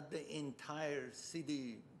 not the entire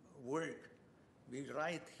city work. We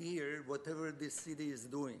write here whatever this city is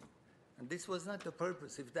doing. And this was not the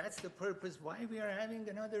purpose. If that's the purpose, why we are having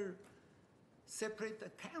another separate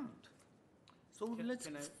account? So let's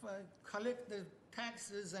collect the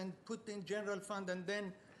taxes and put in general fund, and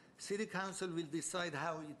then city council will decide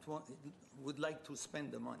how it would like to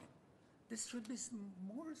spend the money. This should be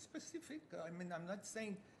more specific. I mean, I'm not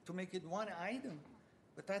saying to make it one item,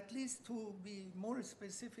 but at least to be more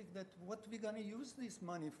specific that what we're going to use this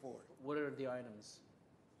money for. What are the items?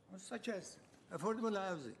 Such as affordable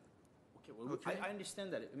housing. Okay, well, I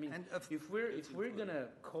understand that. I mean, and if we're gonna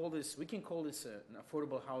call this, we can call this an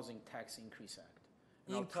Affordable Housing Tax Increase Act.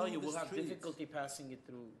 And I'll tell you, we'll have difficulty passing it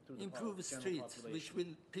through the improve streets, which will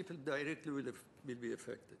people directly will be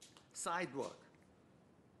affected. Sidewalk.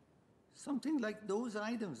 Something like those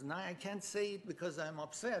items. Now I can't say it because I'm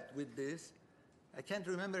upset with this. I can't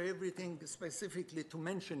remember everything specifically to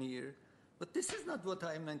mention here, but this is not what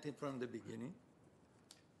I meant it from the beginning.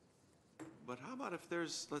 But how about if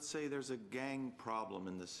there's, let's say there's a gang problem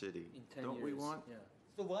in the city? In 10 don't years, we want? Yeah.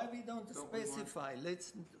 So why we don't specify?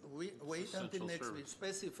 Let's wait until next week,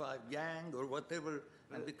 specify gang or whatever,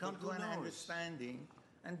 and we come to an understanding,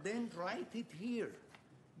 and then write it here.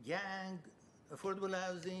 Gang, affordable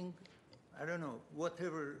housing, I don't know,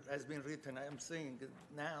 whatever has been written. I'm saying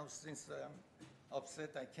now, since I'm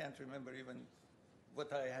upset, I can't remember even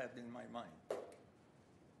what I had in my mind.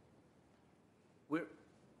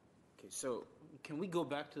 Okay, so can we go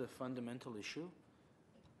back to the fundamental issue?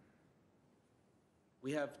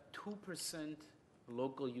 We have 2%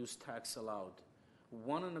 local use tax allowed.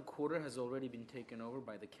 1.25% has already been taken over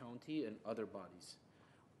by the county and other bodies.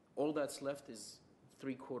 All that's left is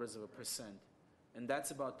 0.75%, and that's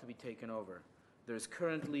about to be taken over. There's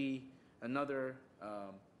currently another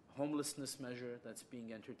homelessness measure that's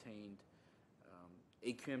being entertained.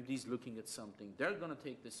 AQMD is looking at something. They're going to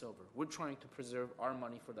take this over. We're trying to preserve our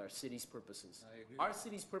money for our city's purposes. I agree. Our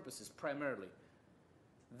city's purposes primarily.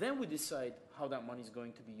 Then we decide how that money is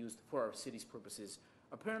going to be used for our city's purposes.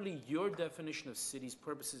 Apparently, your definition of city's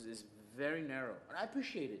purposes is very narrow, and I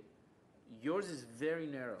appreciate it. Yours is very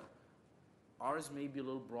narrow. Ours may be a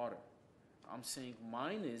little broader. I'm saying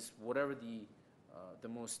mine is whatever the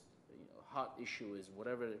most hot issue is,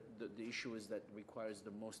 whatever the issue is that requires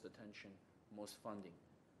the most attention, most funding.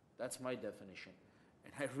 That's my definition.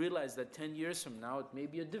 And I realize that 10 years from now, it may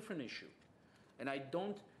be a different issue. And I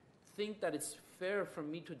don't think that it's fair for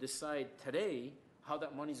me to decide today how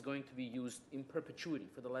that money is going to be used in perpetuity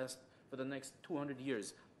for the next 200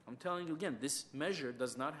 years. I'm telling you again, this measure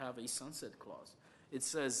does not have a sunset clause. It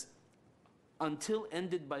says until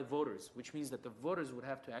ended by voters, which means that the voters would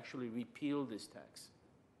have to actually repeal this tax.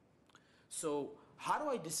 So how do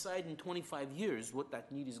I decide in 25 years what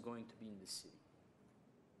that need is going to be in this city?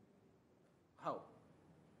 How?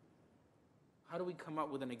 How do we come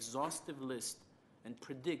up with an exhaustive list and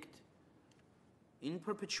predict in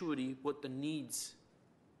perpetuity what the needs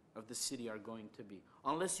of the city are going to be?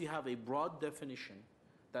 Unless you have a broad definition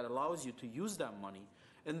that allows you to use that money,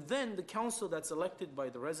 and then the council that's elected by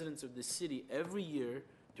the residents of the city every year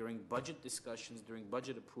during budget discussions, during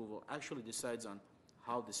budget approval, actually decides on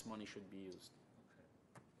how this money should be used.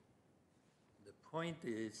 The point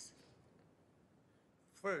is,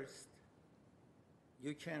 first,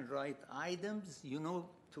 you can write items,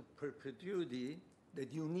 to perpetuity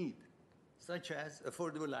that you need. such as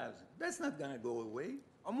affordable housing. That's not going to go away.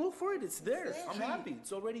 I'm all for it. It's there. I'm there. happy.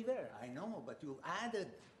 It's already there. I know, but you added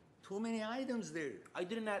too many items there. I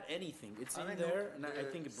didn't add anything. It's in I know there, and I the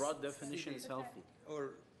think a broad definition is healthy.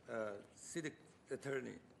 Or city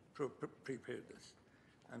attorney prepared this.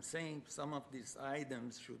 I'm saying some of these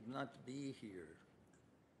items should not be here.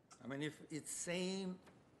 I mean, if it's same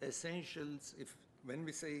essentials, when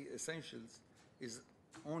we say essentials, is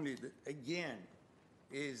only, again,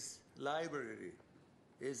 is library,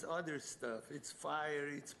 is other stuff, it's fire,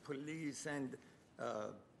 it's police, and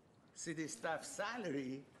city staff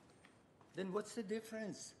salary, then what's the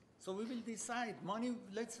difference? So we will decide, money,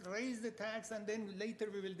 let's raise the tax, and then later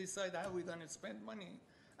we will decide how we're gonna spend money,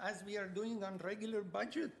 as we are doing on regular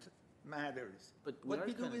budget matters. But what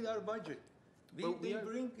we do with our budget? We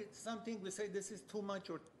bring something, we say this is too much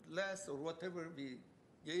or less or whatever, we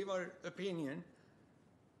gave our opinion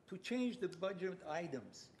to change the budget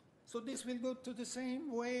items. So this will go to the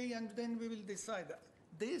same way, and then we will decide.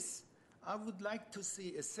 This, I would like to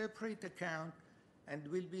see a separate account, and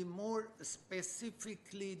will be more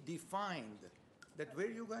specifically defined that where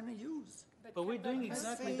you're going to use. But we're doing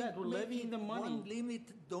exactly that. We're levying the money.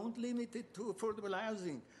 Don't limit it to affordable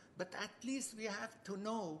housing. But at least we have to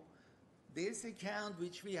know this account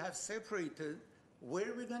which we have separated,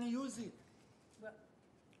 where we're going to use it.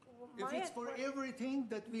 If it's for everything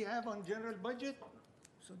that we have on general budget,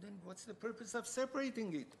 so then what's the purpose of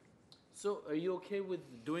separating it? So are you okay with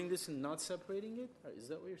doing this and not separating it? Is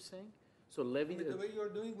that what you're saying? So levy With the way you're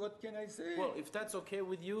doing, what can I say? Well, if that's okay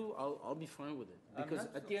with you, I'll be fine with it. Because I'm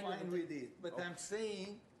not at the end fine of the day, with it, but I'm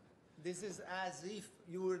saying this is as if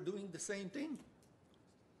you were doing the same thing.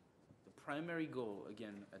 the primary goal,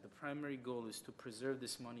 again, the primary goal is to preserve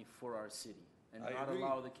this money for our city and I not agree.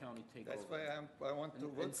 allow the county to take That's over. why I want to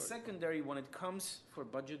vote And for it. secondary, when it comes for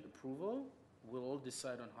budget approval, we'll all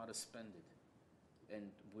decide on how to spend it. And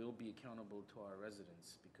we'll be accountable to our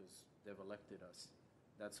residents because they've elected us.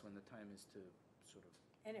 That's when the time is to sort of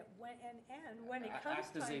And when it comes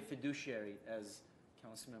act as a time, fiduciary, as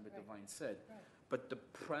Councilmember Right. Devine said. Right. But the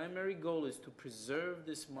primary goal is to preserve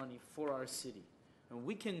this money for our city. And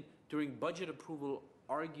we can, during budget approval,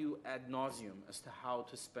 argue ad nauseum as to how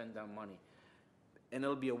to spend that money. And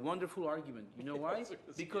it'll be a wonderful argument. You know why?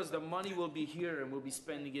 Because the money will be here and we'll be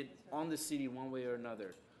spending it on the city one way or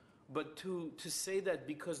another. But to say that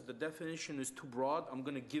because the definition is too broad, I'm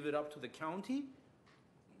going to give it up to the county,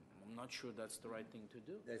 I'm not sure that's the right thing to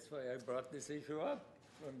do. That's why I brought this issue up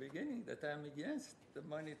from the beginning, that I'm against the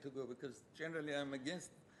money to go, because generally I'm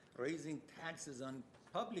against raising taxes on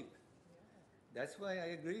public. That's why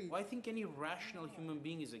I agree. Well, I think any rational human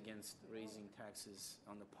being is against raising taxes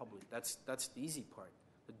on the public. That's the easy part.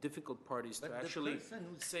 The difficult part is But to the actually person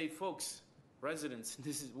who's- say, folks, residents,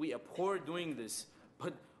 we abhor doing this,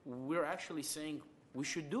 but we're actually saying we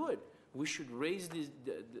should do it. We should raise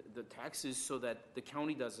the taxes so that the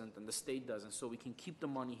county doesn't and the state doesn't, so we can keep the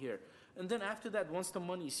money here. And then after that, once the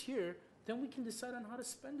money is here, then we can decide on how to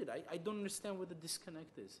spend it. I don't understand where the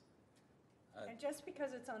disconnect is. and just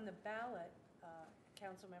because it's on the ballot,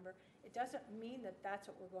 council member, it doesn't mean that that's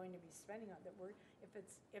what we're going to be spending on, that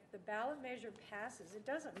if the ballot measure passes, it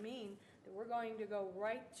doesn't mean that we're going to go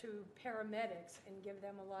right to paramedics and give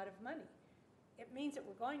them a lot of money. It means that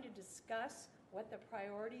we're going to discuss what the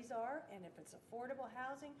priorities are, and if it's affordable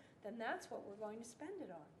housing, then that's what we're going to spend it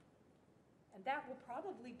on. And that will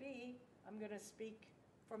probably be, I'm going to speak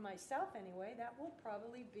for myself anyway, that will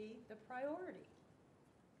probably be the priority.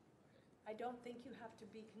 I don't think you have to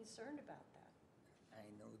be concerned about that. I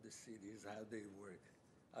know the cities, how they work.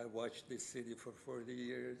 I watched this city for 40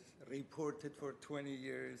 years, reported for 20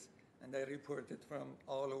 years, and I reported from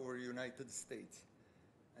all over United States.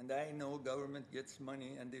 And I know government gets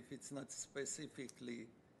money, and if it's not specifically,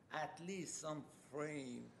 at least some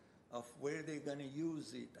frame of where they're gonna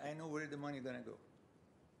use it, I know where the money gonna go.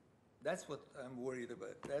 That's what I'm worried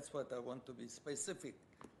about. That's what I want to be specific,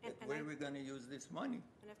 And where we're gonna use this money.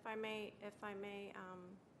 And if I may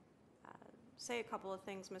say a couple of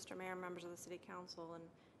things, Mr. Mayor, members of the City Council,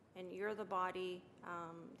 and you're the body,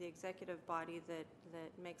 the executive body that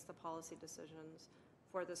makes the policy decisions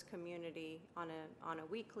for this community on a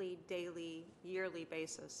weekly, daily, yearly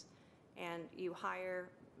basis. And you hire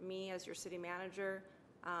me as your city manager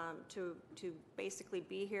to basically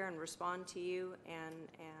be here and respond to you,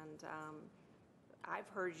 and I've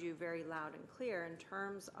heard you very loud and clear in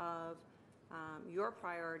terms of your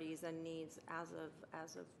priorities and needs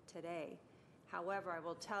as of today. However, I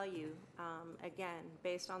will tell you, again,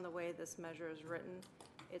 based on the way this measure is written,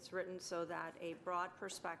 it's written so that a broad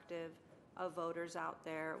perspective of voters out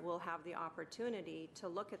there will have the opportunity to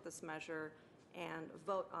look at this measure and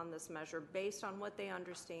vote on this measure based on what they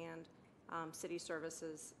understand city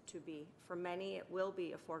services to be. For many, it will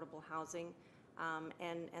be affordable housing,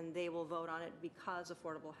 and they will vote on it because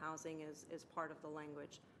affordable housing is part of the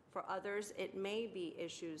language. For others, it may be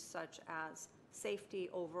issues such as safety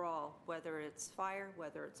overall, whether it's fire,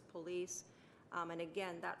 whether it's police. And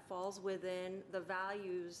again, that falls within the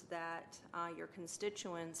values that your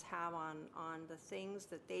constituents have on the things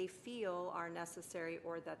that they feel are necessary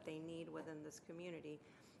or that they need within this community.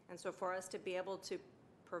 And so for us to be able to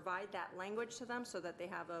provide that language to them so that they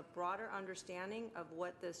have a broader understanding of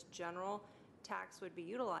what this general tax could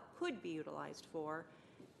be utilized for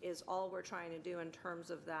is all we're trying to do in terms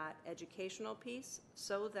of that educational piece,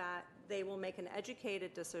 so that they will make an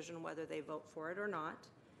educated decision whether they vote for it or not.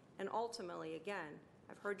 And ultimately, again,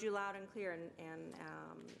 I've heard you loud and clear,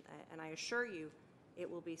 and I assure you, it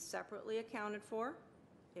will be separately accounted for.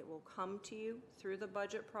 It will come to you through the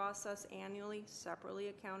budget process annually, separately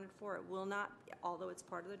accounted for. It will not, although it's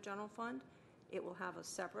part of the general fund, it will have a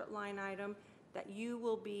separate line item that you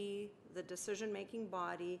will be the decision-making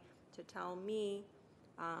body to tell me,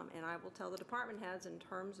 and I will tell the department heads in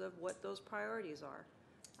terms of what those priorities are,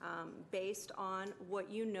 based on what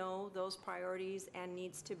you know those priorities and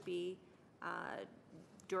needs to be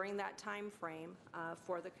during that time frame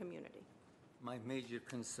for the community. My major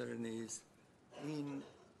concern is in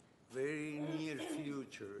very near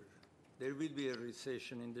future, there will be a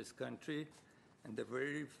recession in this country, and the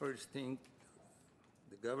very first thing,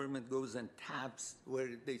 the government goes and taps where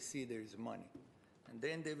they see there's money. And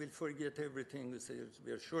then they will forget everything. They say,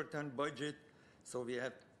 we are short on budget, so we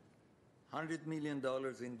have $100 million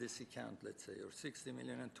in this account, let's say, or $60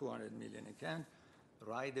 million and $200 million account.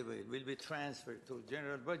 Right away, it will be transferred to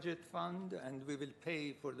general budget fund, and we will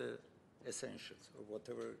pay for the essentials, or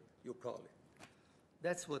whatever you call it.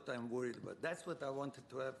 That's what I'm worried about. That's what I wanted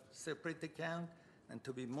to have separate account and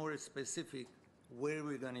to be more specific where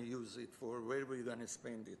we're going to use it for, where we're going to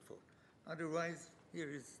spend it for. Otherwise, here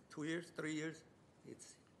is 2 years, 3 years,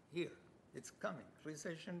 it's here. It's coming.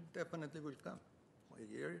 Recession definitely will come.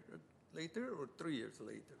 A year later or 3 years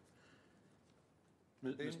later.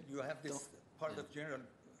 Then you have this part of general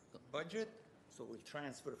budget, so we'll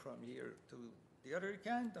transfer from here to the other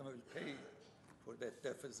account, and we'll pay for that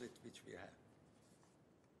deficit which we have.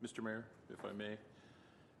 Mr. Mayor, if I may,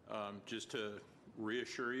 just to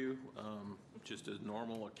reassure you, just as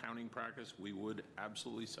normal accounting practice, we would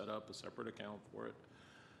absolutely set up a separate account for it.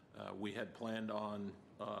 We had planned on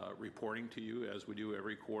reporting to you, as we do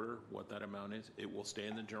every quarter, what that amount is. It will stay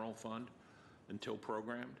in the general fund until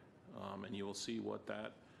programmed, and you will see what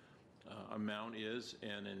that amount is.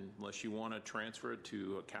 And unless you want to transfer it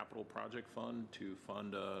to a capital project fund to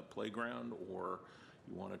fund a playground, or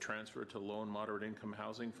you want to transfer it to low and moderate income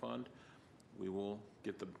housing fund, we will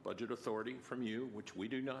get the budget authority from you, which we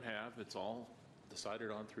do not have. It's all decided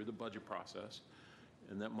on through the budget process.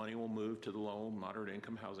 And that money will move to the low and moderate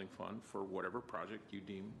income housing fund for whatever project you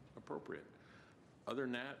deem appropriate. Other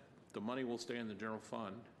than that, the money will stay in the general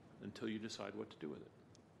fund until you decide what to do with it.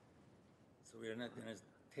 So we are not going to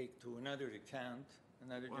take to another account,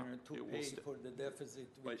 another general to pay for the deficit,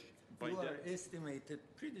 which you are estimated.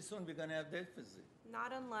 Pretty soon we're going to have deficit.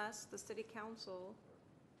 Not unless the city council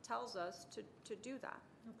tells us to do that.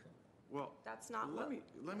 Okay. Well, That's not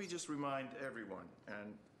let me just remind everyone,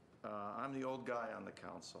 and I'm the old guy on the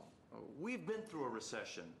council. We've been through a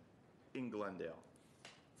recession in Glendale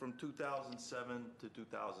from 2007 to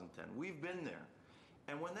 2010. We've been there.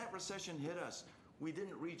 And when that recession hit us, we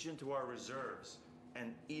didn't reach into our reserves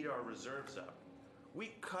and eat our reserves up.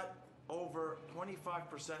 We cut over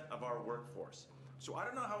 25% of our workforce. So I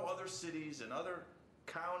don't know how other cities and other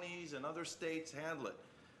counties and other states handle it.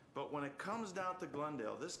 But when it comes down to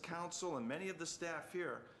Glendale, this council and many of the staff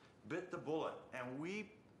here bit the bullet, and we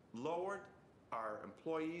lowered our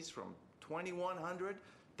employees from 2,100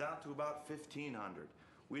 down to about 1,500.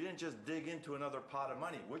 We didn't just dig into another pot of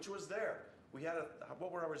money, which was there. We had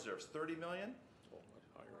what were our reserves? 30 million?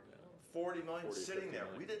 40 million sitting there.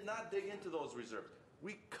 We did not dig into those reserves.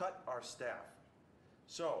 We cut our staff.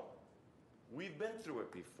 So we've been through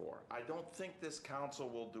it before. I don't think this council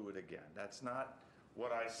will do it again. That's not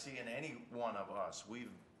what I see in any one of us.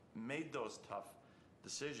 We've made those tough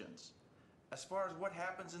decisions. As far as what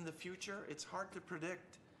happens in the future, it's hard to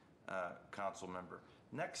predict, council member.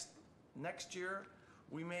 Next year,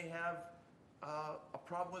 we may have a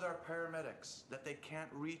problem with our paramedics, that they can't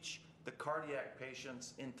reach the cardiac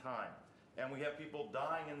patients in time. And we have people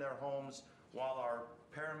dying in their homes while our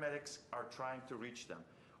paramedics are trying to reach them.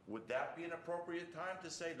 Would that be an appropriate time to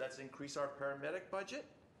say, let's increase our paramedic budget?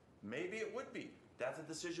 Maybe it would be. That's a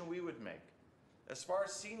decision we would make. As far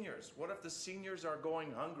as seniors, what if the seniors are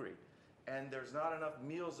going hungry and there's not enough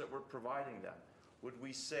meals that we're providing them? Would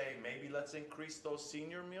we say, maybe let's increase those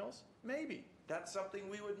senior meals? Maybe. That's something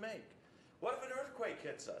we would make. What if an earthquake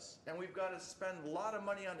hits us and we've got to spend a lot of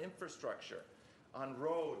money on infrastructure, on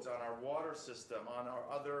roads, on our water system, on our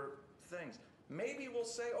other things? Maybe we'll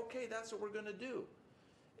say, okay, that's what we're going to do.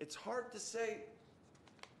 It's hard to say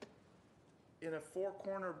in a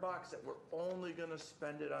four-corner box that we're only going to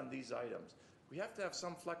spend it on these items. We have to have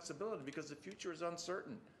some flexibility because the future is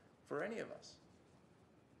uncertain for any of us.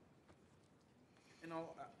 And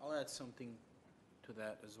I'll add something to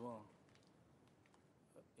that as well.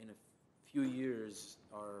 In a few years,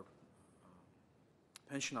 our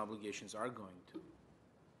pension obligations are going to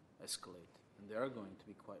escalate, and they are going to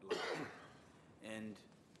be quite large. And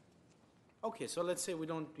okay, so let's say we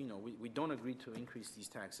don't, we don't agree to increase these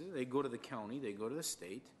taxes. They go to the county, they go to the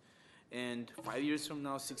state, and 5 years from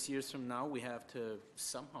now, 6 years from now, we have to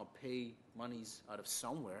somehow pay monies out of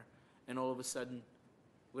somewhere, and all of a sudden,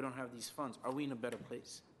 we don't have these funds. Are we in a better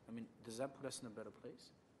place? I mean, does that put us in a better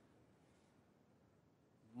place?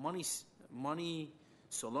 Money,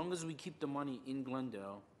 so long as we keep the money in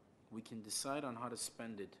Glendale, we can decide on how to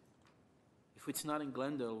spend it. If it's not in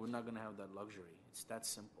Glendale, we're not going to have that luxury. It's that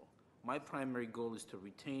simple. My primary goal is to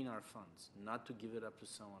retain our funds, not to give it up to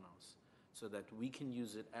someone else, so that we can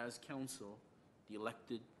use it as council, the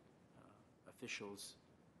elected officials,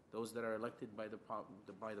 those that are elected by the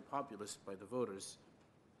populace, by the voters.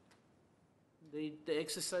 They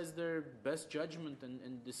exercise their best judgment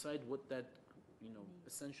and decide what that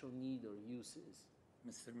essential need or use is.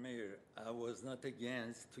 Mr. Mayor, I was not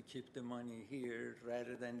against to keep the money here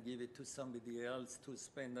rather than give it to somebody else to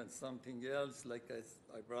spend on something else, like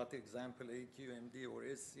I brought example AQMD or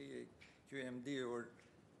SCQMD or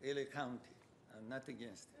LA County. I'm not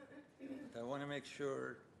against it. But I want to make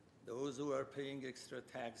sure those who are paying extra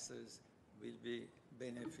taxes will be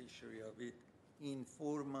beneficiary of it in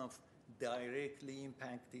form of directly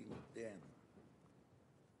impacting them.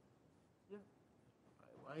 Yeah,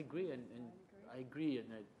 I agree, and I agree, and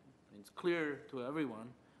it's clear to everyone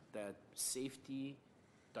that safety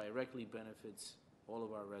directly benefits all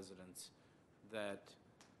of our residents, that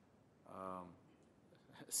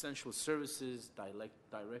essential services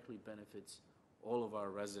directly benefits all of our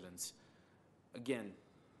residents. Again,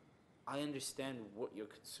 I understand what your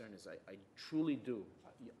concern is. I truly do.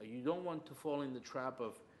 You don't want to fall in the trap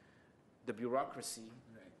of the bureaucracy.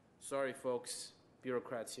 Right. Sorry, folks,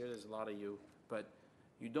 bureaucrats here, there's a lot of you, but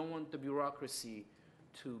you don't want the bureaucracy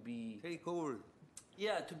to be... Take over.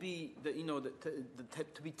 Yeah, to be,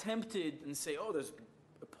 to be tempted and say, oh, there's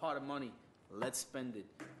a pot of money, let's spend it.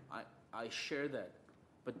 I share that.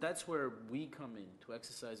 But that's where we come in to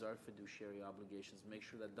exercise our fiduciary obligations, make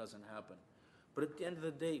sure that doesn't happen. But at the end of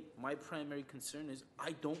the day, my primary concern is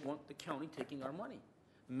I don't want the county taking our money.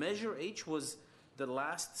 Measure H was the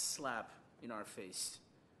last slap in our face.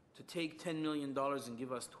 To take $10 million and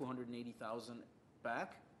give us $280,000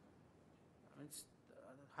 back, it's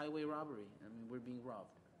highway robbery. I mean, we're being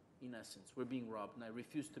robbed, in essence. We're being robbed, and I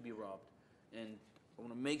refuse to be robbed. And I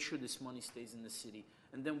want to make sure this money stays in the city.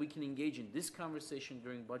 And then we can engage in this conversation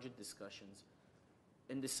during budget discussions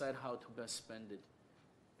and decide how to best spend it.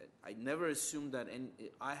 I never assumed that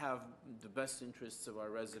I have the best interests of our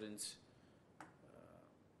residents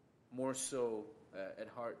more so at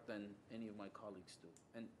heart than any of my colleagues do.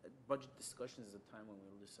 And budget discussion is the time when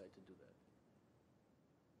we'll decide to do that.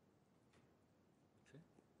 Okay.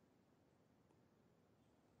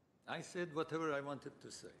 I said whatever I wanted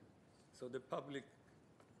to say. So the public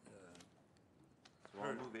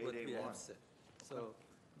heard what we have said. So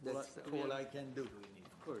that's all I can do.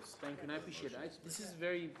 Of course, thank you, and I appreciate it. This is a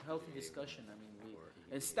very healthy discussion. I mean,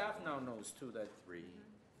 and staff now knows too that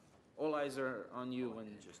all eyes are on you when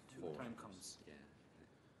the time comes. Yeah.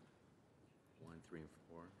 1, 3, and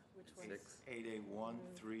 4. Which and ones? 6. 8A 1,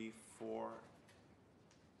 3, 4,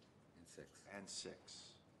 And 6. and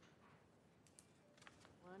 6.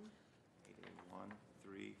 1. 8A 1,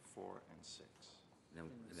 3, 4, and 6. And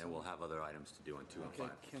then we'll have other items to do on 2 and 5.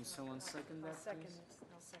 Okay, can someone second I'll that, second please? it.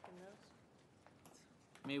 I'll second those.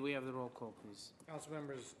 May we have the roll call, please? Council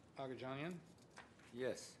members Agajanian,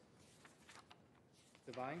 Yes.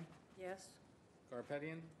 Devine, Yes.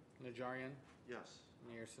 Garpetian, Najarian, Yes.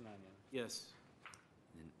 Mayor Sinanian. Yes.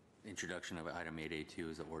 And introduction of item 8A2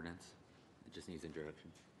 is the ordinance. It just needs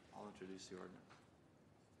introduction. I'll introduce the ordinance.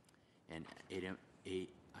 And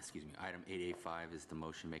item 8A5 is the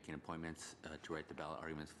motion making appointments to write the ballot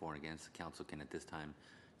arguments for and against. The council can at this time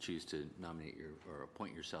choose to nominate or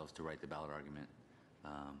appoint yourselves to write the ballot argument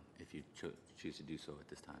if you choose to do so at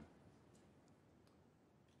this time.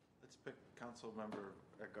 Let's pick council member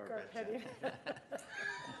Garpetian.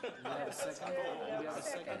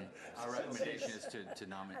 Our recommendation is to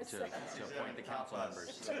nominate, to appoint the council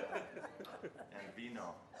members. And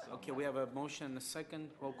Vino. So Okay, we have a motion and a second.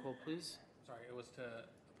 Roll call, please. Sorry, it was to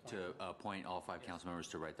To appoint all 5 council members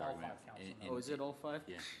to write the All argument. 5 council Oh, is it all 5?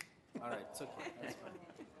 Yeah. All right, it's okay. That's fine.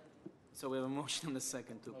 So we have a motion and a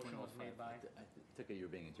second to appoint motion all was 5. made by. I took it you were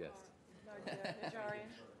being a jest. Najarian?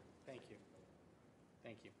 Thank you.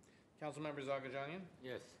 Thank you. Council members Agajanian,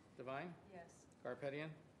 Yes. Devine, Yes. Garpetian,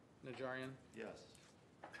 Najarian, yes.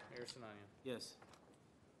 Mayor Sinanian. Yes.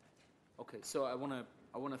 Okay, so I want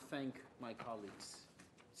to thank my colleagues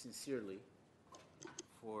sincerely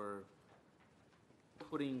for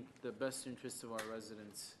putting the best interests of our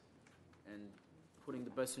residents and putting the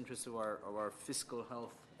best interests of our fiscal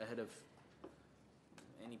health ahead of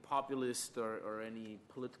any populist or any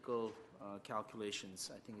political calculations.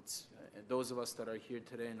 I think it's those of us that are here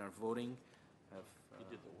today and are voting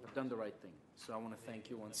have done the right thing. So I want to thank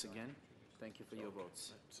you once again. Thank you for your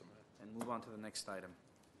votes. And move on to the next item.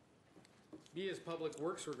 B is Public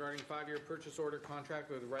Works regarding 5-year purchase order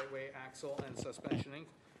contract with Right Way Axle and Suspension Inc.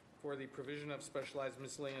 for the provision of specialized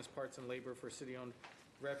miscellaneous parts and labor for city-owned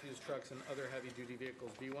refuse trucks and other heavy-duty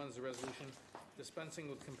vehicles. B1 is the resolution dispensing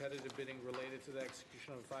with competitive bidding related to the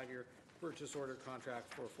execution of a 5-year purchase order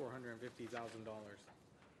contract for $450,000.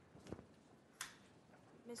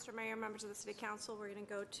 Mr. Mayor, members of the City Council, we're going to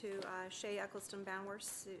go to Shay Eccleston Banwer,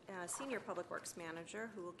 Senior Public Works Manager,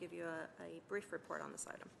 who will give you a brief report on this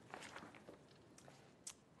item.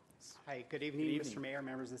 Hi, good evening, Mr. Mayor,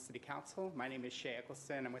 members of the City Council. My name is Shay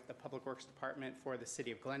Eccleston. I'm with the Public Works Department for the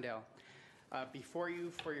City of Glendale. Before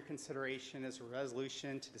you, for your consideration, is a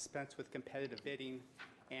resolution to dispense with competitive bidding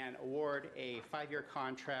and award a 5-year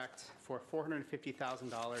contract for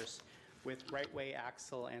 $450,000 with Right Way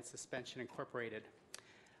Axle and Suspension Incorporated.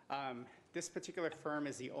 This particular firm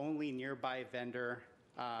is the only nearby vendor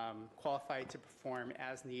qualified to perform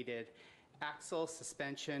as needed axle,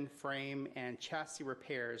 suspension, frame, and chassis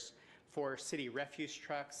repairs for city refuse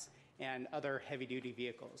trucks and other heavy-duty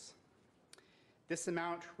vehicles. This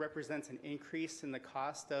amount represents an increase in the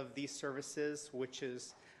cost of these services, which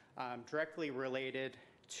is directly related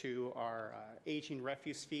to our aging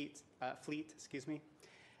refuse fleet,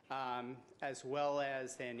 as well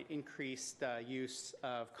as an increased use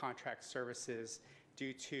of contract services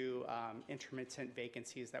due to intermittent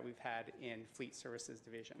vacancies that we've had in Fleet Services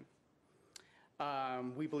Division.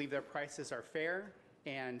 We believe their prices are fair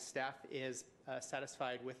and staff is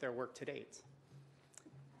satisfied with their work to date.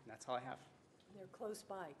 And that's all I have. They're close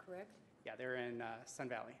by, correct? Yeah, they're in Sun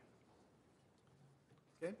Valley.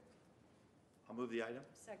 Okay. I'll move the item.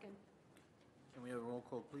 Second? Can we have a roll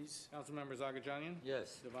call, please? Council members Agajanian,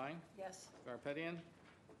 Yes. Devine, Yes. Garpetian,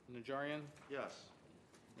 Najarian, Yes.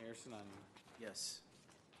 Mayor Sinanian. Yes.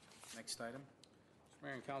 Next item. Mr.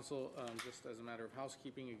 Mayor and Council, just as a matter of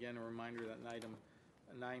housekeeping, again, a reminder that item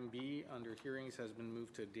 9B under hearings has been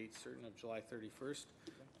moved to a date certain of July 31st.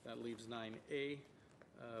 That leaves 9A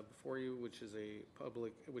before you, which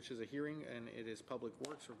is a hearing, and it is Public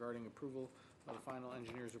Works regarding approval of the final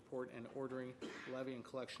engineer's report and ordering levy and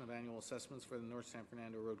collection of annual assessments for the North San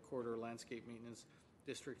Fernando Road Corridor Landscape Maintenance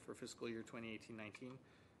District for fiscal year 2018-19.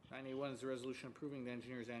 9A1 is a resolution approving the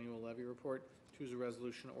engineer's annual levy report. 2 is a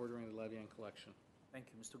resolution ordering the levy and collection. Thank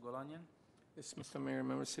you. Mr. Golanian? Yes, Mr. Mayor,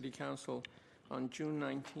 members of City Council. On June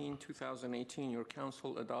 19, 2018, your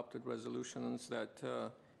council adopted resolutions that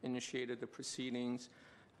initiated the proceedings,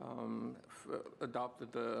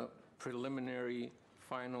 adopted the preliminary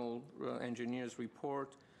final engineer's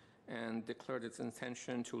report, and declared its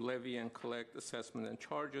intention to levy and collect assessment and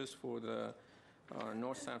charges for the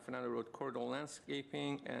North San Fernando Road Corridor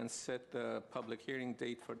Landscaping, and set the public hearing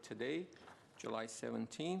date for today, July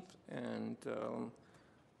 17th. And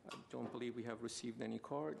I don't believe we have received any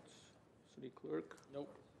cards. City Clerk?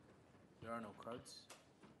 Nope. There are no cards.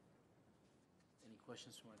 Any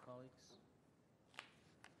questions from my colleagues?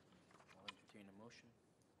 I'll entertain a motion.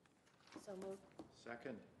 So moved.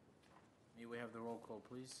 Second. May we have the roll call,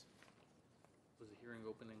 please? Was the hearing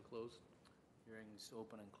open and closed? Hearing's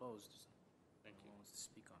open and closed. Thank you. Who wants to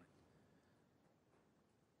speak on it?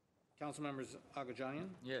 Council members Agajanian,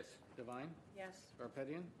 Yes. Devine, Yes.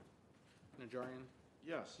 Garpetian, Najarian,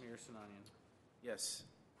 Yes. Mayor Sinanian. Yes.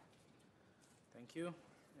 Thank you.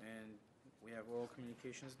 And we have oral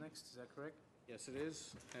communications next, is that correct? Yes, it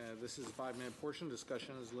is. This is a 5-minute portion.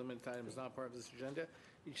 Discussion is limited to items not part of this agenda.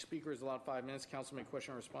 Each speaker is allowed 5 minutes. Council may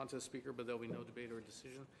question or respond to the speaker, but there will be no debate or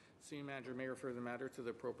decision. City manager may refer the matter to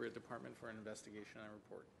the appropriate department for an investigation and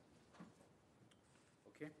report.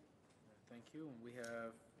 Okay. Thank you. And we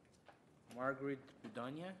have Margaret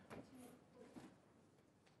Budanya.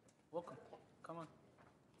 Welcome. Come on.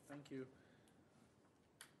 Thank you.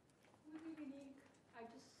 Good evening. I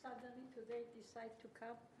just suddenly today decide to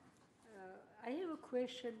come. I have a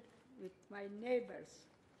question with my neighbors.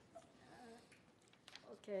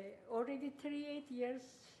 Okay, already 38 years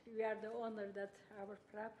we are the owner that our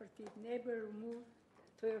property neighbor moved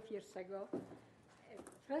 12 years ago.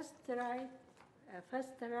 First try,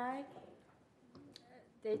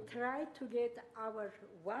 they tried to get our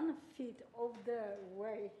 1 feet of the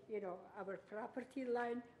way, our property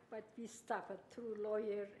line, but we stopped it through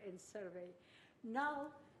lawyer and survey.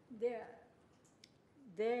 Now they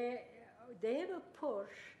have a porch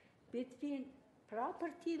between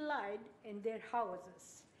property line and their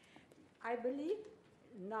houses. I believe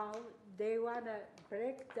now they want to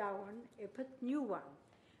break down and put new one.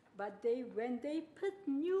 But when they put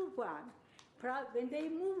new one, when they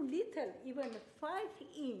move little, even 5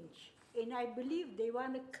 inch, and I believe they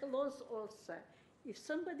want to close also. If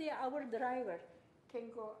somebody, our driver,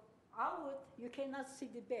 can go out, you cannot see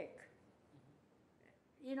the back.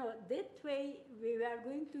 That way we are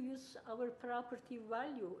going to use our property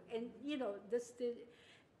value. And,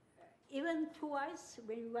 even twice,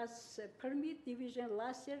 when it was permit division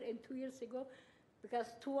last year and 2 years ago,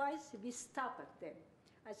 because twice we stopped them.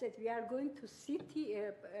 I said, we are going to city,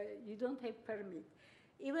 you don't have permit.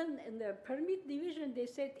 Even in the permit division, they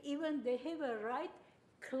said even they have a right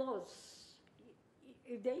close.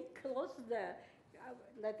 If they close the,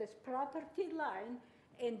 let us property line,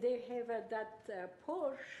 and they have that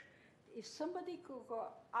porch, if somebody could go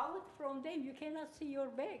out from them, you cannot see your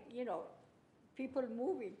back, people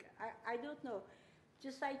moving. I don't know.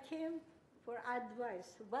 Just I came for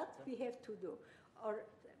advice, what we have to do. Or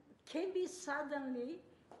can be suddenly,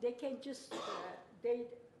 they can just, they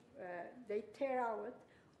tear out,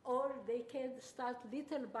 or they can start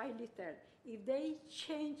little by little. If they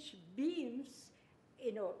change beams,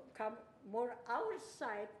 come more our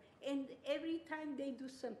side, and every time they do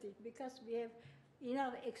something, because we have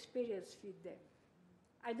enough experience with them.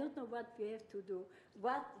 I don't know what we have to do,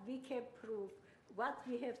 what we can prove, what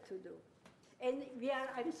we have to do. And we are,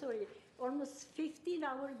 I'm sorry, almost 15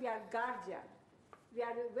 hours we are guardian. We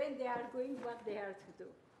are, when they are going, what they are to do.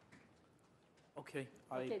 Okay.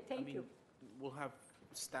 Thank you. We'll have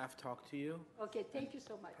staff talk to you. Okay, thank you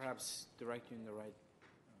so much. Perhaps direct you in the right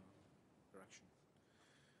direction.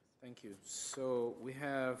 Thank you. So we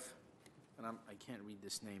have, and I can't read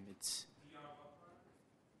this name. It's.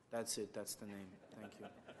 That's it. That's the name. Thank you.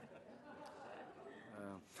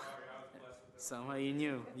 Somehow you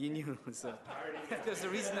knew. So there's a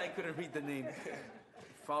reason I couldn't read the name.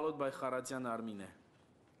 Followed by Kharadjan Armine.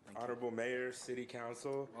 Honorable Mayor, City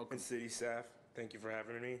Council, Welcome. and City Staff, thank you for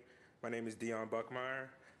having me. My name is Dion Buckmeyer.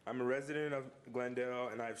 I'm a resident of Glendale,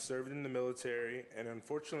 and I've served in the military, and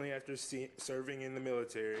unfortunately, after serving in the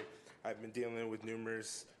military, I've been dealing with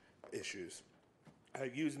numerous issues.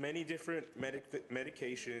 I've used many different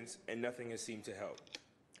medications, and nothing has seemed to help.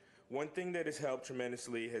 One thing that has helped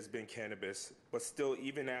tremendously has been cannabis, but still,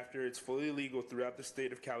 even after it's fully legal throughout the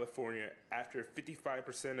state of California, after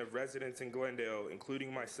 55% of residents in Glendale,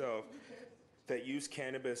 including myself, that use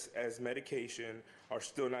cannabis as medication are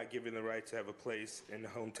still not given the right to have a place in the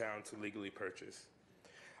hometown to legally purchase.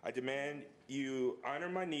 I demand you honor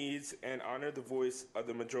my needs and honor the voice of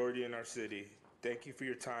the majority in our city. Thank you for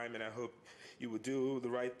your time, and I hope you will do the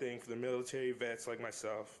right thing for the military vets like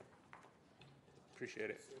myself.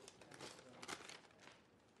 Appreciate it.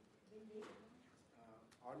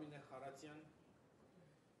 Armine Kharadjan,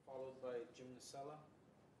 followed by Jim Nasella.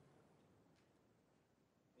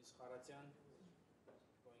 Ms. Kharadjan,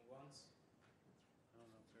 going once. I don't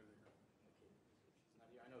know if they're there. Okay, she's not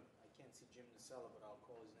here. I know I can't see Jim Nasella, but I'll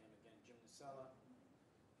call his name again. Jim Nasella.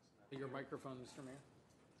 Your microphone, Mr. Mayor.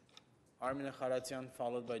 Armine Kharadjan,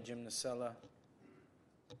 followed by Jim Nasella.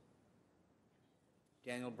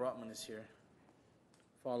 Daniel Brotman is here,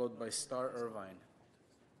 followed by Star Irvine.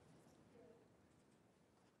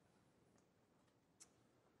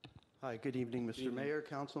 Hi, good evening, Mr. Mayor,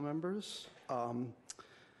 council members.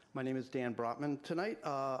 My name is Dan Brotman. Tonight,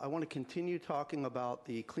 I want to continue talking about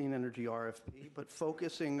the clean energy RFP, but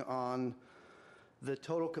focusing on the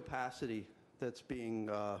total capacity that's being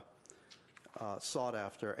sought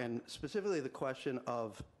after, and specifically the question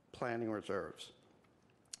of planning reserves.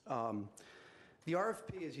 The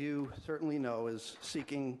RFP, as you certainly know, is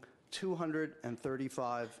seeking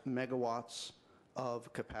 235 megawatts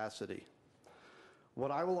of capacity. What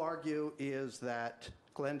I will argue is that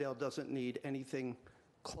Glendale doesn't need anything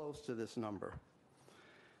close to this number.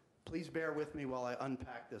 Please bear with me while I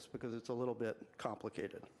unpack this because it's a little bit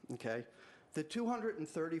complicated, okay? The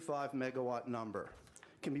 235 megawatt number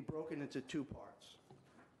can be broken into two parts.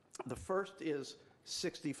 The first is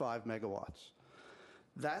 65 megawatts.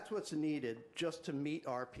 That's what's needed just to meet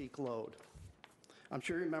our peak load. I'm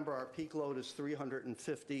sure you remember our peak load is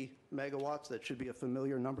 350 megawatts. That should be a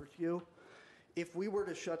familiar number to you. If we were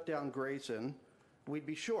to shut down Grayson, we'd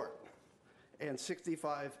be short. And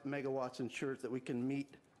 65 megawatts ensures that we can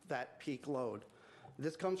meet that peak load.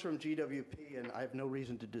 This comes from GWP, and I have no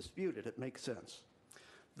reason to dispute it. It makes sense.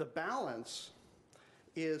 The balance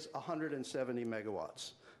is 170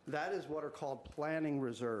 megawatts. That is what are called planning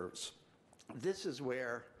reserves. This is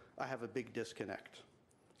where I have a big disconnect,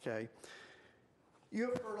 okay? You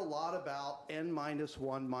have heard a lot about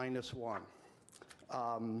N-1-1.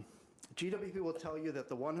 GWP will tell you that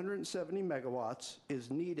the 170 megawatts is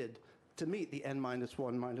needed to meet the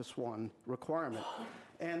N-1-1 requirement.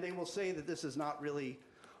 And they will say that this is not really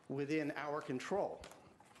within our control.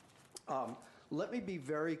 Let me be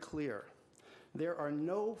very clear. There are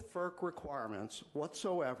no FERC requirements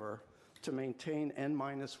whatsoever to maintain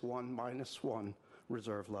N-1-1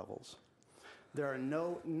 reserve levels. There are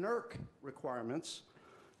no NERC requirements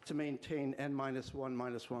to maintain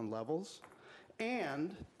N-1-1 levels,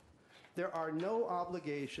 and there are no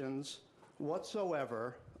obligations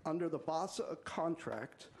whatsoever under the BASA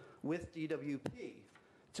contract with DWP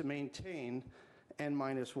to maintain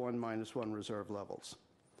N-1-1 reserve levels.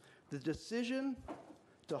 The decision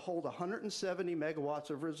to hold 170 megawatts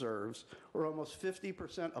of reserves, or almost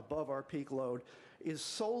 50% above our peak load, is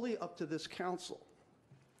solely up to this council.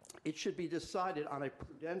 It should be decided on a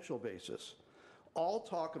prudential basis. All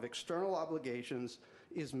talk of external obligations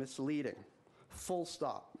is misleading. Full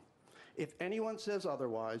stop. If anyone says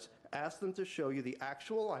otherwise, ask them to show you the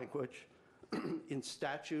actual language in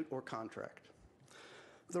statute or contract.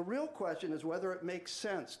 The real question is whether it makes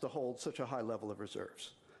sense to hold such a high level of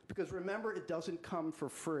reserves. Because remember, it doesn't come for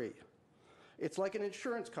free. It's like an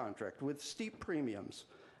insurance contract with steep premiums.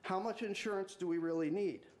 How much insurance do we really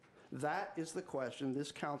need? That is the question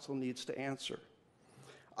this council needs to answer.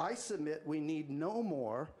 I submit we need no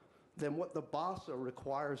more than what the BASA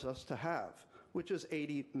requires us to have, which is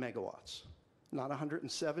 80 megawatts. Not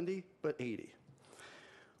 170, but 80.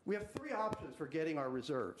 We have three options for getting our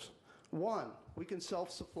reserves. One, we can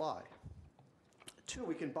self-supply. Two,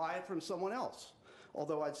 we can buy it from someone else,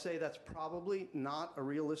 although I'd say that's probably not a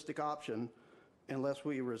realistic option unless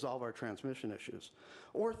we resolve our transmission issues.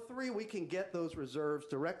 Or three, we can get those reserves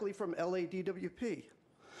directly from LADWP.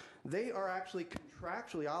 They are actually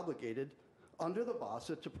contractually obligated under the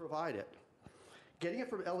BASA to provide it. Getting it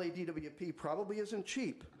from LADWP probably isn't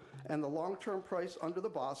cheap, and the long-term price under the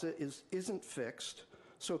BASA isn't fixed,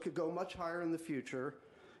 so it could go much higher in the future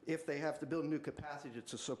if they have to build new capacity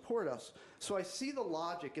to support us. So I see the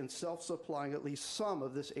logic in self-supplying at least some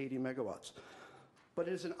of this 80 megawatts, but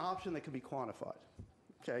it is an option that can be quantified,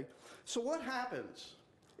 okay? So what happens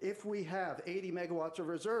if we have 80 megawatts of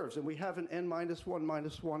reserves and we have an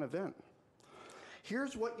N-1-1 event?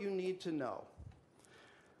 Here's what you need to know.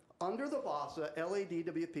 Under the BASA,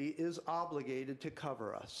 LADWP is obligated to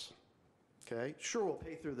cover us, okay? Sure, we'll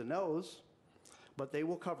pay through the nose, but they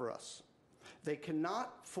will cover us. They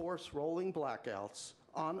cannot force rolling blackouts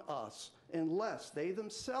on us unless they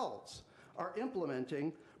themselves are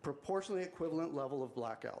implementing proportionally equivalent level of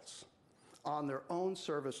blackouts on their own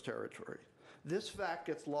service territory. This fact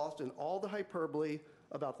gets lost in all the hyperbole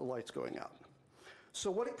about the lights going out.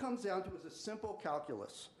 So what it comes down to is a simple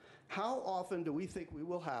calculus. How often do we think we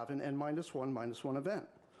will have an N-1-1 event?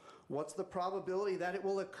 What's the probability that it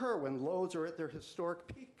will occur when loads are at their historic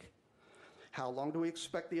peak? How long do we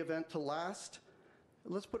expect the event to last?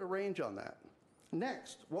 Let's put a range on that.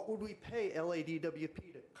 Next, what would we pay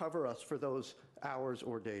LADWP to cover us for those hours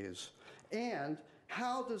or days? And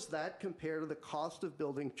how does that compare to the cost of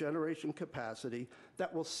building generation capacity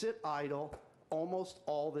that will sit idle almost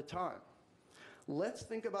all the time? Let's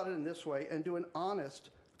think about it in this way and do an honest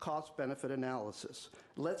cost-benefit analysis.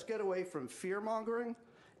 Let's get away from fear-mongering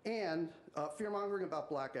and fear-mongering about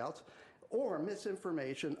blackouts or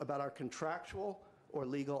misinformation about our contractual or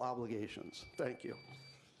legal obligations. Thank you.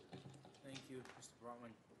 Thank you, Mr.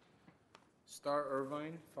 Brotman. Star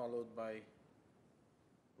Irvine, followed by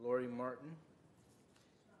Lori Martin.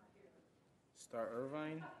 Star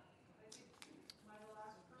Irvine.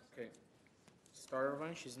 Okay. Star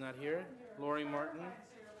Irvine, she's not here. Lori Martin.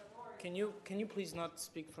 Can you please not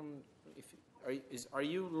speak from? Are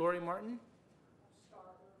you Lori Martin?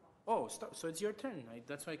 Oh, so it's your turn.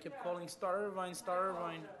 That's why I kept calling Star Irvine, Star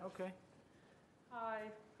Irvine. Okay.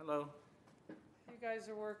 Hi. Hello. You guys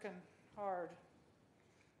are working hard.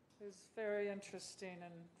 It was very interesting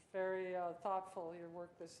and very thoughtful, your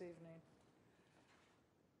work this evening.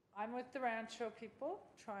 I'm with the Rancho people,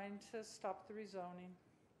 trying to stop the rezoning.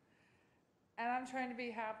 And I'm trying to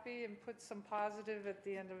be happy and put some positive at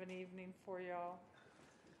the end of an evening for y'all.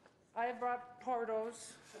 I brought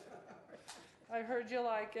Portos. I heard you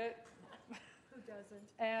like it. Who doesn't?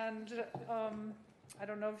 And I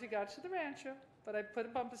don't know if you got to the Rancho, but I put a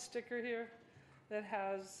bumper sticker here that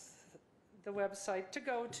has the website to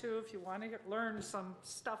go to if you want to learn some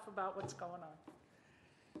stuff about what's going on.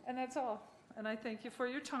 And that's all. And I thank you for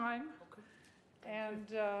your time. And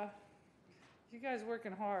you guys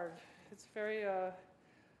working hard. It's very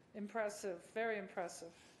impressive, very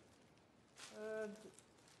impressive.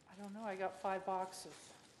 I don't know, I got 5 boxes.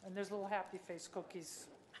 And there's little happy face cookies.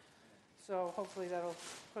 So hopefully that'll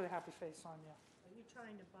put a happy face on you. Are you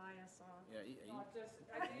trying to buy us off? Yeah, Not just,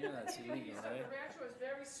 that's illegal, right? The rancho is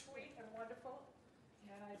very sweet and wonderful,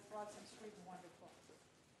 and I brought some sweet and wonderful.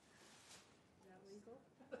 Is that legal?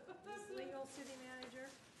 Is legal, city manager?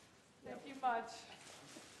 Thank you much.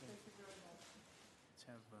 Thank you very much. Let's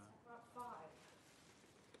have, About 5.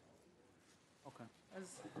 okay.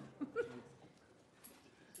 As-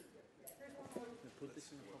 Put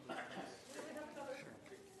this in the public space.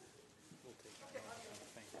 We'll take it.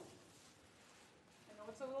 Thank you. I know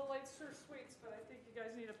it's a little late for sweets, but I think you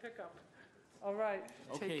guys need a pickup. All right,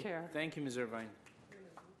 Okay, take care. thank you, Ms. Irvine.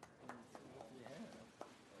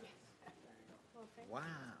 Wow.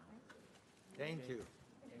 Thank you.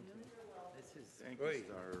 This is great.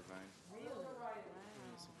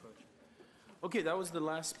 Okay, that was the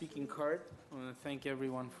last speaking card. I want to thank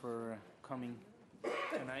everyone for coming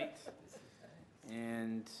tonight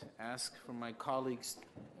and ask for my colleagues.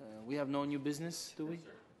 We have no new business, do we?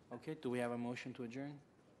 Okay, do we have a motion to adjourn?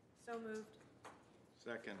 So moved.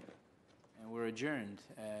 Second. And we're adjourned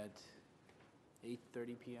at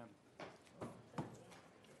 8:30 p.m.